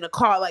female in a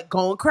car like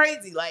going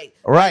crazy, like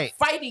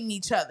fighting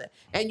each other,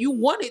 and you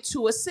wanted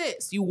to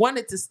assist, you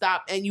wanted to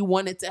stop, and you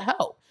wanted to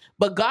help,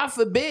 but God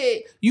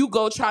forbid you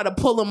go try to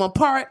pull them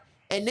apart.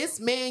 And this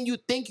man, you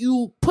think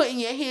you putting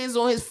your hands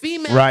on his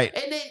female, and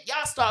then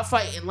y'all start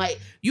fighting. Like,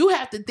 you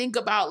have to think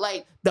about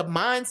like the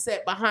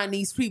mindset behind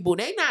these people.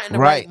 They not in the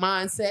right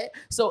mindset.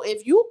 So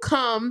if you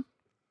come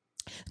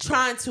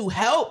trying to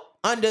help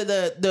under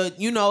the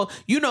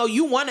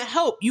you want to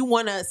help, you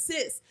want to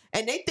assist,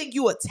 and they think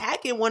you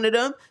attacking one of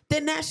them,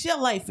 then that's your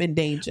life in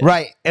danger.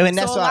 Right. And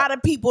that's so a lot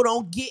of people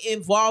don't get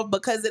involved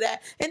because of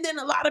that. And then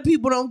a lot of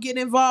people don't get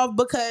involved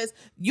because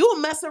you'll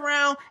mess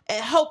around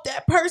and help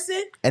that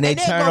person. And they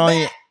turn on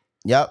you.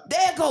 Yep.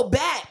 They'll go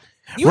back.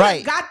 You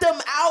done got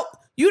them out.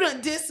 You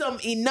done did some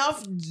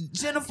enough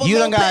Jennifer you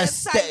done got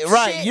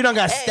shit. You done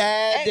got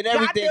stabbed and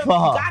everything for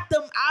her. Got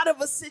them out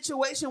of a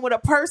situation with a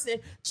person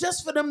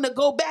just for them to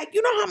go back.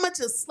 You know how much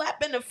a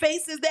slap in the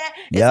face is that?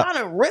 It's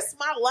gonna risk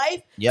my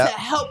life to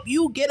help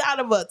you get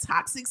out of a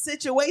toxic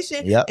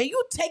situation, and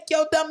you take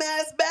your dumb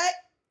ass back.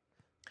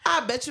 I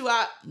bet you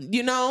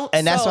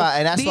and that's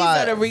why these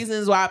are the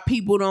reasons why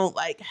people don't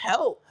like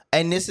help.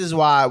 And this is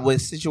why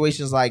with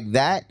situations like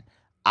that,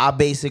 I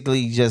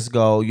basically just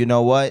go, you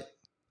know what?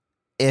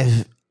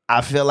 If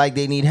I feel like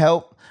they need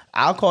help,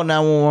 I'll call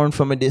 911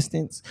 from a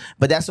distance.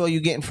 But that's all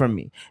you're getting from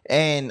me.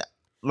 And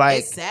like,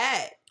 it's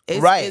sad.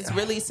 It's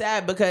really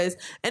sad because,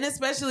 and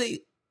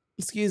especially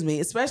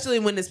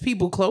when there's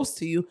people close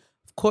to you,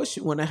 of course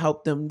you want to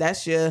help them.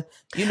 That's your,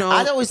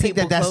 I always think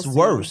that's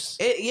worse.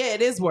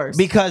 It is worse.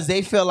 Because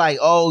they feel like,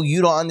 oh,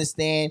 you don't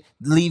understand.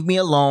 Leave me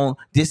alone.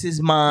 This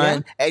is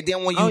mine. Yeah. And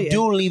then when you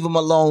do leave them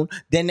alone,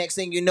 then next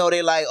thing you know,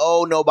 they're like,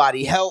 oh,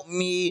 nobody helped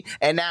me.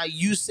 And now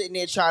you sitting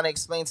there trying to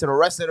explain to the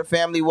rest of the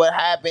family what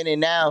happened.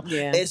 And now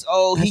it's,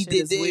 oh, he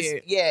did this.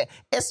 Weird. Yeah,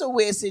 it's a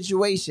weird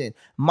situation.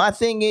 My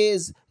thing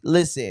is,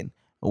 listen,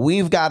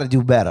 we've got to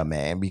do better,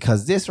 man,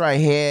 because this right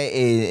here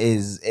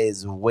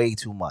is way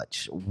too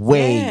much.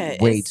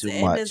 Way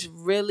too much. It's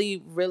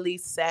really, really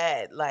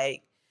sad.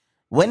 Like,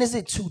 when is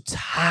it too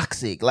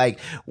toxic? Like,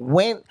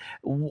 what?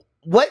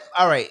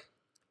 All right.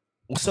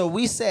 So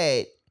we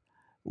said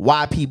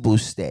why people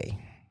stay.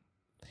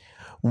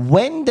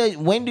 When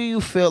do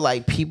you feel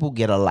like people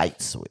get a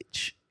light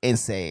switch and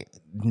say,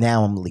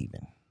 now I'm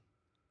leaving?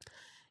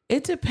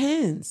 It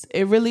depends.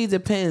 It really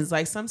depends.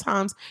 Like,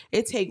 sometimes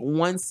it take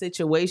one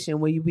situation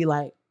where you be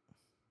like,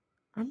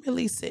 I'm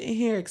really sitting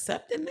here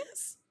accepting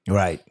this.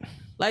 Right.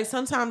 Like,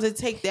 sometimes it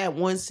take that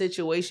one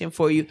situation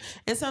for you.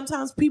 And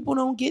sometimes people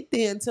don't get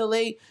there until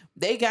they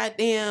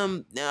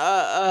goddamn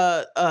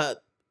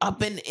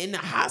up in the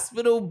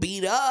hospital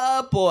beat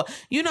up, or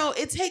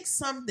it takes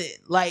something.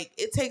 Like,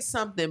 it takes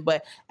something.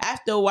 But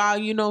after a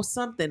while,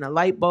 something, a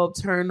light bulb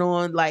turn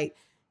on, like.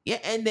 Yeah,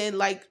 and then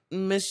like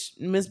Miss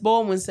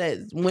Baldwin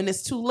said, when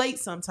it's too late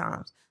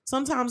sometimes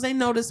they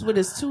notice when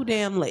it's too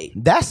damn late.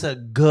 That's a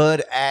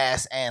good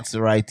ass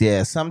answer right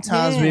there.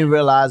 Sometimes we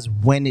realize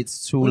when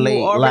it's too late.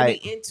 You're already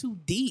in too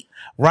deep.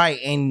 Right,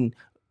 and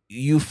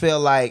you feel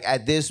like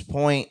at this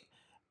point,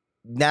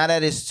 now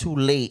that it's too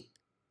late,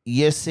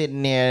 you're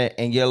sitting there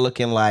and you're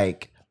looking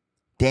like,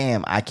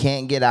 damn, I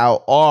can't get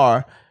out,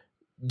 or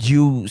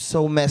you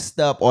so messed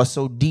up or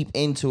so deep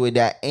into it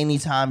that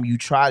anytime you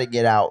try to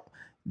get out,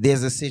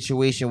 there's a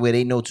situation where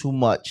they know too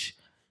much.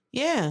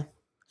 Yeah.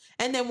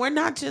 And then we're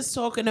not just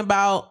talking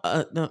about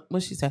no,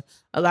 what she said.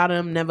 A lot of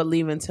them never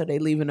leave until they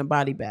leave in a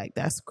body bag.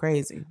 That's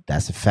crazy.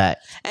 That's a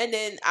fact. And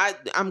then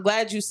I'm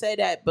glad you say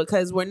that,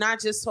 because we're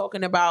not just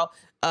talking about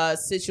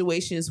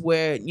situations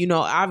where, you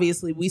know,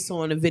 obviously we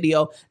saw in the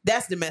video,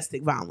 that's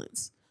domestic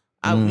violence.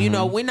 You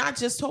know, we're not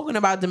just talking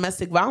about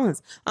domestic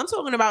violence. I'm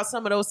talking about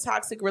some of those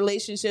toxic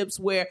relationships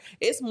where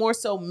it's more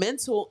so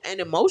mental and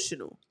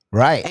emotional.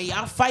 Right. And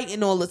y'all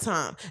fighting all the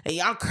time, and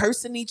y'all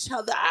cursing each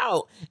other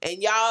out,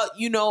 and y'all,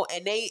 you know,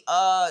 and they,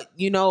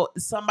 you know,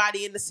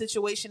 somebody in the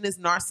situation is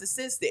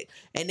narcissistic,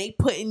 and they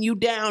putting you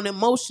down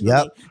emotionally.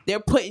 Yep. They're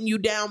putting you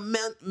down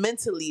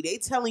mentally. They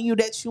telling you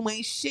that you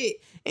ain't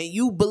shit, and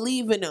you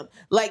believe in them.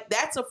 Like,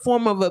 that's a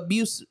form of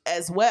abuse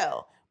as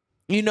well.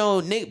 You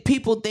know,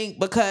 people think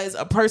because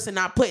a person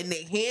not putting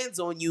their hands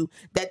on you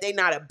that they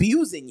not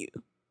abusing you.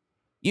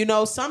 You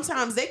know,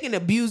 sometimes they can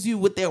abuse you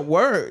with their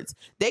words.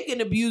 They can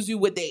abuse you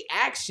with their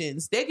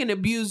actions. They can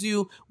abuse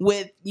you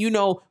with, you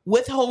know,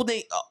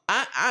 withholding.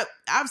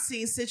 I've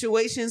seen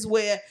situations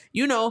where,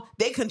 you know,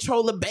 they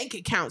control the bank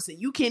accounts and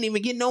you can't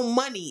even get no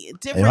money and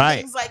different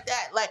things like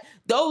that. Like,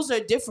 those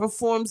are different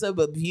forms of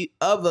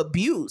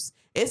abuse.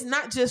 It's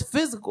not just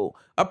physical.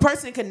 A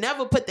person can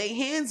never put their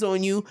hands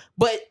on you,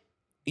 but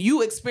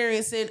you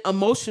experiencing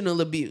emotional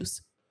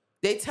abuse.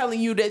 They telling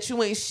you that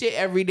you ain't shit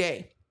every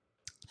day.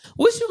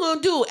 What you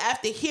gonna do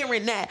after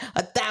hearing that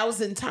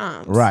 1,000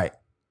 times? Right.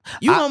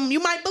 You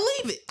might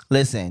believe it.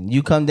 Listen,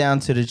 you come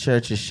down to the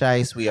Church of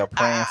Shice. We are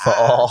praying for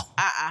all.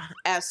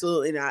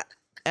 Absolutely not.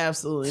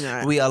 Absolutely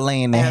not. We are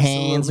laying the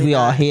hands. We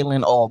are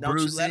healing all Don't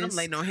bruises. You let them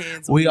lay no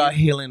hands. We are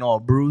healing all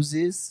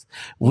bruises.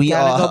 We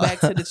gotta go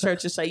back to the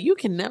Church of Shice. You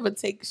can never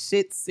take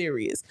shit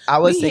serious. I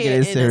was taking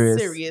it serious. A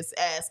serious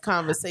ass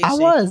conversation. I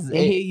was. And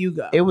here you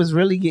go. It was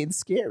really getting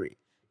scary.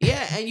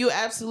 Yeah, and you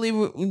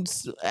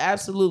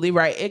absolutely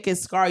right. It can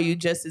scar you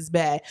just as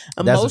bad.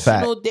 That's a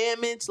fact. Emotional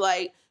damage,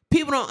 like,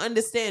 people don't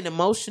understand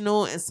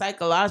emotional and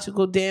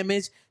psychological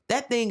damage.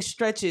 That thing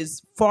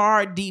stretches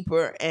far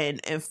deeper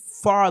and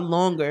far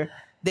longer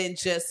than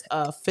just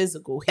a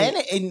physical hit.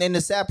 And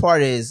the sad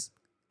part is,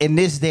 in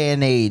this day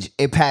and age,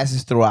 it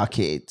passes through our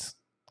kids.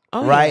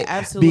 Right? Yeah,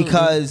 absolutely.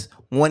 Because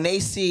when they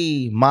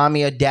see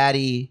mommy or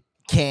daddy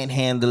can't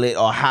handle it,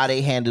 or how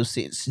they handle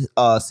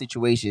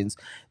situations,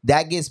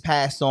 that gets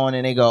passed on,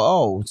 and they go,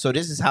 oh, so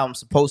this is how I'm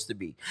supposed to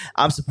be.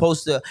 I'm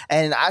supposed to,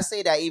 and I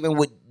say that even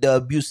with the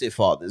abusive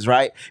fathers,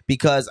 right?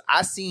 Because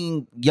I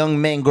seen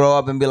young men grow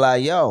up and be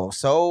like, yo,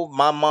 so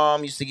my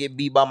mom used to get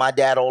beat by my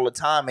dad all the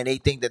time, and they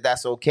think that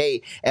that's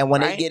okay. And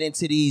when they get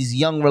into these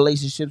young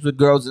relationships with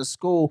girls in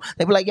school,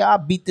 they be like, yo, I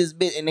beat this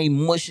bitch, and they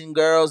mushing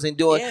girls and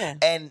doing,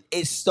 and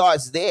it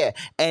starts there.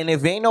 And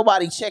if ain't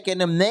nobody checking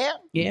them there,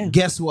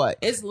 guess what?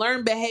 It's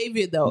learned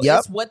behavior, though. Yep.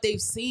 It's what they've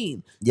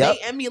seen. Yep.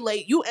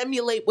 You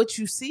emulate what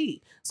you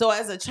see. So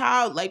as a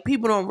child, like,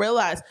 people don't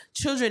realize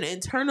children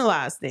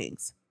internalize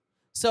things.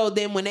 So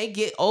then when they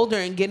get older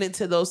and get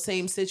into those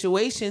same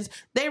situations,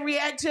 they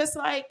react just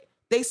like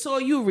they saw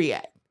you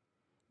react.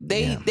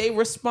 They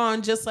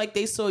respond just like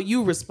they saw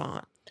you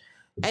respond.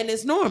 And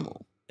it's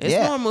normal.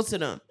 It's normal to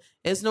them.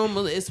 It's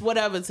normal. It's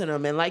whatever to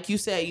them. And like you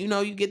said, you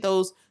know, you get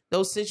those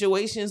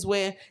situations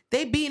where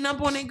they beating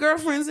up on their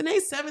girlfriends and they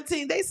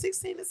 16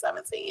 and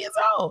 17 years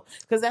old,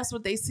 because that's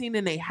what they seen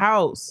in their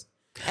house.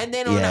 And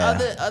then on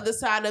the other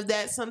side of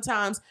that,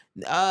 sometimes,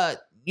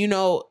 you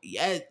know,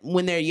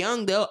 when they're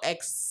young, they'll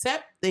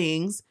accept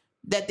things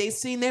that they've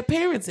seen their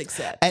parents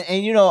accept.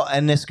 And you know,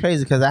 and it's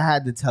crazy because I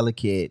had to tell a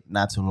kid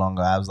not too long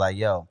ago. I was like,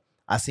 yo,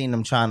 I seen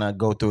him trying to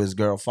go through his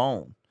girl's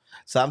phone.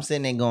 So I'm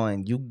sitting there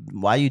going,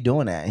 why you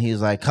doing that? And he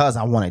was like, cause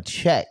I want to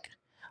check.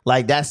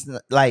 Like, that's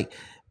like,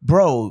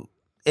 bro,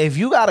 if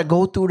you got to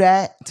go through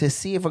that to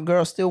see if a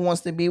girl still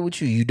wants to be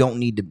with you, you don't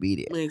need to be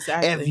there.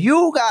 Exactly. If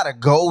you got to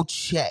go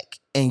check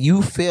and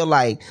you feel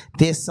like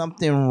there's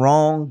something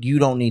wrong, you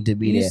don't need to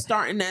be there. You're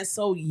starting that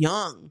so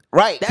young.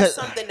 Right. That's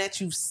something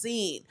that you've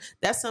seen.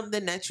 That's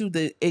something that you've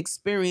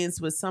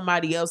experienced with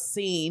somebody else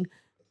seen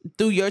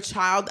through your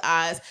child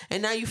eyes.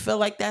 And now you feel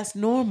like that's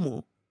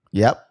normal.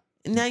 Yep.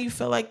 And now you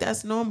feel like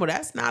that's normal.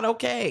 That's not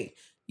okay.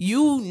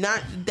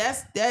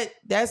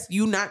 That's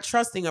you not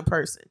trusting a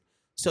person.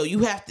 So you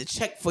have to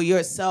check for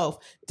yourself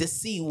to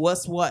see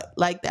what's what.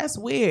 Like, that's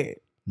weird.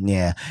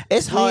 Yeah.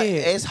 It's hard.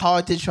 It's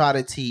hard to try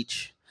to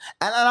teach.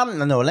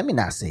 And no, let me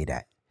not say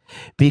that.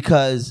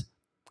 Because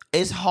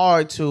it's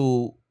hard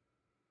to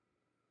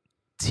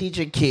teach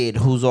a kid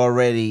who's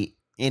already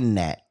in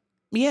that.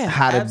 Yeah.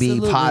 How to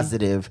absolutely. be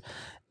positive.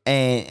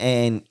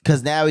 And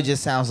because now it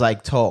just sounds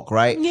like talk,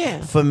 right?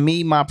 Yeah. For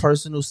me, my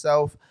personal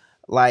self,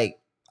 like,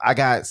 I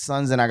got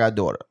sons and I got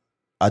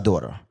a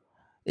daughter.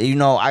 You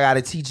know, I got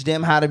to teach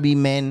them how to be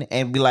men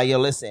and be like, yo,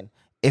 listen,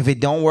 if it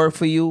don't work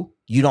for you,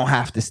 you don't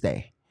have to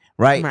stay.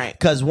 Right? Right.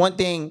 Because one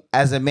thing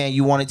as a man,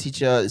 you want to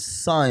teach your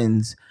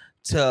sons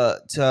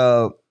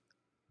to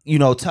you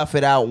know, tough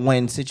it out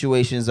when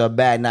situations are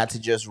bad, not to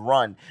just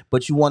run,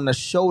 but you want to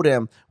show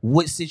them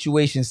what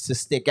situations to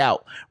stick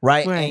out,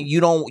 right? And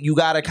you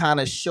got to kind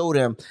of show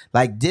them,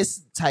 like,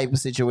 this type of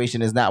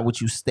situation is not what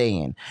you stay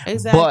in.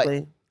 Exactly.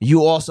 But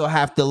you also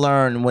have to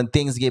learn when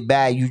things get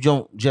bad. You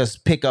don't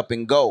just pick up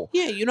and go.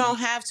 Yeah, you don't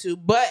have to,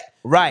 but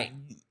Right.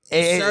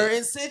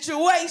 certain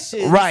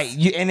situations. Right.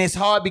 And it's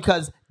hard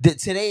because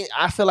today,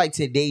 I feel like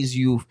today's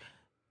youth,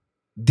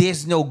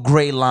 there's no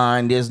gray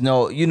line. There's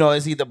no,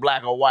 it's either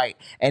black or white.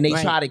 And they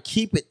try to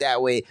keep it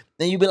that way.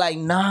 Then you be like,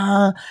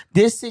 nah,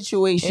 this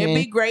situation. It'd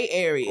be gray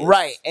areas.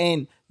 Right.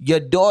 And your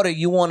daughter,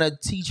 you want to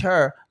teach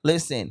her,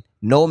 listen,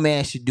 no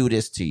man should do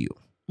this to you.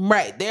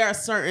 Right. There are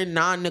certain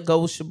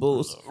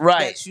non-negotiables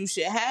that you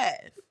should have.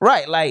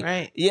 Right.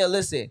 Like, yeah,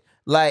 listen,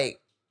 like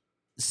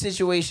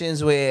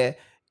situations where,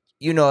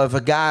 if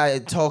a guy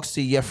talks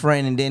to your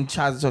friend and then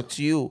tries to talk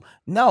to you,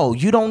 no,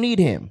 you don't need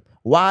him.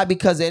 Why?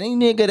 Because any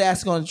nigga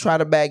that's going to try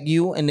to bag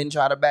you and then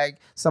try to bag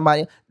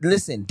somebody,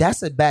 listen,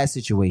 that's a bad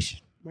situation.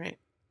 Right.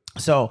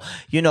 So,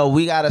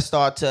 we got to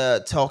start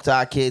to talk to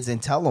our kids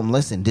and tell them,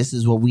 listen, this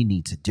is what we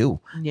need to do.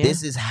 Yeah.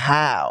 This is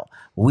how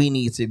we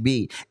need to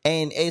be.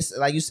 And it's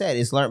like you said,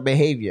 it's learned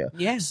behavior.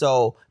 Yeah.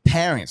 So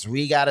parents,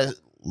 we got to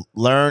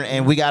learn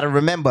and we got to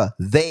remember,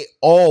 they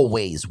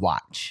always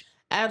watch.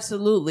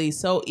 Absolutely.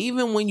 So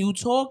even when you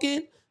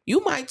talking, you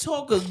might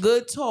talk a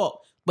good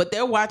talk, but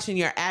they're watching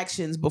your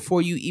actions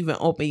before you even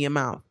open your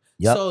mouth.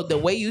 Yep. So the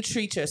way you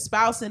treat your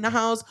spouse in the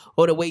house,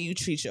 or the way you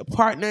treat your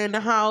partner in the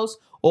house,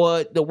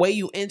 or the way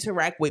you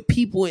interact with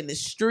people in the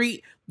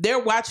street, they're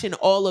watching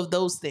all of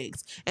those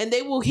things. And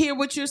they will hear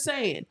what you're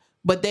saying,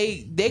 but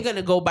they're going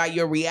to go by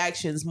your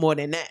reactions more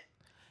than that.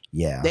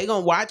 Yeah. They're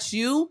going to watch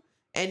you,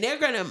 and they're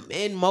going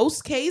to, in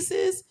most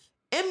cases,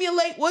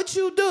 emulate what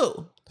you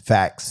do.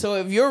 Facts. So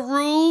if you're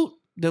rude,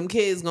 them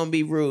kids going to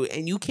be rude.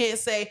 And you can't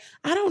say,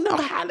 I don't know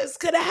how this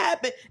could have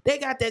happened. They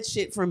got that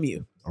shit from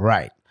you.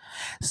 Right.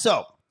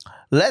 So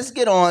let's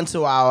get on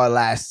to our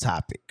last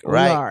topic,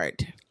 right?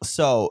 Lord.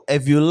 So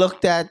if you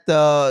looked at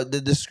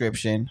the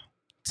description,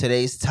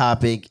 today's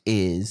topic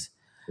is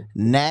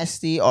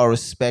nasty or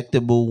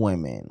respectable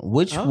women.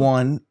 Which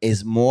one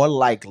is more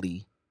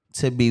likely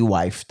to be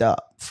wifed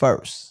up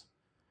first?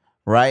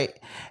 Right?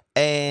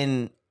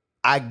 And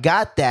I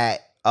got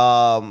that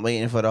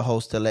waiting for the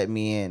host to let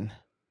me in.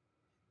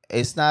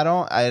 It's not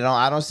on.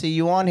 I don't see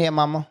you on here,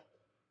 mama.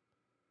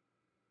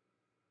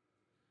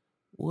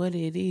 What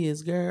it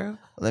is, girl?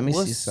 Let me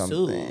see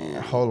something.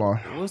 Hold on.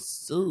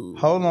 What's up?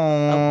 Hold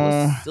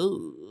on. What's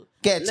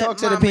up? Talk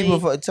to the people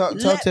for talk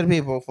to the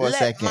people for a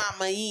second. Let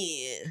mama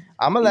in.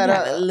 I'm gonna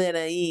let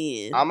her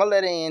in. I'm gonna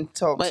let her in.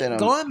 Talk to them.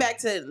 Going back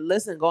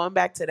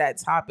to that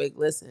topic.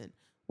 Listen,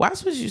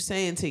 watch what you're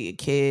saying to your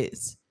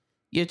kids.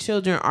 Your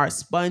children are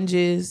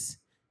sponges.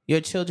 Your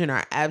children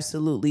are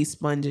absolutely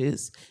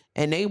sponges,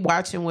 and they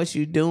watching what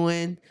you're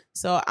doing.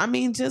 So I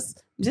mean,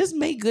 just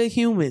make good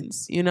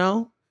humans.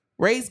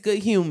 Raise good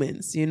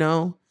humans.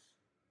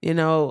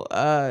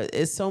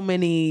 It's so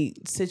many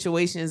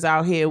situations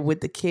out here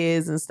with the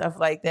kids and stuff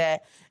like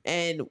that.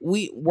 And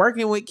we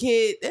working with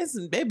kids,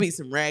 there be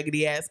some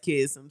raggedy ass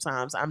kids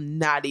sometimes. I'm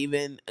not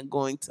even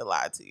going to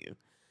lie to you.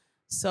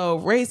 So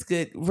raise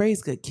good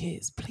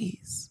kids,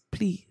 please,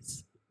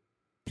 please,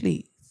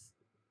 please,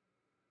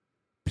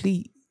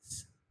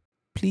 please,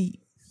 please.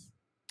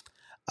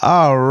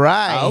 All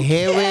right, okay.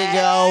 Here we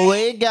go.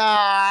 We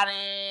got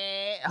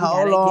it.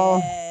 Hold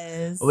on.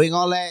 We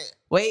gonna let.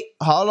 Wait.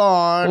 Hold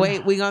on.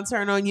 Wait, we gonna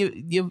turn on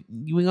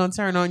we gonna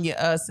turn on your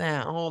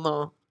sound. Hold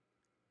on.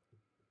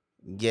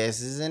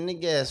 Guest is in the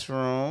guest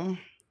room.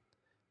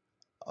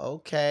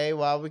 Okay,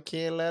 why we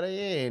can't let her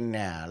in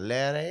now?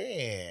 Let her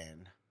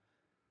in.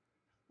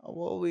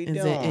 What we doing?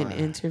 Is it an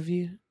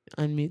interview?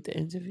 Unmute the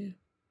interview.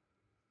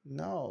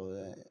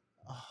 No.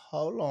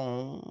 Hold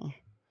on.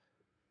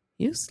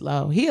 You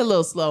slow. He a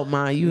little slow,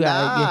 man. You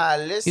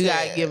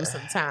gotta give him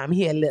some time.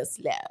 He a little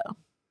slow.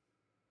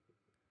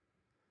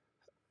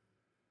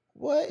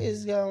 What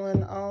is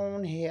going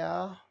on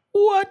here?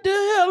 What the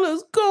hell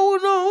is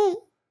going on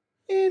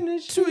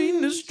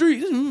between the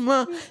streets,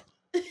 my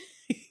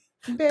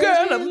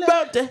girl? I'm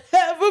about to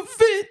have a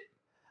fit.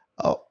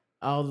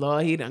 Oh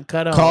Lord, he done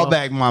cut off. Call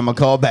back, mama.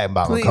 Call back,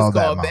 mama. Please call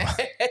back, mama.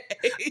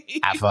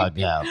 I fucked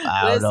up.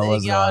 I don't know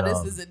what's y'all, going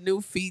on. This is a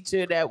new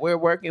feature that we're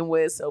working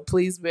with, so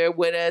please bear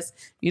with us.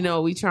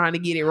 We trying to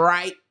get it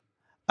right.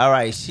 All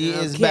right, she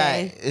is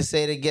back. It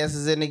say the guest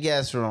is in the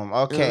guest room.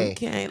 Okay.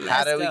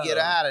 How do we get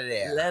her out of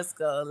there? Let's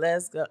go.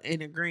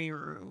 In the green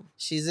room.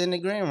 She's in the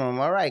green room.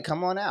 All right,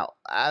 come on out.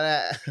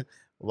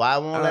 Why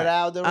won't let her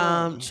out of the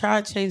room?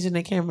 Try changing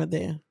the camera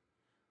there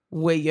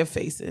where your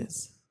face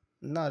is.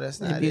 No,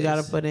 that's not it. You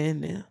got to put it in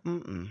there.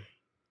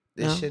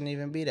 This shouldn't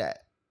even be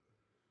that.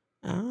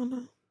 I don't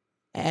know.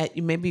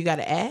 Maybe you got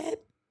to add?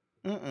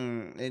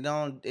 It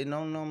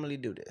don't normally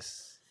do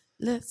this.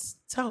 Let's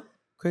talk.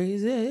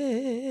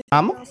 Crazy.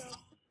 Can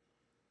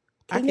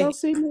y'all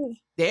see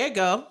me? There you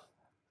go.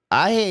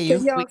 I hear you.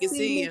 Can y'all we can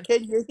see you.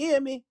 Can you hear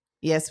me?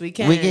 Yes, we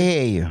can. We can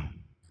hear you.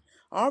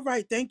 All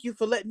right. Thank you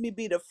for letting me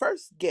be the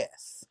first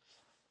guest.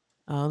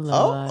 Oh,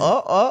 Lord.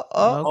 Okay.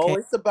 Oh,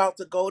 it's about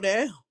to go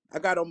down. I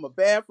got on my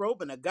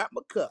bathrobe and I got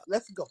my cup.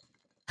 Let's go.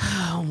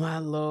 Oh my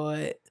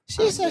Lord.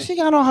 She said she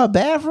got on her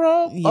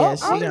bathrobe. Yeah, Oh,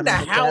 she I'm in got the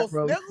on her house,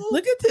 bathrobe. nigga.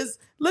 Look at this.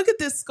 Look at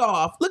this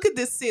scarf. Look at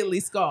this silly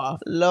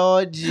scarf.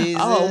 Lord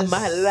Jesus. Oh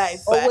my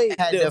life! Oh I wait,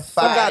 had to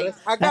fight. fight.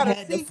 I I gotta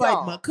had to see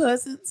fight my y'all.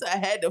 cousins. I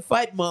had to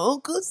fight my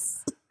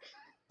uncles.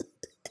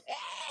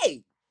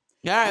 Hey,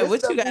 All right, this what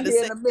you stuff got be to here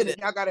say in a to minute.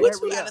 the? Y'all gotta What you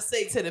hurry got to up.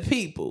 say to the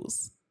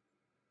peoples?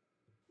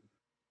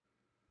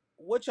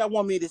 What y'all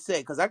want me to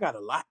say? Cause I got a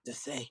lot to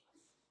say.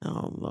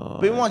 Oh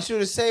Lord! We want you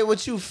to say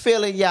what you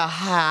feel in your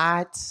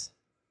heart.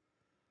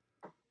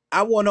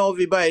 I want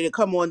everybody to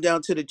come on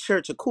down to the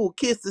Church of Cool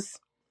Kisses.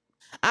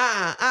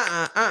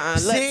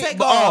 Let's See, take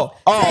but off.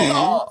 Take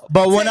off.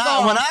 but when Take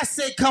when off. I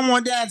say come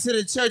on down to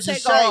the church of Take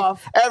strength,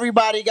 off.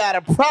 everybody got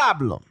a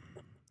problem.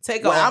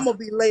 Take Well, I'm off. gonna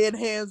be laying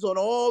hands on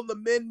all the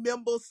men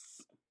members.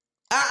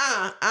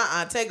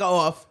 Take her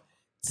off.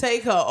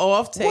 Take her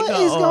off. Take What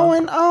her is off.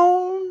 going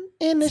on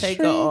in the Take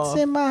her streets off.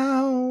 in my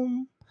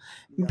home?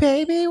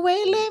 Baby,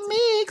 wait, let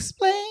me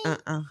explain.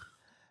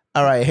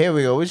 All right, here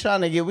we go. We're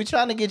trying to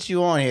get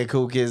you on here,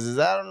 Cool Kisses.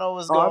 I don't know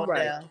what's All going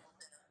right. down.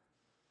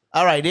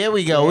 All right, there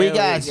we go. We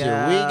got you. We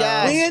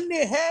got We you. in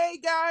there. Hey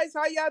guys,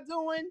 how y'all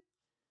doing?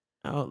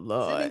 Oh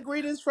Lord! Sending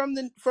greetings from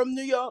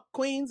New York,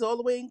 Queens, all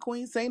the way in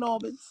Queens, St.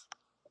 Albans.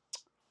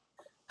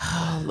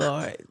 Oh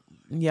Lord!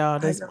 Y'all,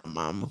 that's my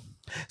mama.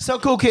 So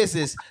Cool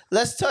Kisses.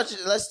 Let's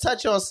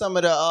touch on some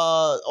of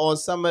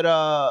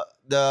the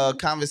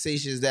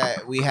conversations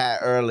that we had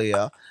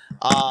earlier.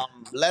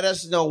 Let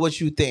us know what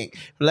you think.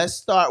 Let's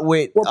start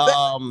with Well,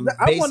 I want to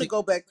basic.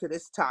 go back to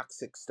this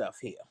toxic stuff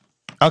here.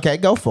 Okay,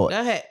 go for it.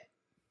 Go ahead.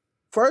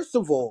 First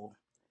of all,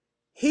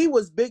 he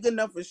was big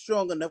enough and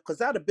strong enough because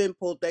I'd have been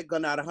pulled that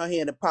gun out of her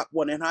hand and popped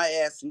one in her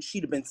ass, and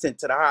she'd have been sent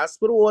to the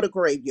hospital or the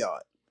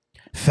graveyard.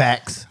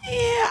 Facts.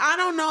 Yeah, I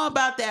don't know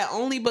about that.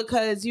 Only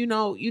because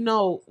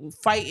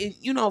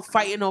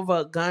fighting over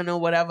a gun or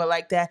whatever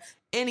like that.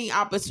 Any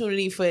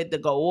opportunity for it to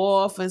go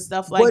off and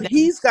stuff like But that.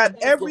 he's got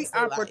Both every lose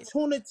their life.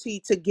 opportunity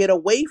to get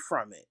away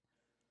from it.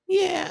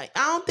 Yeah, I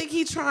don't think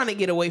he's trying to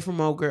get away from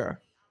old girl.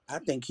 I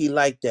think he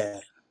liked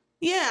that.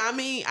 Yeah, I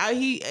mean,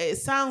 it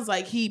sounds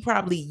like he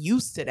probably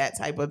used to that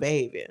type of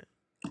behavior.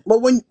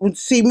 But when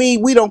see me,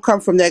 we don't come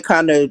from that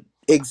kind of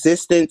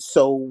existence,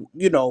 so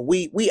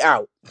we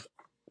out.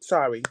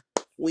 Sorry,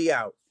 we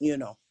out.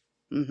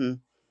 Mm-hmm.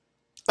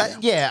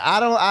 Yeah,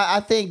 I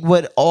think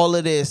with all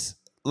of this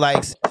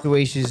like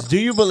situations, do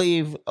you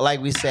believe,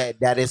 like we said,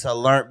 that it's a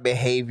learned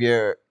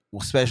behavior,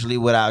 especially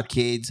with our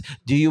kids?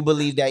 Do you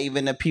believe that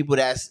even the people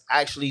that's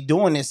actually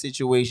doing this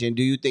situation,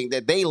 do you think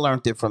that they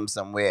learned it from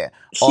somewhere?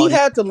 She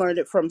had to learn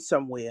it from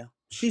somewhere.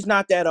 She's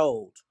not that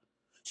old.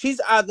 She's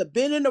either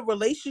been in a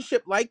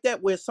relationship like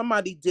that where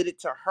somebody did it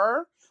to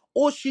her,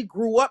 or she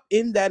grew up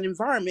in that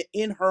environment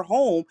in her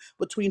home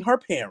between her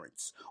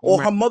parents, or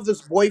Right. her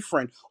mother's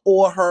boyfriend,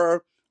 or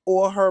her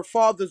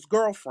father's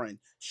girlfriend.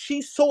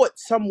 She saw it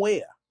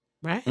somewhere.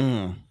 Right?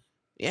 Mm.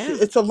 Yeah.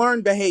 It's a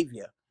learned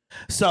behavior.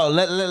 So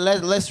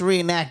let's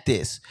reenact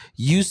this.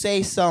 You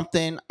say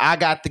something, I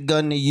got the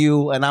gun to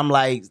you, and I'm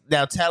like,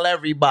 now tell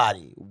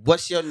everybody,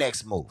 what's your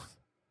next move?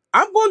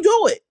 I'm going to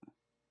do it.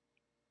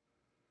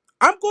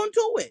 I'm going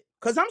to do it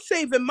because I'm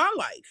saving my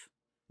life.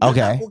 You're not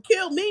Okay. going to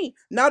kill me,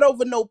 not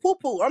over no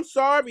poo-poo. I'm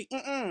sorry.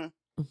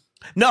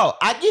 No,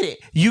 I get it.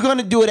 You're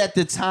gonna do it at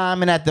the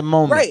time and at the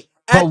moment. Right.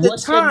 But At the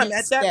what's your time,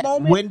 next at that step?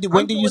 moment, When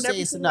I'm do you doing say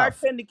it's everything I enough?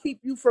 can to keep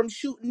you from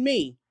shooting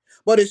me.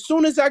 But as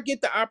soon as I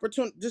get the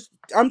opportunity,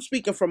 I'm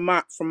speaking from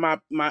my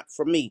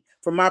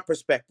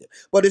perspective.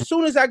 But as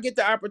soon as I get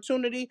the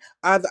opportunity,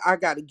 either I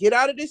got to get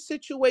out of this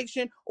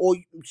situation, or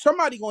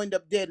somebody going to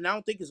end up dead, and I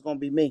don't think it's going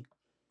to be me.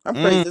 I'm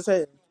crazy as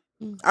hell.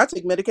 I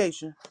take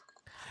medication.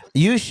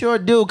 You sure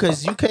do,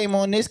 because you came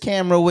on this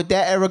camera with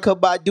that Erica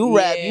Badu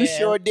rap. You Yeah.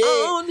 sure did.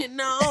 On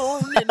and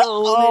on and on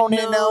On and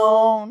and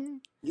on.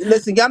 on.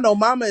 Listen, y'all know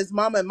mama is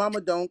mama, and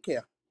mama don't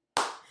care.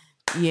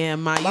 Yeah,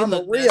 Ma, you Mama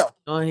look real. messy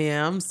on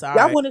here. I'm sorry.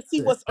 Y'all want to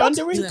see what's Don't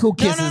under talk to it? Cool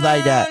Kisses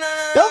like that.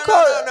 Don't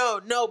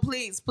call. No,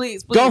 please.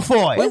 Go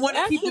for We it. want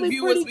to keep the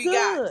viewers we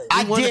got.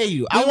 I dare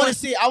you. I want to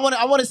see. I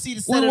want to see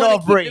the set it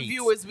off keep braids. the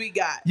viewers we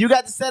got. You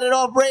got the set it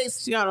off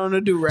braids. She got on a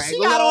do-rag. She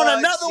got on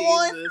another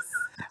one.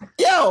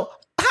 Yo,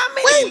 how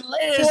many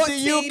layers do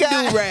you 14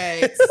 got?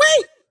 do-rags.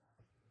 Wait.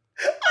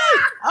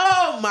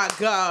 Oh my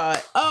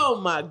God.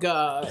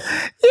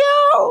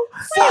 Yo,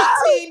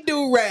 14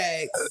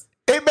 do-rags.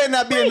 it better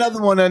not be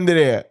another one under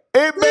there.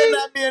 It better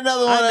not be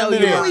another one know under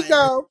you're there. Here we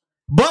go.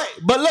 But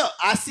look,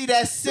 I see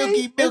that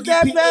silky Is milky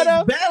that pH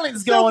better?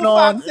 balance Silver going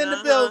on. Fox in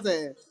the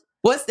building.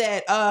 What's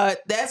that?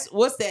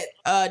 What's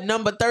that?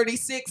 Number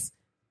 36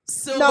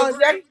 silver No, gray.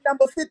 that's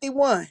number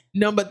 51.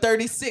 Number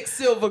 36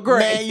 silver gray.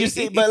 Man, you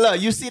see, but look,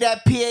 you see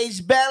that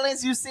pH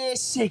balance? You see it?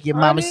 Shake it,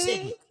 mama, Honey,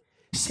 shake it.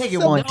 Shake it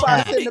Silver one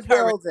Fox time. in the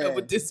Hurry up building.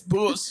 with this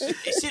bullshit.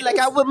 She like,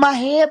 I whip my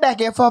hair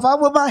back and forth. I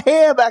whip my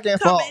hair back and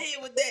Come forth. in here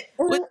with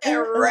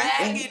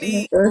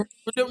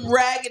them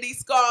raggedy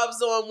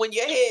scarves on when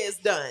your hair is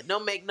done.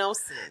 Don't make no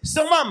sense.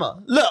 So,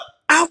 mama, look.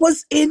 I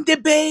was in the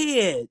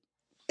bed.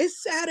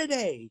 It's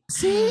Saturday.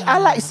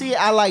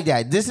 I like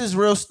that. This is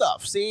real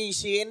stuff. See,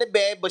 she in the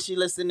bed, but she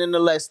listening to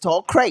Let's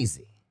Talk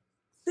Crazy.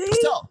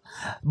 See? So,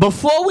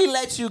 before we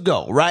let you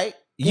go, right?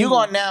 You're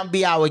gonna now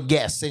be our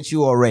guest since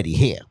you already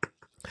here.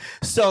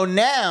 So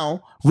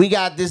now we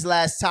got this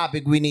last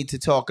topic we need to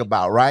talk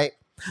about, right?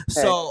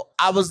 So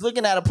I was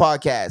looking at a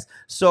podcast.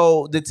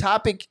 So the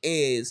topic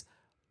is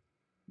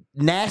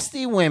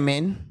nasty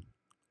women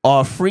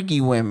or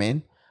freaky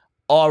women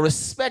or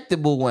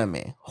respectable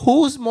women.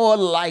 Who's more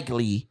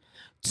likely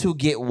to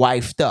get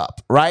wifed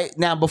up? Right?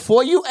 Now,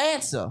 before you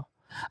answer,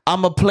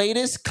 I'm going to play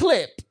this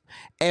clip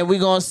and we're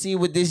going to see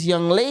what this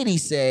young lady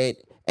said.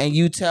 And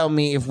you tell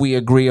me if we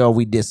agree or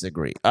we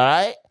disagree. All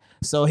right?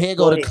 So here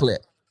go the ahead.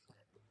 clip.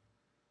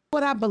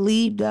 What I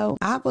believe though,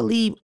 I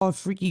believe all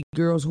freaky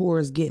girls,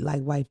 whores get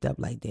like wiped up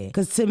like that.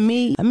 Cause to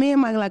me, a man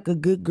might like a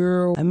good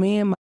girl. A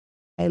man might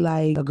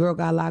like a girl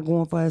got a lot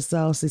going for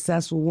herself,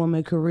 successful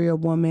woman, career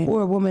woman,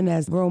 or a woman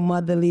that's real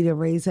motherly to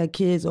raise her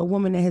kids, or a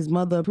woman that his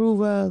mother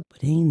approve of.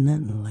 But ain't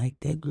nothing like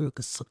that girl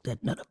could suck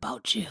that nut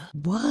about you.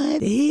 What?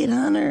 The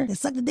headhunter that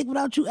suck the dick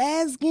without you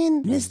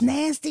asking? Miss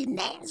Nasty,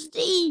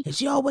 nasty. And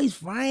she always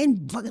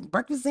frying fucking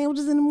breakfast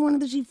sandwiches in the morning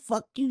that she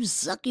fuck you,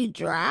 suck you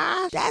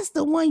dry. That's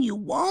the one you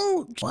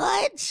want.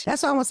 What?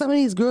 That's why when some of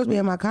these girls be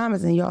in my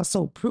comments and y'all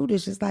so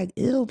prudish, it's like,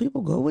 ew,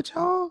 people go with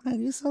y'all? Like,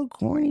 you're so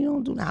corny. You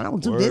don't do that. I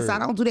don't do this. I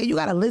don't do that. You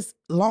got a list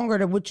longer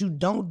than what you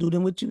don't do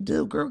than what you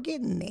do. Girl, get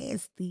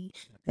nasty.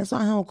 That's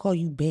why I don't call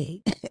you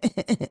big.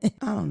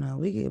 I don't know.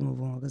 We can move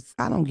on because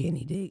I don't get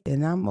any dick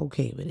and I'm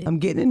okay with it. I'm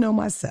getting to know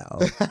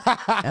myself.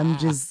 I'm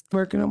just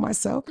working on my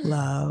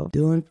self-love,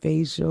 doing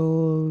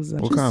facials.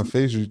 What kind of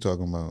facial you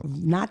talking about?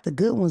 Not the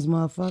good ones,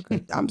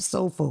 motherfucker. I'm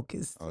so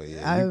focused. Oh,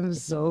 yeah. I'm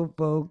so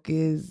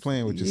focused.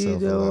 Playing with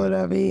yourself You a know lot. what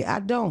I mean? I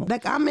don't.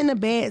 Like, I'm in a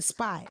bad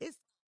spot.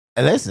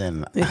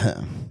 Listen.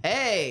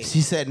 Hey. She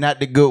said not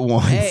the good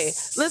ones. Hey,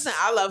 listen,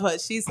 I love her.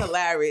 She's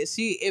hilarious.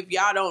 She, if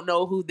y'all don't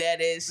know who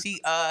that is,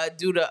 she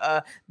do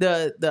the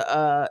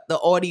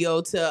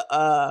audio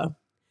to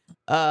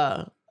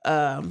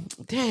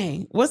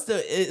dang, what's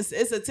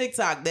it's a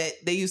TikTok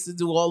that they used to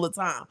do all the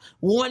time.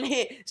 One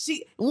hand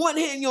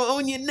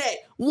on your neck,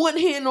 one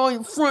hand on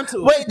your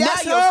frontal. Wait,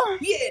 that's now her?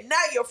 now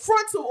your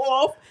frontal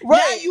off.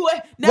 Right.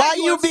 Why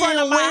you in front being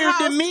of my weird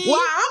to house. me?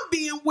 Why I'm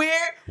being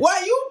weird?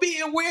 Why you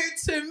being weird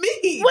to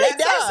me? Wait,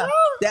 that's her?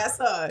 That's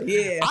her.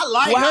 Yeah, I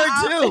like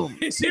her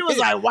too. She was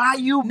like, why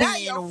you Now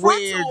being your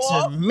weird frontal to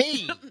off.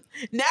 me?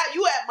 Now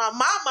you at my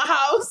mama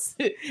house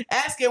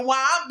asking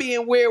why I'm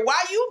being weird.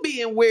 Why you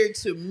being weird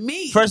to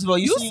me? First of all,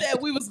 you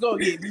said we was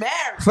gonna get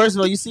married. First of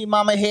all, you see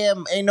mama hair?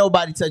 Ain't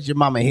nobody touch your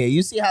mama hair.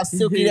 You see how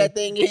silky that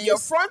thing is? Your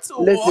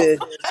frontal Listen.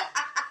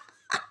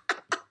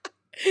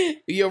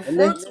 Your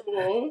frontal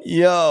off.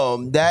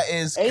 Yo, that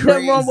is Ain't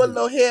crazy. nothing wrong with a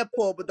little hair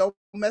pull, but don't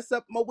mess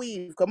up my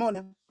weave. Come on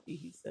now.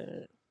 He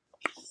said,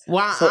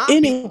 why So I'm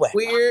being anyway.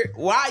 weird?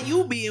 Why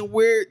you being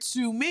weird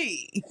to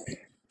me?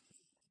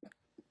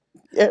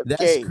 Okay.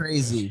 That's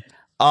crazy.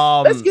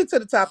 Let's get to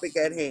the topic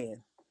at hand.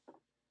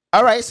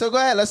 All right, so go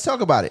ahead. Let's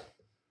talk about it.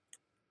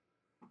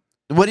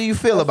 What do you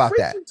feel about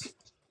that?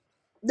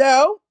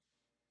 No,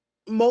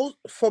 let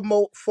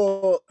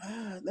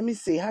me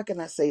see. How can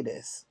I say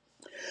this?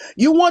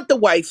 You want the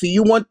wifey.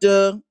 You want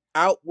the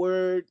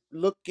outward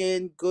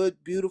looking, good,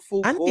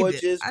 beautiful,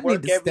 gorgeous, I need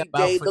work to every step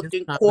out day, for this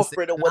looking conversation.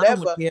 corporate or I don't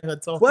whatever. want to hear her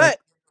talking.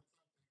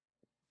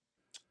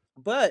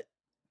 But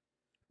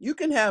you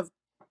can have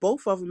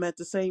both of them at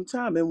the same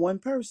time in one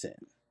person.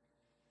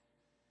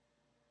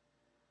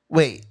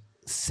 Wait,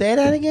 say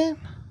that again?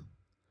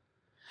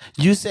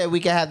 You said we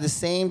can have the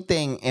same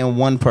thing in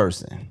one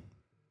person.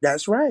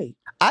 That's right.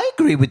 I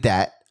agree with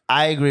that.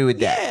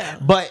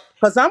 But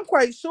because I'm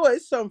quite sure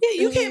it's some.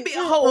 Yeah, you can't be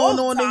a hoe all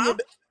the time.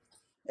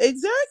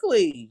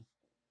 Exactly.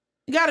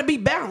 You got to be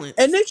balanced.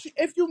 And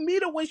if you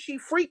meet her when she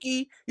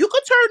freaky, you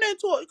could turn a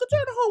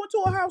hoe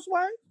into a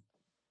housewife.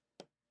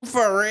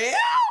 For real?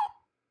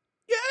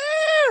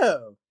 Yeah.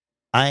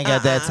 I ain't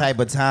got that type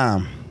of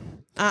time.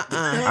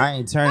 I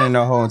ain't turning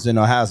no hoe into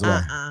no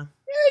housewife. Yeah,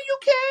 you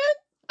can.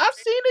 I've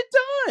seen it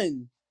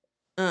done.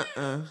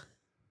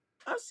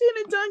 I've seen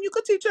it done. You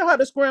could teach her how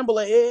to scramble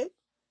an egg,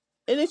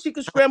 and then she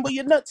could scramble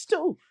your nuts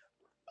too.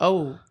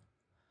 Oh,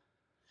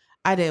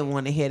 I didn't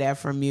want to hear that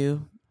from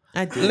you.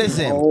 I did.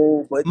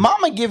 Listen,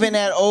 Mama giving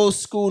that old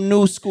school,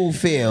 new school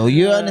feel.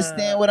 You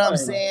understand what I'm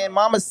saying?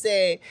 Mama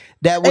said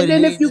that what and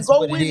then it if you is, go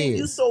what in it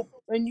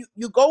and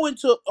you go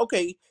into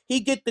he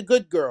get the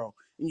good girl,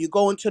 and you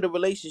go into the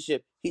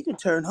relationship, he can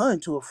turn her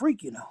into a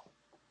freak, you know.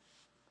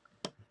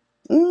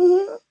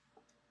 Mm-hmm.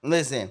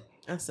 Listen,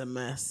 that's a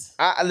mess.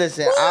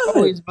 I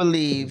always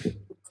believe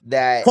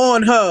that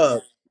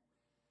Pornhub.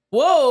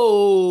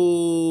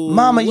 Whoa,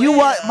 Mama, you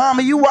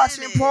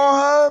watching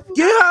Pornhub?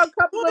 Get her a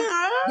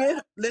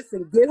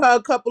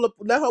couple of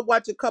let her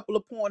watch a couple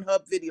of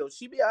Pornhub videos.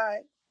 She be all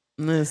right.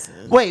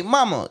 Listen. Wait,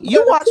 Mama,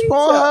 you watch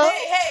Pornhub?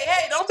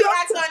 Hey, don't be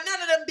asking her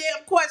none of them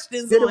damn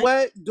questions. Did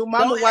what? Do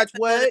Mama watch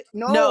what?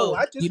 No,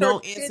 I just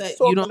heard kids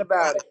talking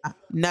about it.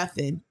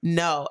 Nothing.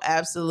 No,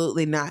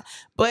 absolutely not.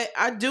 But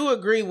I do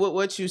agree with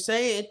what you're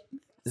saying.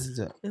 This is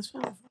it. It's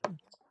fine.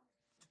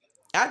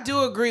 I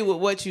do agree with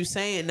what you're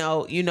saying,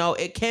 though. You know,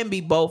 it can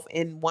be both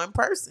in one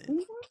person.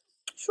 Mhm.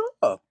 Sure.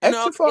 You Ask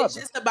know, your it's father.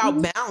 just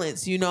about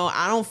balance. You know,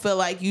 I don't feel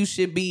like you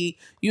should be,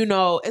 you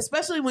know,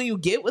 especially when you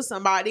get with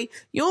somebody,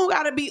 you don't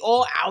got to be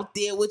all out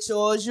there with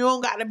yours. You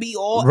don't got to be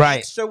all Right.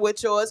 extra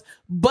with yours.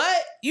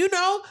 But, you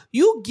know,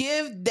 you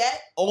give that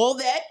all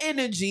that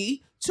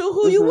energy to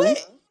who you Mm-hmm.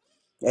 with.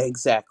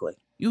 Exactly.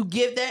 You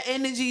give that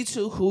energy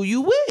to who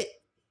you with.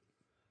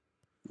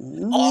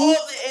 Mm-hmm. All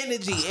the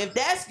energy. If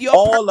that's your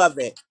person All of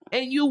it.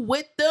 and you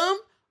with them,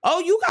 oh,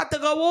 you got to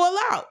go all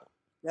out.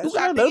 You That's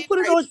got right. to Let them get put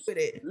it crazy on. with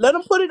it. Let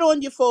them put it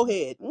on your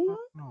forehead.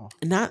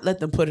 Not let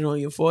them put it on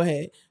your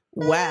forehead.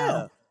 Yeah.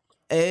 Wow.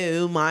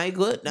 Oh my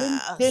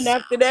Then goodness.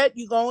 after that,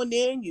 you go in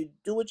there and you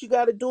do what you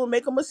got to do and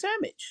make them a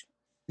sandwich.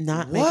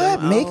 Not make them,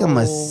 What? Make him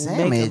a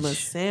make them a sandwich?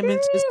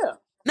 sandwich. Yeah.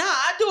 Nah,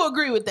 I do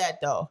agree with that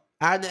though.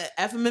 I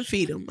F them and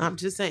feed them. I'm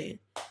just saying.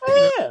 You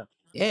know, Yeah.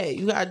 yeah,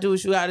 you gotta do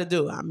what you gotta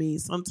do. I mean,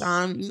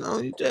 sometimes, you know,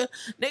 you just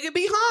nigga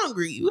be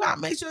hungry. You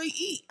gotta make sure you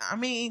eat. I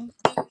mean,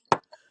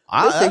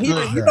 I Listen, agree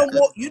with you that.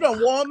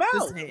 don't warm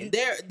just out. saying.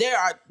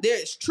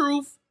 There's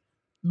truth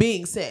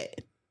being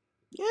said.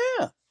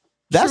 Yeah.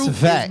 That's a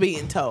Truth is fact.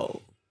 being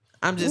told.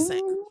 I'm just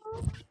saying.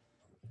 Mm-hmm.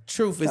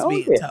 Truth is Oh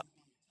being yeah. told.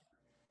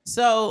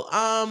 So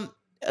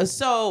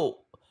so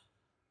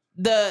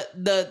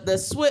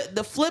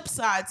the flip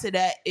side to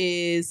that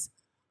is,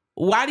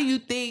 why do you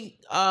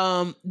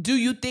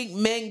think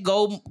men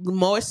go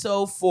more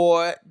so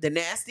for the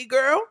nasty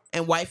girl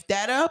and wife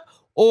that up,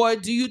 or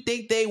do you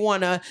think they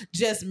want to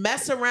just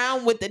mess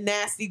around with the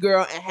nasty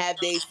girl and have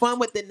they fun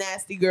with the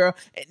nasty girl,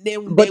 and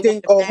then they But want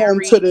then to go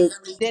home to marry the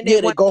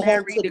they go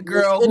home to the the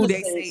Miss girl who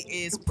they say Innocent.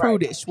 is Right.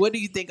 prudish? What do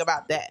you think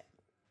about that?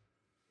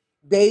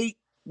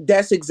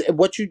 That's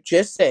what you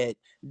just said.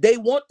 They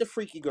want the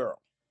freaky girl.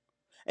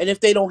 And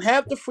if they don't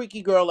have the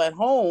freaky girl at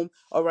home,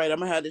 all right, I'm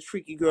gonna have this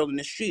freaky girl in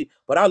the street.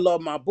 But I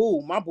love my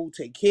boo. My boo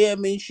take care of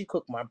me. She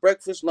cook my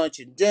breakfast, lunch,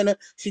 and dinner.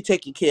 She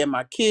taking care of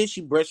my kids.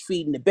 She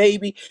breastfeeding the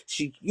baby.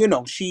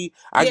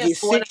 I Yeah, get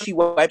but what sick. She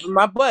wiping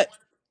my butt.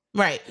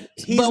 right.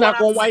 He's But what not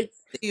I'm gonna saying wipe.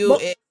 to you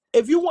But is,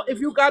 if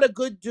you got a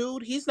good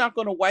dude, he's not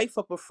gonna wife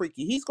up a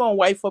freaky. He's gonna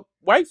wife up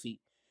wifey.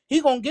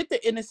 He gonna get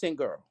the innocent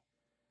girl.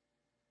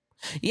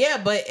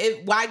 yeah, but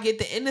why get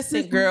the This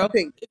innocent is my girl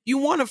opinion. if you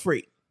want a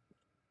freak?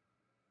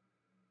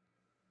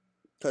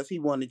 Cause he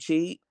want to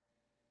cheat.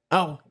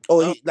 Oh,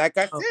 Or oh, like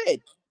I oh.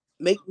 said,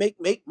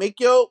 make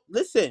your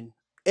listen.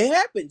 It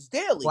happens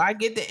daily. Why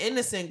get the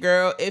innocent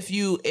girl if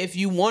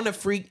you want a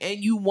freak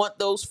and you want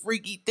those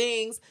freaky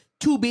things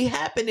to be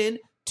happening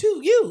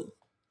to you?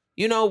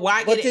 You know,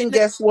 why get But an then innocent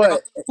guess girl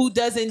what? who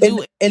doesn't In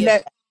do in any of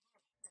that that?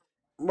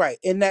 right,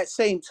 in that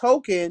same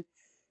token,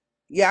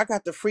 yeah, I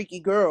got the freaky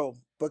girl,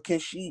 but can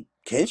she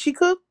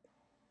cook?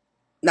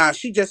 Nah,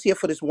 she just here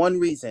for this one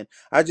reason.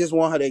 I just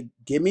want her to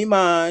give me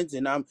mines,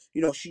 and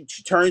she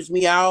turns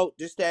me out,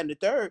 this, that, and the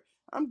third.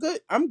 I'm good.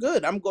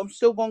 I'm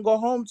still gonna go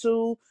home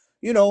to,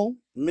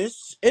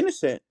 Miss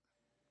Innocent.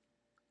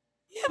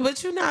 Yeah,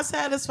 but you're not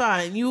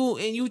satisfying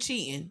you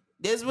cheating.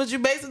 That's what you're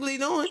basically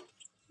doing.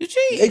 You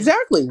cheating.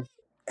 Exactly.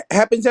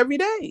 Happens every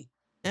day.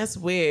 That's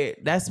weird.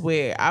 That's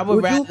weird. I would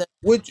Would you rather,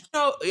 would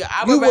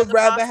I you would would rather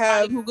find rather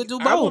somebody have who could do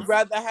I would both.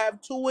 rather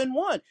have two in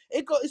one.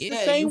 It's the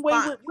Yeah, you same way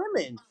find. with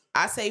women.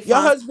 I say Your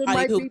find husband somebody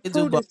might who be can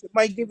do both. prudish,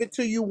 might give it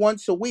to you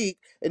once a week,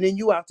 and then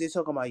you out there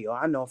talking about, yo,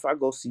 I know if I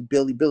go see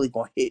Billy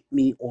gonna hit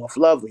me off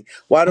lovely.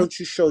 Why don't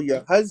you show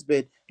your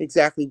husband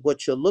exactly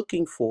what you're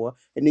looking for,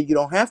 and then you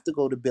don't have to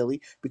go to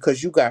Billy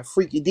because you got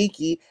Freaky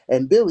Deaky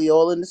and Billy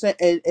all in the same,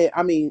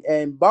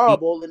 and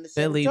Bob all in the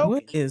same Billy,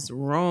 what token. is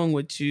wrong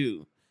with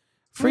you?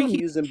 I'm Freaky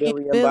using and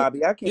Billy and Billy.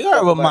 Bobby. I can't You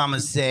heard talk what about Mama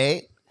you.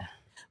 said.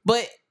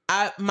 But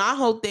my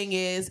whole thing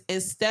is,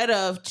 instead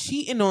of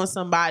cheating on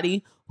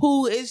somebody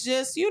who is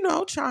just,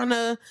 trying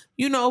to,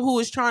 who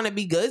is trying to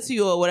be good to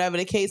you or whatever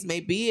the case may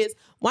be, is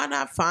why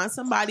not find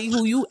somebody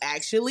who you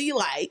actually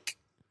like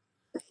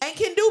and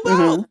can do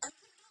Hmm. both?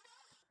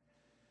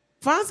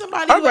 Find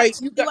somebody All you right,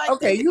 actually you got like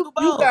okay. that can You do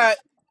you both. got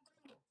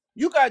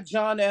you got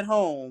John at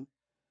home.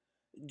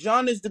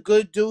 John is the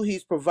good dude.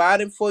 He's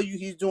providing for you.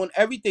 He's doing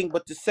everything,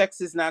 but the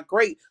sex is not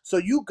great. So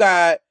you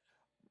got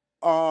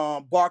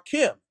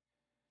Barkim.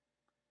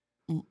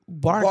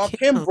 Bark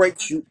Barkim him.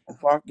 breaks you.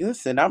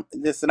 Listen,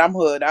 I'm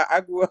hood.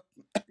 I grew up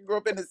I grew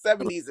up in the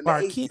 70s and the Bark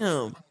 80s.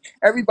 him.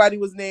 Everybody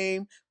was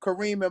named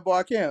Kareem and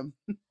Barkim.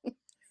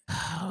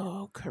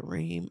 Oh,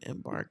 Kareem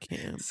and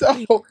Barkham. So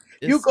Please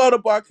you just. go to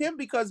Barkim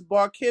because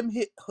Barkim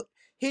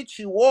hit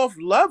you off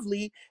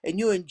lovely and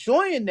you're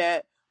enjoying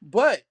that.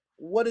 But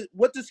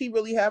what does he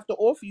really have to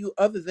offer you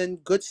other than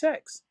good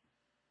sex?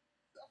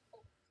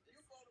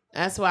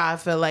 That's why I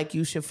feel like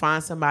you should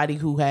find somebody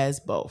who has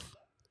both.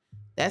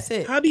 That's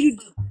it. How do you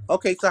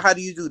Okay, so how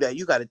do you do that?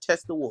 You gotta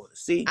test the water.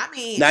 See? I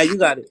mean, Now you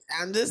got it.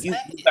 I'm just You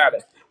saying.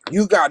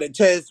 gotta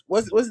test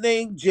what's his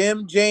name?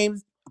 Jim,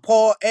 James,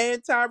 Paul,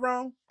 and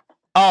Tyrone?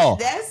 Oh,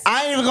 That's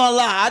I ain't even gonna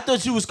lie. I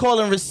thought you was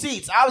calling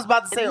receipts. I was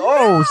about to say,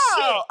 oh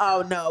shit.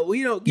 Oh no,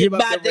 we don't You give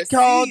up about the to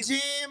call receipts.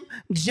 Jim,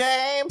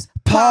 James,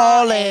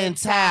 Paul, and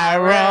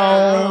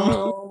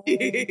Tyrone.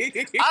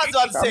 I was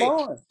about to Come say,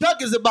 on.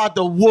 Chuck is about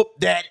to whoop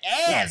that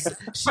ass.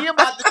 She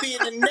about to be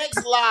in the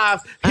next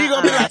live. He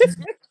gonna be like,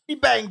 titty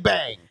bang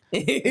bang.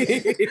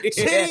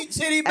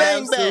 Titty bang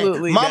bang.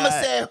 Absolutely Mama not.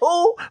 said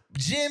who?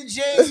 Jim,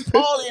 James,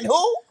 Paul, and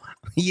who?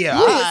 Yeah,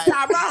 Who all is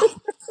right.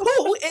 Tyrone?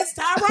 Who is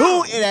Tyrone?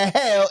 Who in the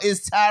hell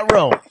is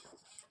Tyrone?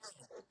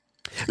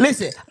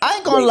 Listen, I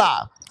ain't gonna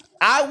lie.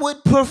 I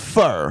would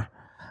prefer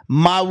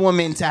my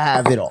woman to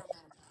have it all.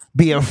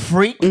 Be a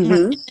freak in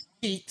Mm-hmm. the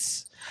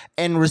sheets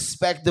and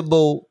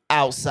respectable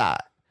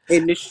outside.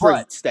 In the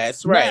But streets.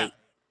 That's now, right.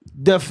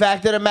 the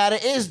fact of the matter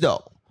is,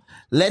 though,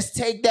 let's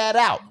take that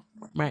out.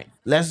 Right.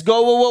 Let's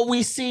go with what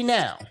we see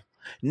now.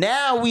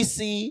 Now we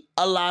see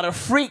a lot of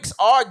freaks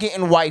are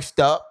getting wifed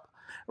up,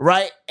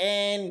 right?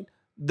 And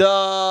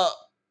the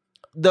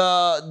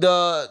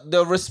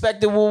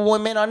respectable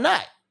women are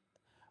not.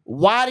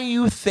 Why do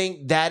you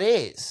think that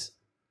is?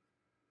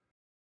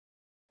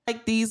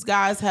 Like these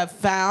guys have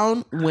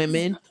found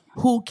women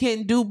who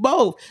can do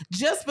both.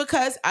 Just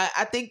because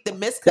I think the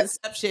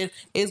misconception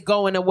is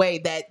going away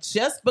that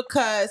just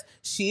because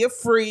she a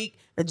freak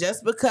and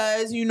just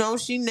because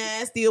she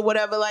nasty or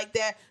whatever like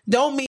that,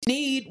 don't mean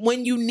need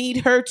when you need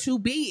her to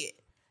be it.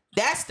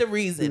 That's the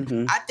reason.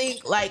 Mm-hmm. I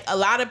think like a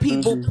lot of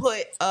people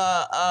put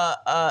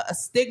a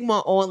stigma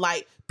on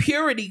like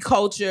purity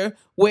culture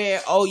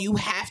where you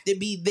have to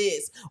be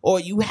this or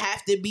you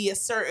have to be a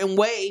certain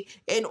way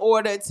in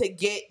order to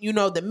get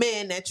the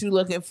man that you're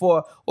looking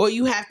for, or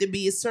you have to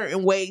be a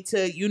certain way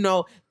to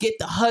get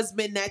the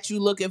husband that you're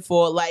looking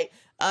for. Like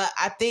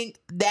I think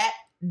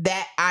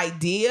that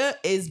idea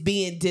is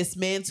being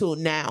dismantled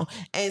now,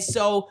 and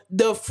so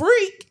the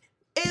freak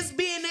is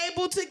being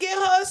able to get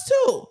hers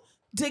too.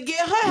 To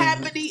get her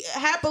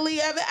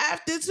happily ever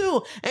after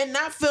too, and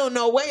not feel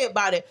no way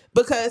about it.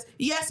 Because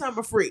yes, I'm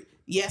a freak.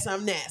 Yes,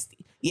 I'm nasty.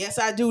 Yes,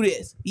 I do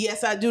this.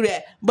 Yes, I do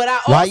that. But I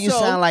also, why you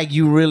sound like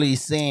you really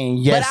saying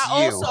yes? But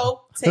I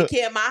also take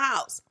care of my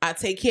house. I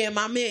take care of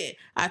my men.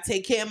 I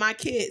take care of my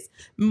kids.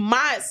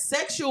 My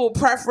sexual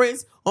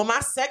preference or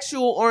my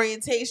sexual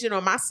orientation or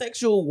my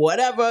sexual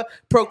whatever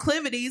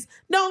proclivities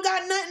don't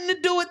got nothing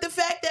to do with the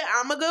fact that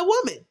I'm a good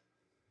woman.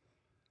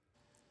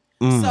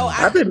 So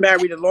I've been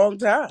married a long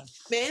time.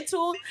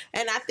 Mantle,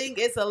 and I think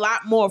it's a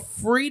lot more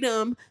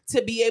freedom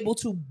to be able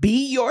to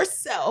be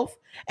yourself.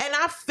 And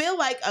I feel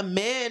like a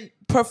man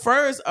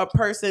prefers a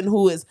person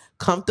who is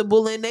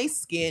comfortable in their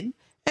skin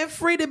and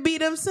free to be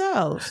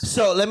themselves.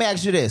 So let me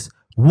ask you this: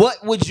 what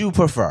would you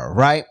prefer,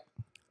 right?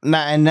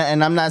 Now,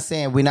 and I'm not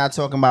saying we're not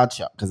talking about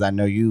Chuck because I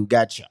know you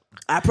got Chuck.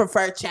 I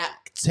prefer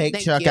Chuck. Take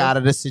Thank Chuck you. out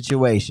of the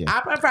situation.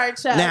 I prefer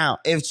Chuck. Now,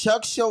 if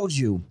Chuck showed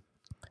you,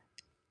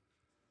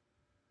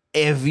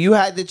 if you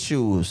had to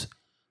choose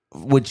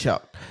with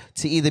Chuck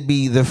to either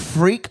be the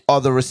freak or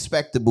the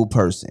respectable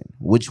person,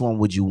 which one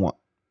would you want?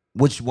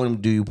 Which one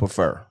do you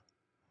prefer?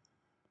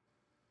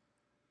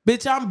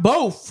 Bitch, I'm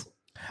both.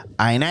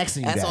 I ain't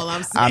asking you That's that. all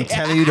I'm saying. I'm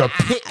telling you to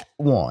pick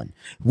one.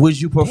 Would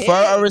you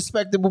prefer a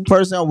respectable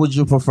person or would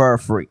you prefer a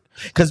freak?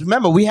 Because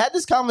remember, we had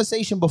this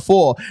conversation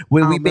before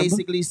where we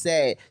basically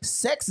said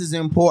sex is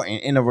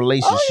important in a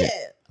relationship.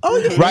 Oh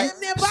yeah. Right?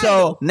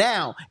 So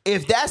now,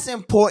 if that's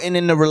important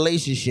in the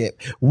relationship,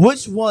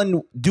 which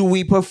one do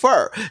we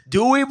prefer?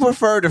 Do we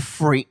prefer the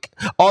freak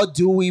or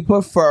do we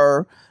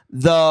prefer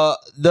the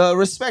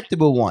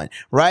respectable one?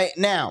 Right?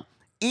 Now,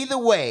 either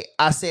way,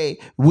 I say,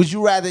 would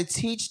you rather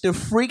teach the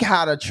freak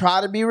how to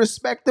try to be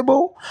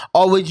respectable,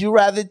 or would you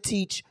rather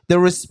teach the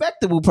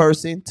respectable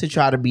person to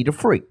try to be the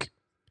freak?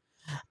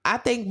 I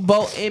think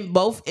in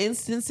both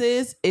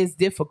instances is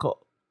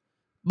difficult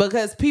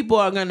because people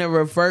are going to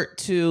revert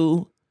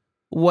to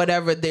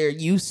whatever they're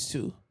used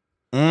to.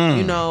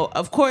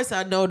 Of course,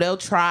 I know they'll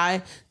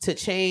try to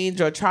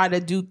change or try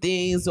to do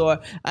things, or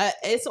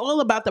it's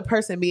all about the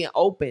person being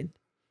open.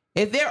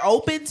 If they're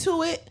open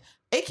to it,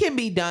 it can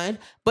be done,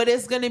 but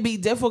it's going to be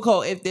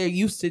difficult if they're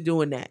used to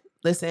doing that.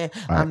 Listen,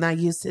 right. I'm not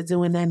used to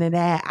doing none of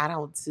that. I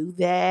don't do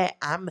that.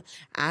 I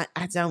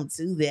don't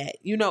do that.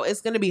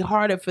 It's going to be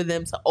harder for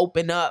them to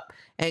open up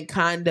and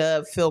kind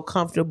of feel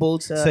comfortable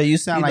to. So you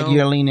sound like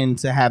you're leaning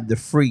to have the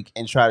freak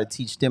and try to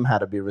teach them how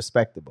to be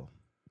respectable.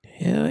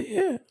 Hell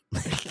yeah.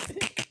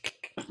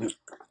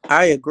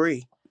 I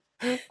agree.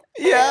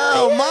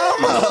 Yo,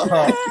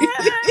 mama.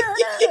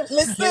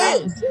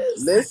 Listen.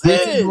 This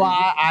is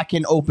why I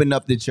can open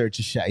up the Church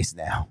of Shice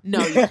now.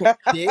 No, you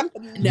can't.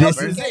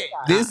 This is it.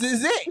 This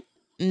is it.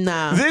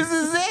 Nah. This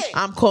is it.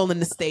 I'm calling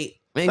the state.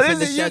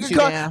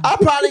 Listen, I'm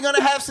probably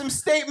gonna have some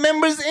state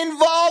members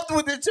involved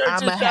with the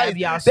Church of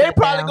Shice. They're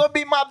probably gonna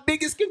be my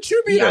biggest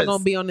contributors. Y'all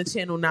gonna be on the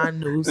Channel 9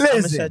 News. I'm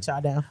gonna shut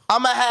y'all down.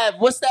 I'm gonna have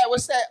what's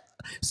that?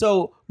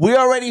 So we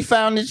already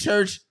found the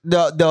church,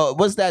 the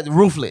what's that?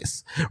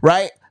 Ruthless,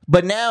 right?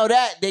 But now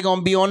that they're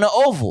gonna be on the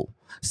Oval.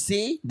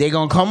 see, they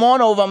gonna come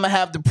on over. I'm gonna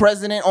have the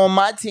president on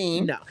my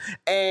team. No.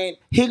 And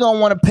he gonna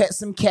want to pet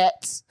some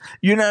cats.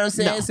 You know what I'm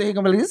saying? No. So he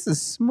gonna be like, this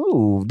is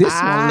smooth. This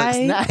one looks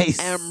nice.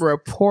 I am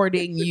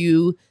reporting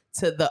you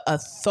to the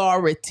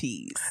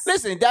authorities.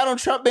 Listen, Donald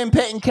Trump been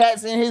petting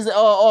cats in his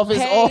office.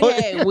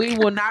 Hey, we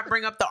will not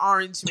bring up the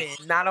orange man.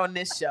 Not on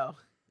this show.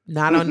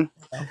 Not on.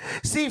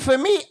 See, for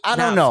me, I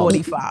don't Not know.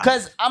 45.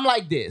 Because I'm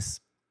like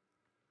this.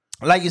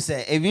 Like you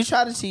said, if you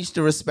try to teach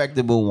the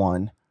respectable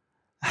one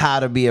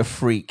how to be a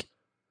freak,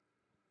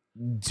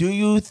 do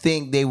you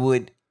think they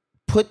would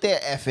put their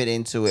effort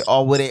into it,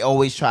 or would they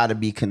always try to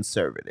be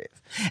conservative?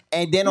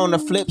 And then on the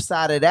flip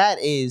side of that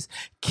is,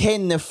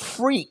 can the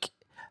freak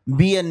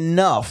be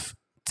enough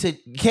to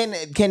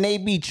can they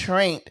be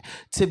trained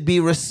to be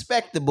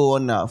respectable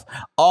enough?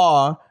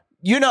 Or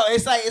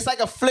it's like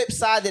a flip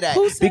side to that,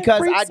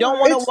 because I don't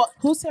want to.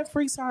 Who said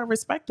freaks are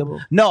respectable?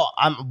 No,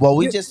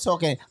 we just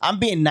talking. I'm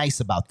being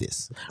nice about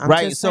this,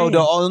 right? So the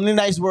only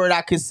nice word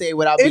I could say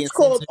without being it's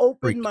called sensitive,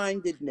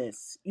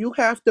 open-mindedness. You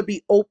have to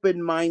be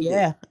open-minded,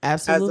 Yeah,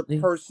 absolutely. as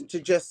a person, to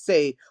just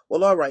say,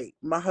 well, all right,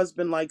 my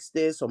husband likes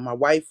this or my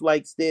wife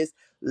likes this.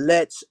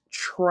 Let's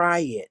try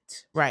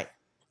it. Right.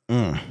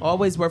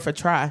 Always worth a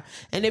try.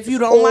 And if you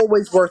don't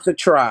always worth a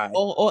try.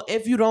 Or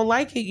if you don't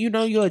like it,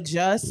 you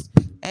adjust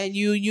and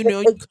you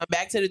come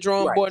back to the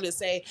drawing board and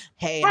say,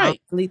 hey, I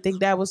don't really think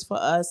that was for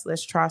us.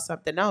 Let's try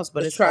something else.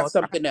 But let's try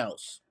something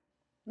else.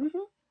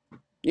 Mm-hmm.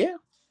 Yeah.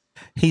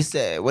 He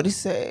said, what'd he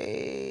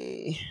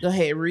say? Go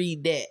ahead,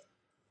 read that.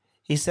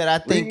 He said, I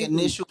think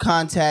initial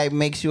contact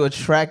makes you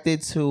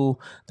attracted to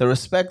the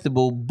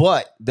respectable,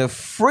 but the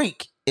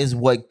freak is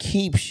what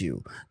keeps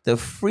you. The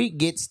freak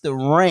gets the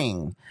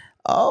ring.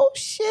 Oh,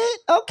 shit.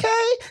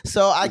 Okay.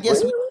 So I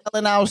guess we're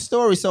telling our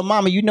story. So,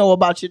 Mama, you know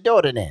about your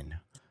daughter then.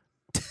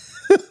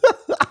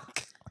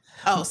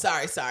 Oh,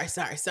 sorry.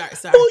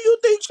 Who you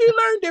think she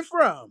learned it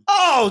from?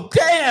 Oh,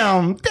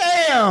 damn.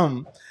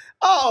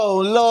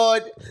 Oh,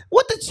 Lord.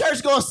 What the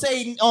church gonna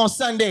say on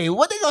Sunday?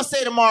 What they gonna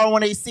say tomorrow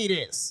when they see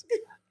this?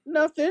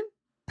 Nothing.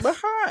 But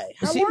hi.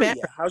 How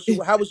are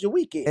you? How was your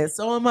weekend? And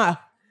so am I.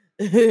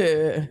 I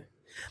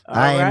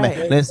ain't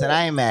mad. Listen,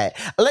 I ain't mad.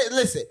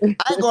 Listen,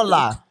 I ain't gonna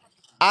lie.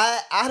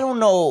 I don't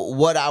know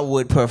what I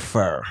would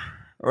prefer,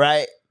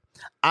 right?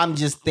 I'm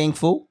just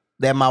thankful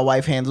that my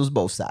wife handles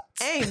both sides.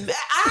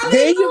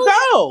 There you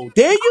go.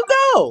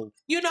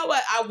 You know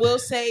what I will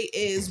say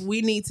is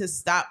we need to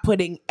stop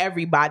putting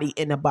everybody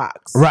in a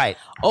box. Right.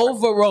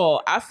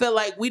 Overall, I feel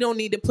like we don't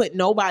need to put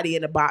nobody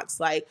in a box.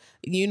 Like,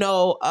 you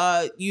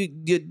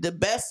the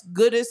best,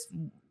 goodest,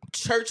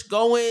 church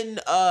going,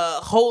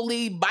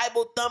 holy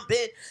Bible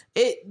thumping.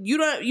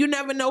 You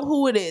never know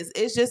who it is.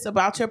 It's just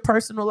about your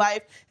personal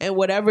life and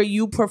whatever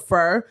you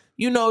prefer.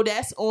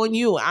 That's on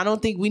you. I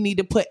don't think we need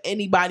to put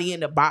anybody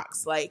in a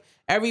box. Like,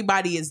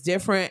 everybody is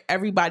different.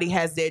 Everybody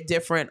has their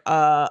different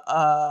type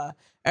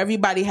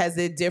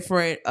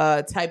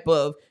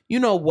of,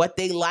 what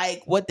they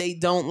like, what they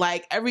don't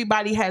like.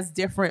 Everybody has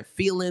different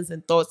feelings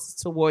and thoughts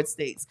towards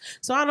things.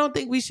 So I don't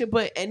think we should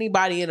put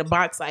anybody in a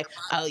box like,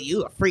 oh,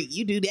 you a freak.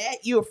 You do that.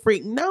 You a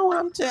freak. No,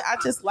 I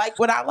just like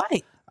what I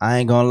like. I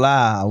ain't gonna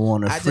lie. I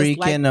want a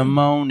freak in the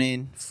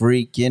morning,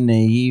 freak in the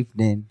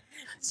evening.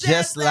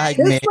 Just like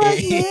me.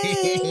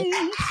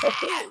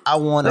 I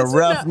want a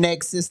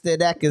roughneck sister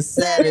that can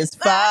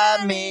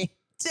satisfy me.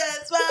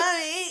 Just for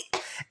me.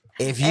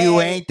 If you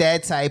ain't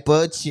that type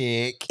of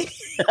chick.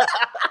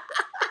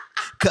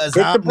 Cause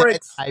I'm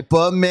that type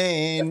of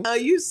man. Oh,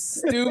 you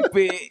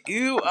stupid.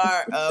 You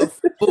are a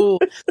fool.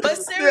 But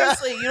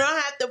seriously, you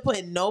don't have to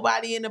put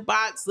nobody in the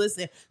box.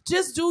 Listen,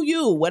 just do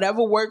you.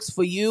 Whatever works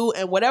for you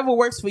and whatever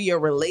works for your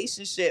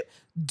relationship,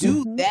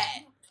 do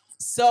that.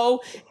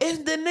 So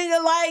if the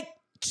nigga like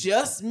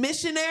just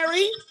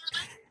missionary,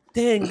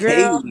 then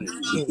girl,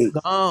 it's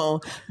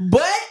gone.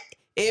 But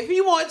if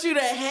he wants you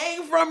to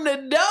hang from the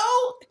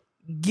dough,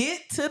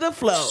 get to the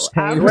flow.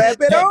 Wrap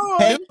it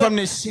on. Hang from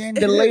the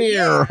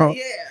chandelier.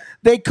 Yeah.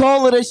 They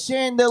call it a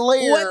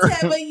chandelier.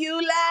 Whatever you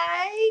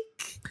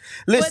like.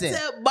 Listen.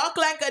 Bark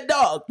like a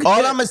dog.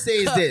 All I'm going to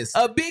say is this.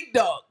 A big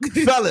dog.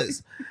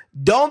 Fellas,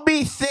 don't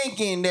be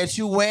thinking that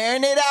you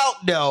wearing it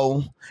out,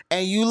 though,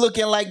 and you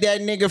looking like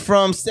that nigga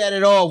from Set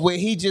It Off where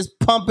he just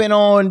pumping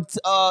on,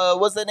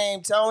 what's her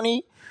name,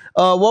 Tony?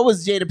 What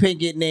was Jada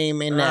Pinkett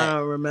name in that? I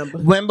don't remember.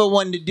 Remember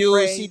when the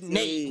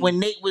dude, when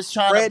Nate was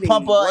trying to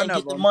pump her and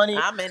get the money?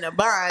 I'm in a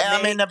bind.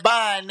 I'm in a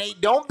bind, Nate.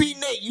 Don't be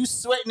Nate. You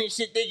sweating and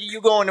shit thinking you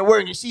going to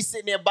work and she's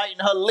sitting there biting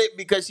her lip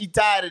because she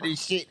tired of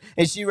this shit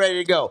and she ready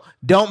to go.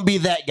 Don't be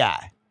that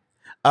guy.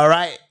 All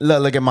right?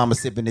 Look at mama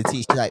sipping the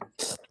tea. She's like,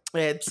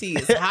 that tea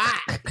is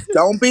hot.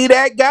 Don't be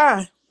that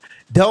guy.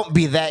 Don't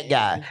be that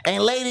guy.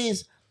 And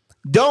ladies,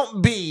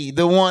 don't be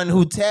the one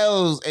who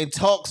tells and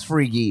talks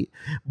freaky,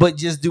 but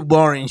just do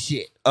boring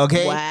shit.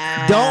 Okay?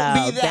 Wow, don't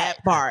be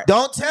that part.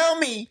 Don't tell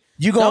me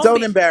you gonna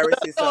don't embarrass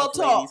yourself,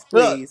 ladies,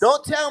 please. Look,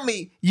 don't tell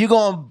me you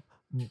gonna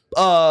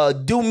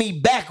do me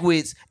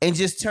backwards and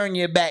just turn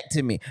your back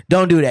to me.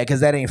 Don't do that because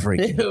that ain't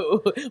freaky.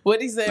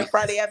 What he said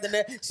Friday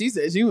afternoon? She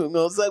said she was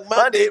gonna suck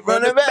my dick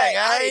from the back. back.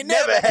 I ain't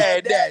never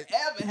had that.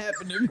 ever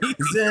happened to me.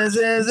 Zin,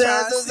 zin, zin,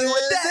 Trying to zin, see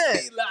what that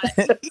zin,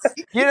 be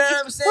like. You know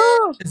what I'm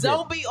saying?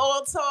 Don't be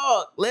all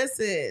talk.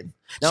 Listen,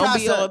 don't Try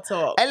be some- all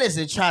talk. And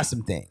listen, try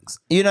some things.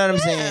 You know what I'm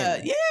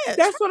saying? Yeah.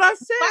 That's what I Might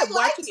said. Watch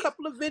like a it.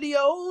 couple of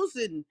videos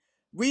and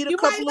read a You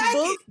couple might of like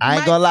books. it. I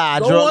ain't gonna lie. I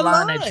Go draw a online.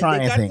 line at They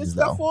trying got things this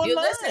stuff though. You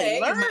online. listen, hey,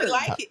 you might Learn.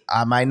 like it.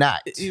 I might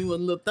not. You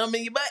want a little thumb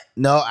in your butt?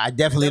 No, I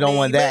definitely Thumb don't in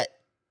want your that.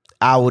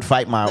 I would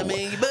fight my. Thumb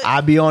in your butt.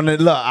 I be on the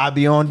look. I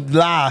be on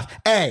live.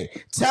 Hey,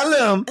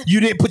 tell him you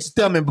didn't put your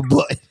thumb in my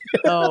butt.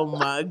 Oh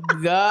my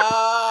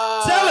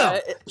god! Tell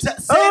him. Say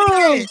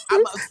it again.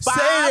 I'm a Say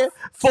five, it.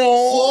 Four,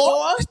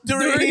 four,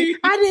 three. three.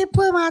 I didn't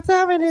put my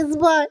thumb in his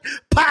butt.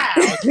 Pow!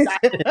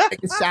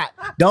 Take a shot.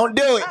 Don't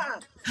do it.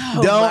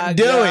 Oh Don't my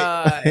do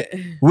God.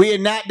 it. We are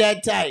not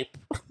that type.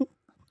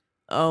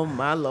 Oh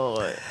my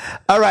Lord.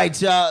 All right,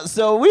 y'all.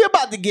 So we're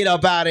about to get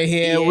up out of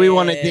here. We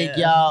want to thank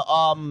Yeah.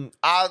 y'all.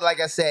 Like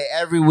I said,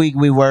 every week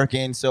we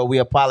working, so we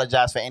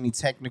apologize for any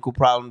technical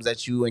problems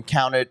that you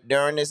encountered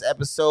during this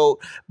episode.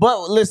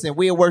 But listen,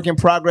 we are work in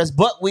progress,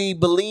 but we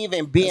believe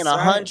in being That's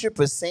right.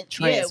 100%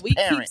 Yeah, transparent. we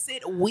keeps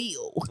it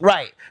real.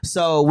 Right.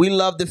 So we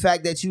love the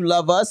fact that you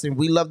love us, and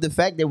we love the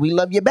fact that we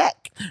love you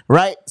back.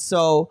 Right.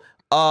 So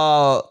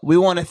we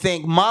want to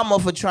thank Mama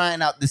for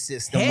trying out the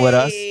system with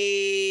us.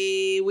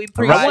 We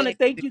appreciate I want to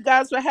thank you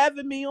guys for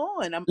having me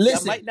on. I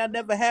Listen. might not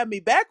never have me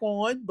back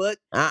on, but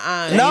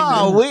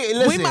No,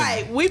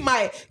 listen. We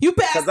might. You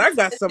pass because I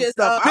got some just,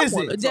 stuff I listen,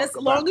 want to just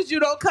talk long about. as you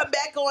don't come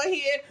back on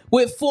here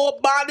with 4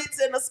 bonnets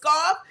and a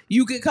scarf,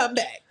 you can come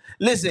back.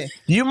 Listen,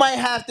 you might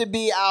have to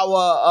be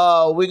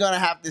our we're gonna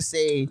have to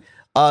say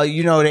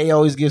they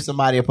always give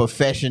somebody a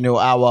professional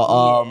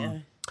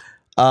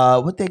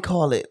what they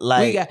call it,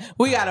 like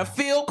We got a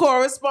field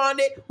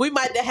correspondent. We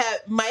might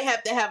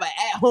have to have an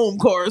at-home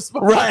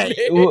correspondent. right.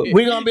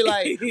 We're gonna be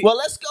like, well,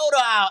 let's go to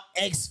our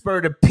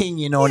expert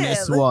opinion on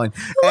this one,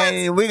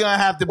 and we're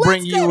gonna have to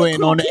bring you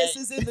in on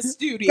Kisses in the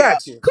studio.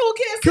 Gotcha. Cool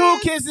Kisses. Cool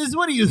Kisses.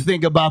 What do you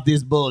think about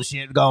this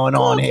bullshit going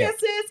Cool on here?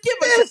 Kisses. Give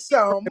us There's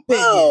some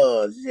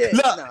bullshit.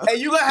 Look, No. and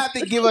you're gonna have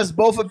to give us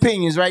both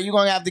opinions, right? You're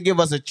gonna have to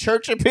give us a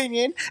church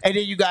opinion, and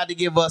then you got to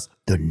give us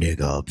the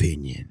nigga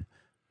opinion.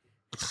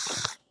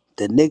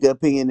 The nigga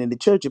opinion and the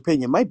church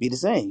opinion might be the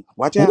same.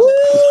 Watch out. Woo!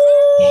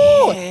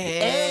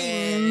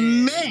 Yeah.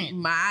 Amen.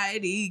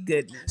 Mighty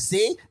goodness.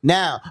 See,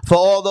 now for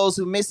all those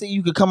who missed it,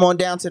 you could come on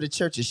down to the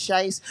Church of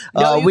Shice.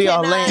 No, you we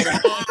are cannot. laying.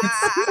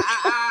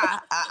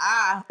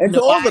 And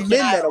to all the men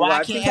that are why I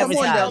watching, can't come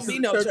on down advertise? to Be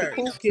the no church church. of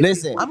Cool Kisses.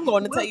 Listen. I'm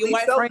going to tell your Please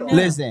wife don't right go. now.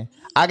 Listen,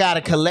 I got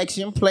a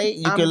collection plate.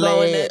 You I'm can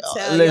going lay. to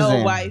tell listen,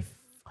 your wife.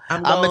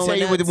 I'm gonna going tell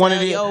you to what one of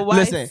tell the your wife.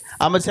 listen.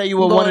 I'm gonna tell you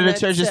what I'm one of going the to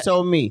churches tell-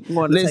 told me. I'm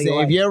going to tell Listen, your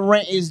if wife. your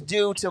rent is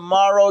due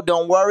tomorrow,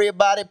 don't worry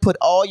about it. Put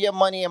all your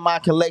money in my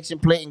collection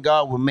plate, and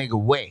God will make a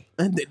way.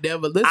 The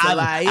devil is a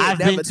lie. He ain't I've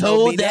never been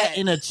told me told that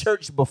in a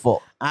church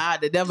before.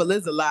 The devil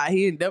is a lie.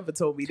 He ain't never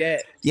told me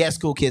that. Yes,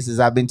 Cool Kisses.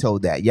 I've been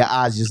told that. Your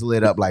eyes just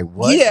lit up like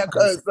what? Yeah,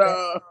 because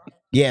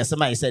Yeah,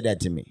 somebody said that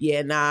to me.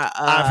 Yeah, nah.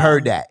 I've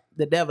heard that.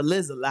 The devil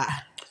is a lie.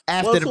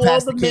 After well, the to all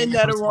pastor the came men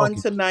that from are on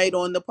smoking. tonight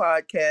on the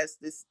podcast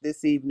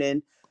this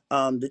evening,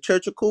 the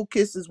Church of Cool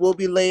Kisses will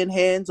be laying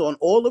hands on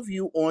all of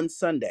you on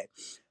Sunday.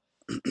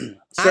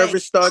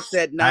 Service starts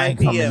at I 9 ain't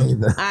coming p.m.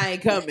 either. I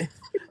ain't coming.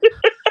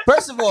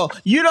 First of all,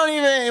 you don't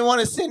even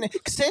want to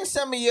send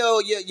some of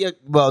your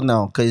well,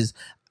 no, because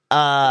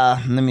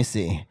let me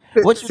see.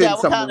 What you Send got?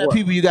 What some kind of of what?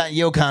 people you got in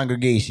your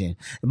congregation?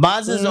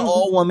 Mine's is an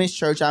all women's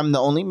church. I'm the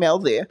only male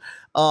there.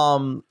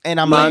 And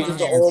I'm Mine's laying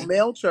is an hands. all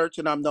male church,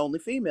 and I'm the only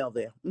female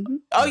there.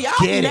 Oh, y'all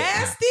Get it.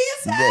 nasty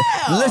as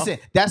hell. Listen,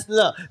 that's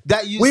look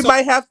that you. We so-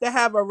 might have to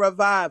have a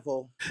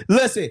revival.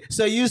 Listen,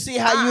 so you see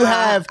how you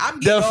have I'm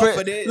getting off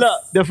of this.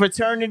 look the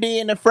fraternity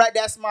and the frat.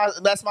 That's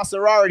my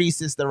sorority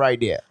sister right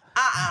there.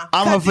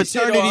 I'm her Cut this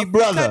shit fraternity off.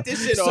 brother. Cut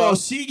this shit so off.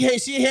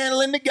 she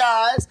handling the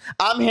guys.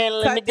 I'm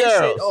handling Cut the this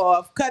girls. shit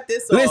off. Cut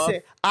this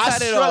Listen, off.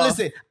 Cut it off.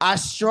 listen. I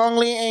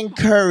strongly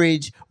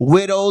encourage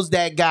widows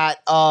that got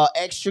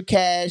extra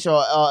cash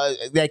or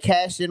that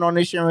cashed in on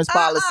insurance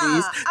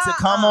policies to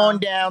come on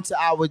down to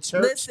our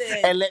church Listen,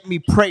 and let me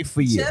pray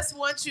for you. Just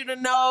want you to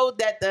know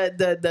that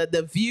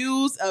the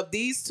views of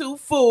these two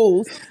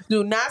fools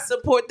do not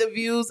support the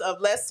views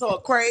of Let's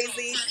Talk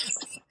Crazy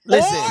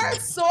Listen. or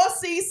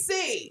Saucy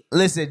C.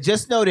 Listen,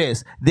 just know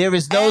this: there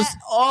is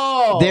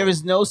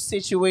no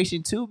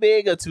situation too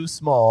big or too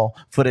small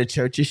for the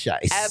Church of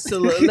Shice.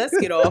 Absolutely. Let's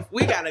get off.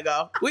 We gotta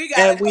go. We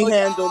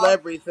handle y'all.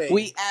 everything.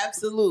 We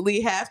absolutely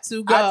have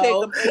to go. I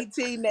take them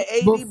 18 to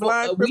 80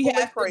 blind, we crippled,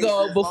 have and to crazy. go As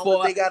long as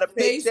before they got a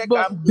paycheck,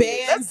 Facebook I'm good.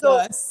 Let's bans go.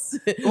 us.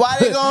 Why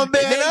they gonna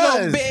ban They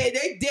gonna us? ban.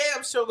 They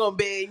damn sure gonna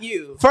ban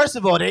you. First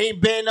of all, they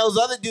ain't ban those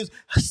other dudes.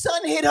 Her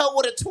son hit her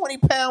with a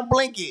 20-pound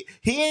blanket.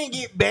 He ain't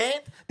get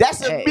banned.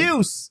 That's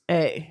abuse.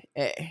 Hey.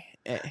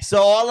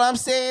 So all I'm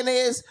saying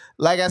is,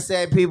 like I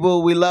said,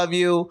 people, we love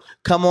you.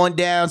 Come on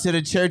down to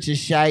the Church of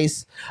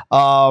Shice.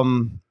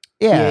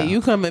 Yeah,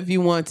 you come if you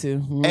want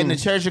to. And the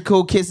Church of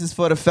Cool Kisses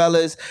for the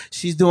fellas.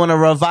 She's doing a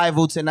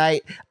revival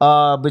tonight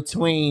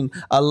between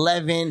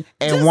 11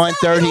 and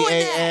 1:30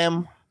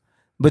 a.m.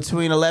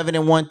 Between 11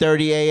 and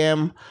 1:30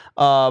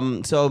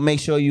 a.m. So make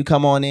sure you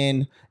come on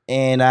in.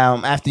 And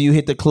after you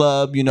hit the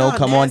club,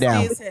 come on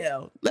down. As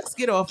hell. Let's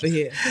get off of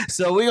here.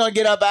 So we're going to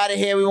get up out of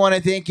here. We want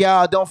to thank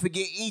y'all. Don't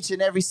forget, each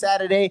and every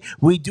Saturday,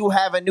 we do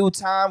have a new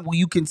time where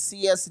you can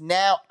see us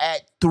now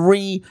at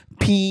 3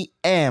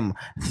 p.m.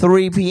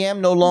 3 p.m.,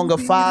 no longer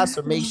 5.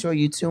 So make sure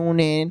you tune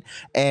in.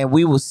 And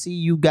we will see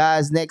you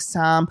guys next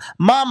time.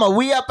 Mama,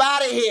 we up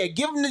out of here.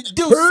 Give them the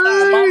deuce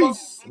sign, Mama.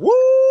 Woo!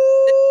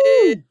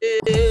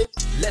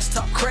 Let's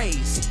talk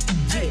crazy.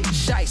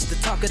 Shice, the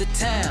talk of the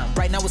town.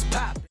 Right now it's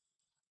popping.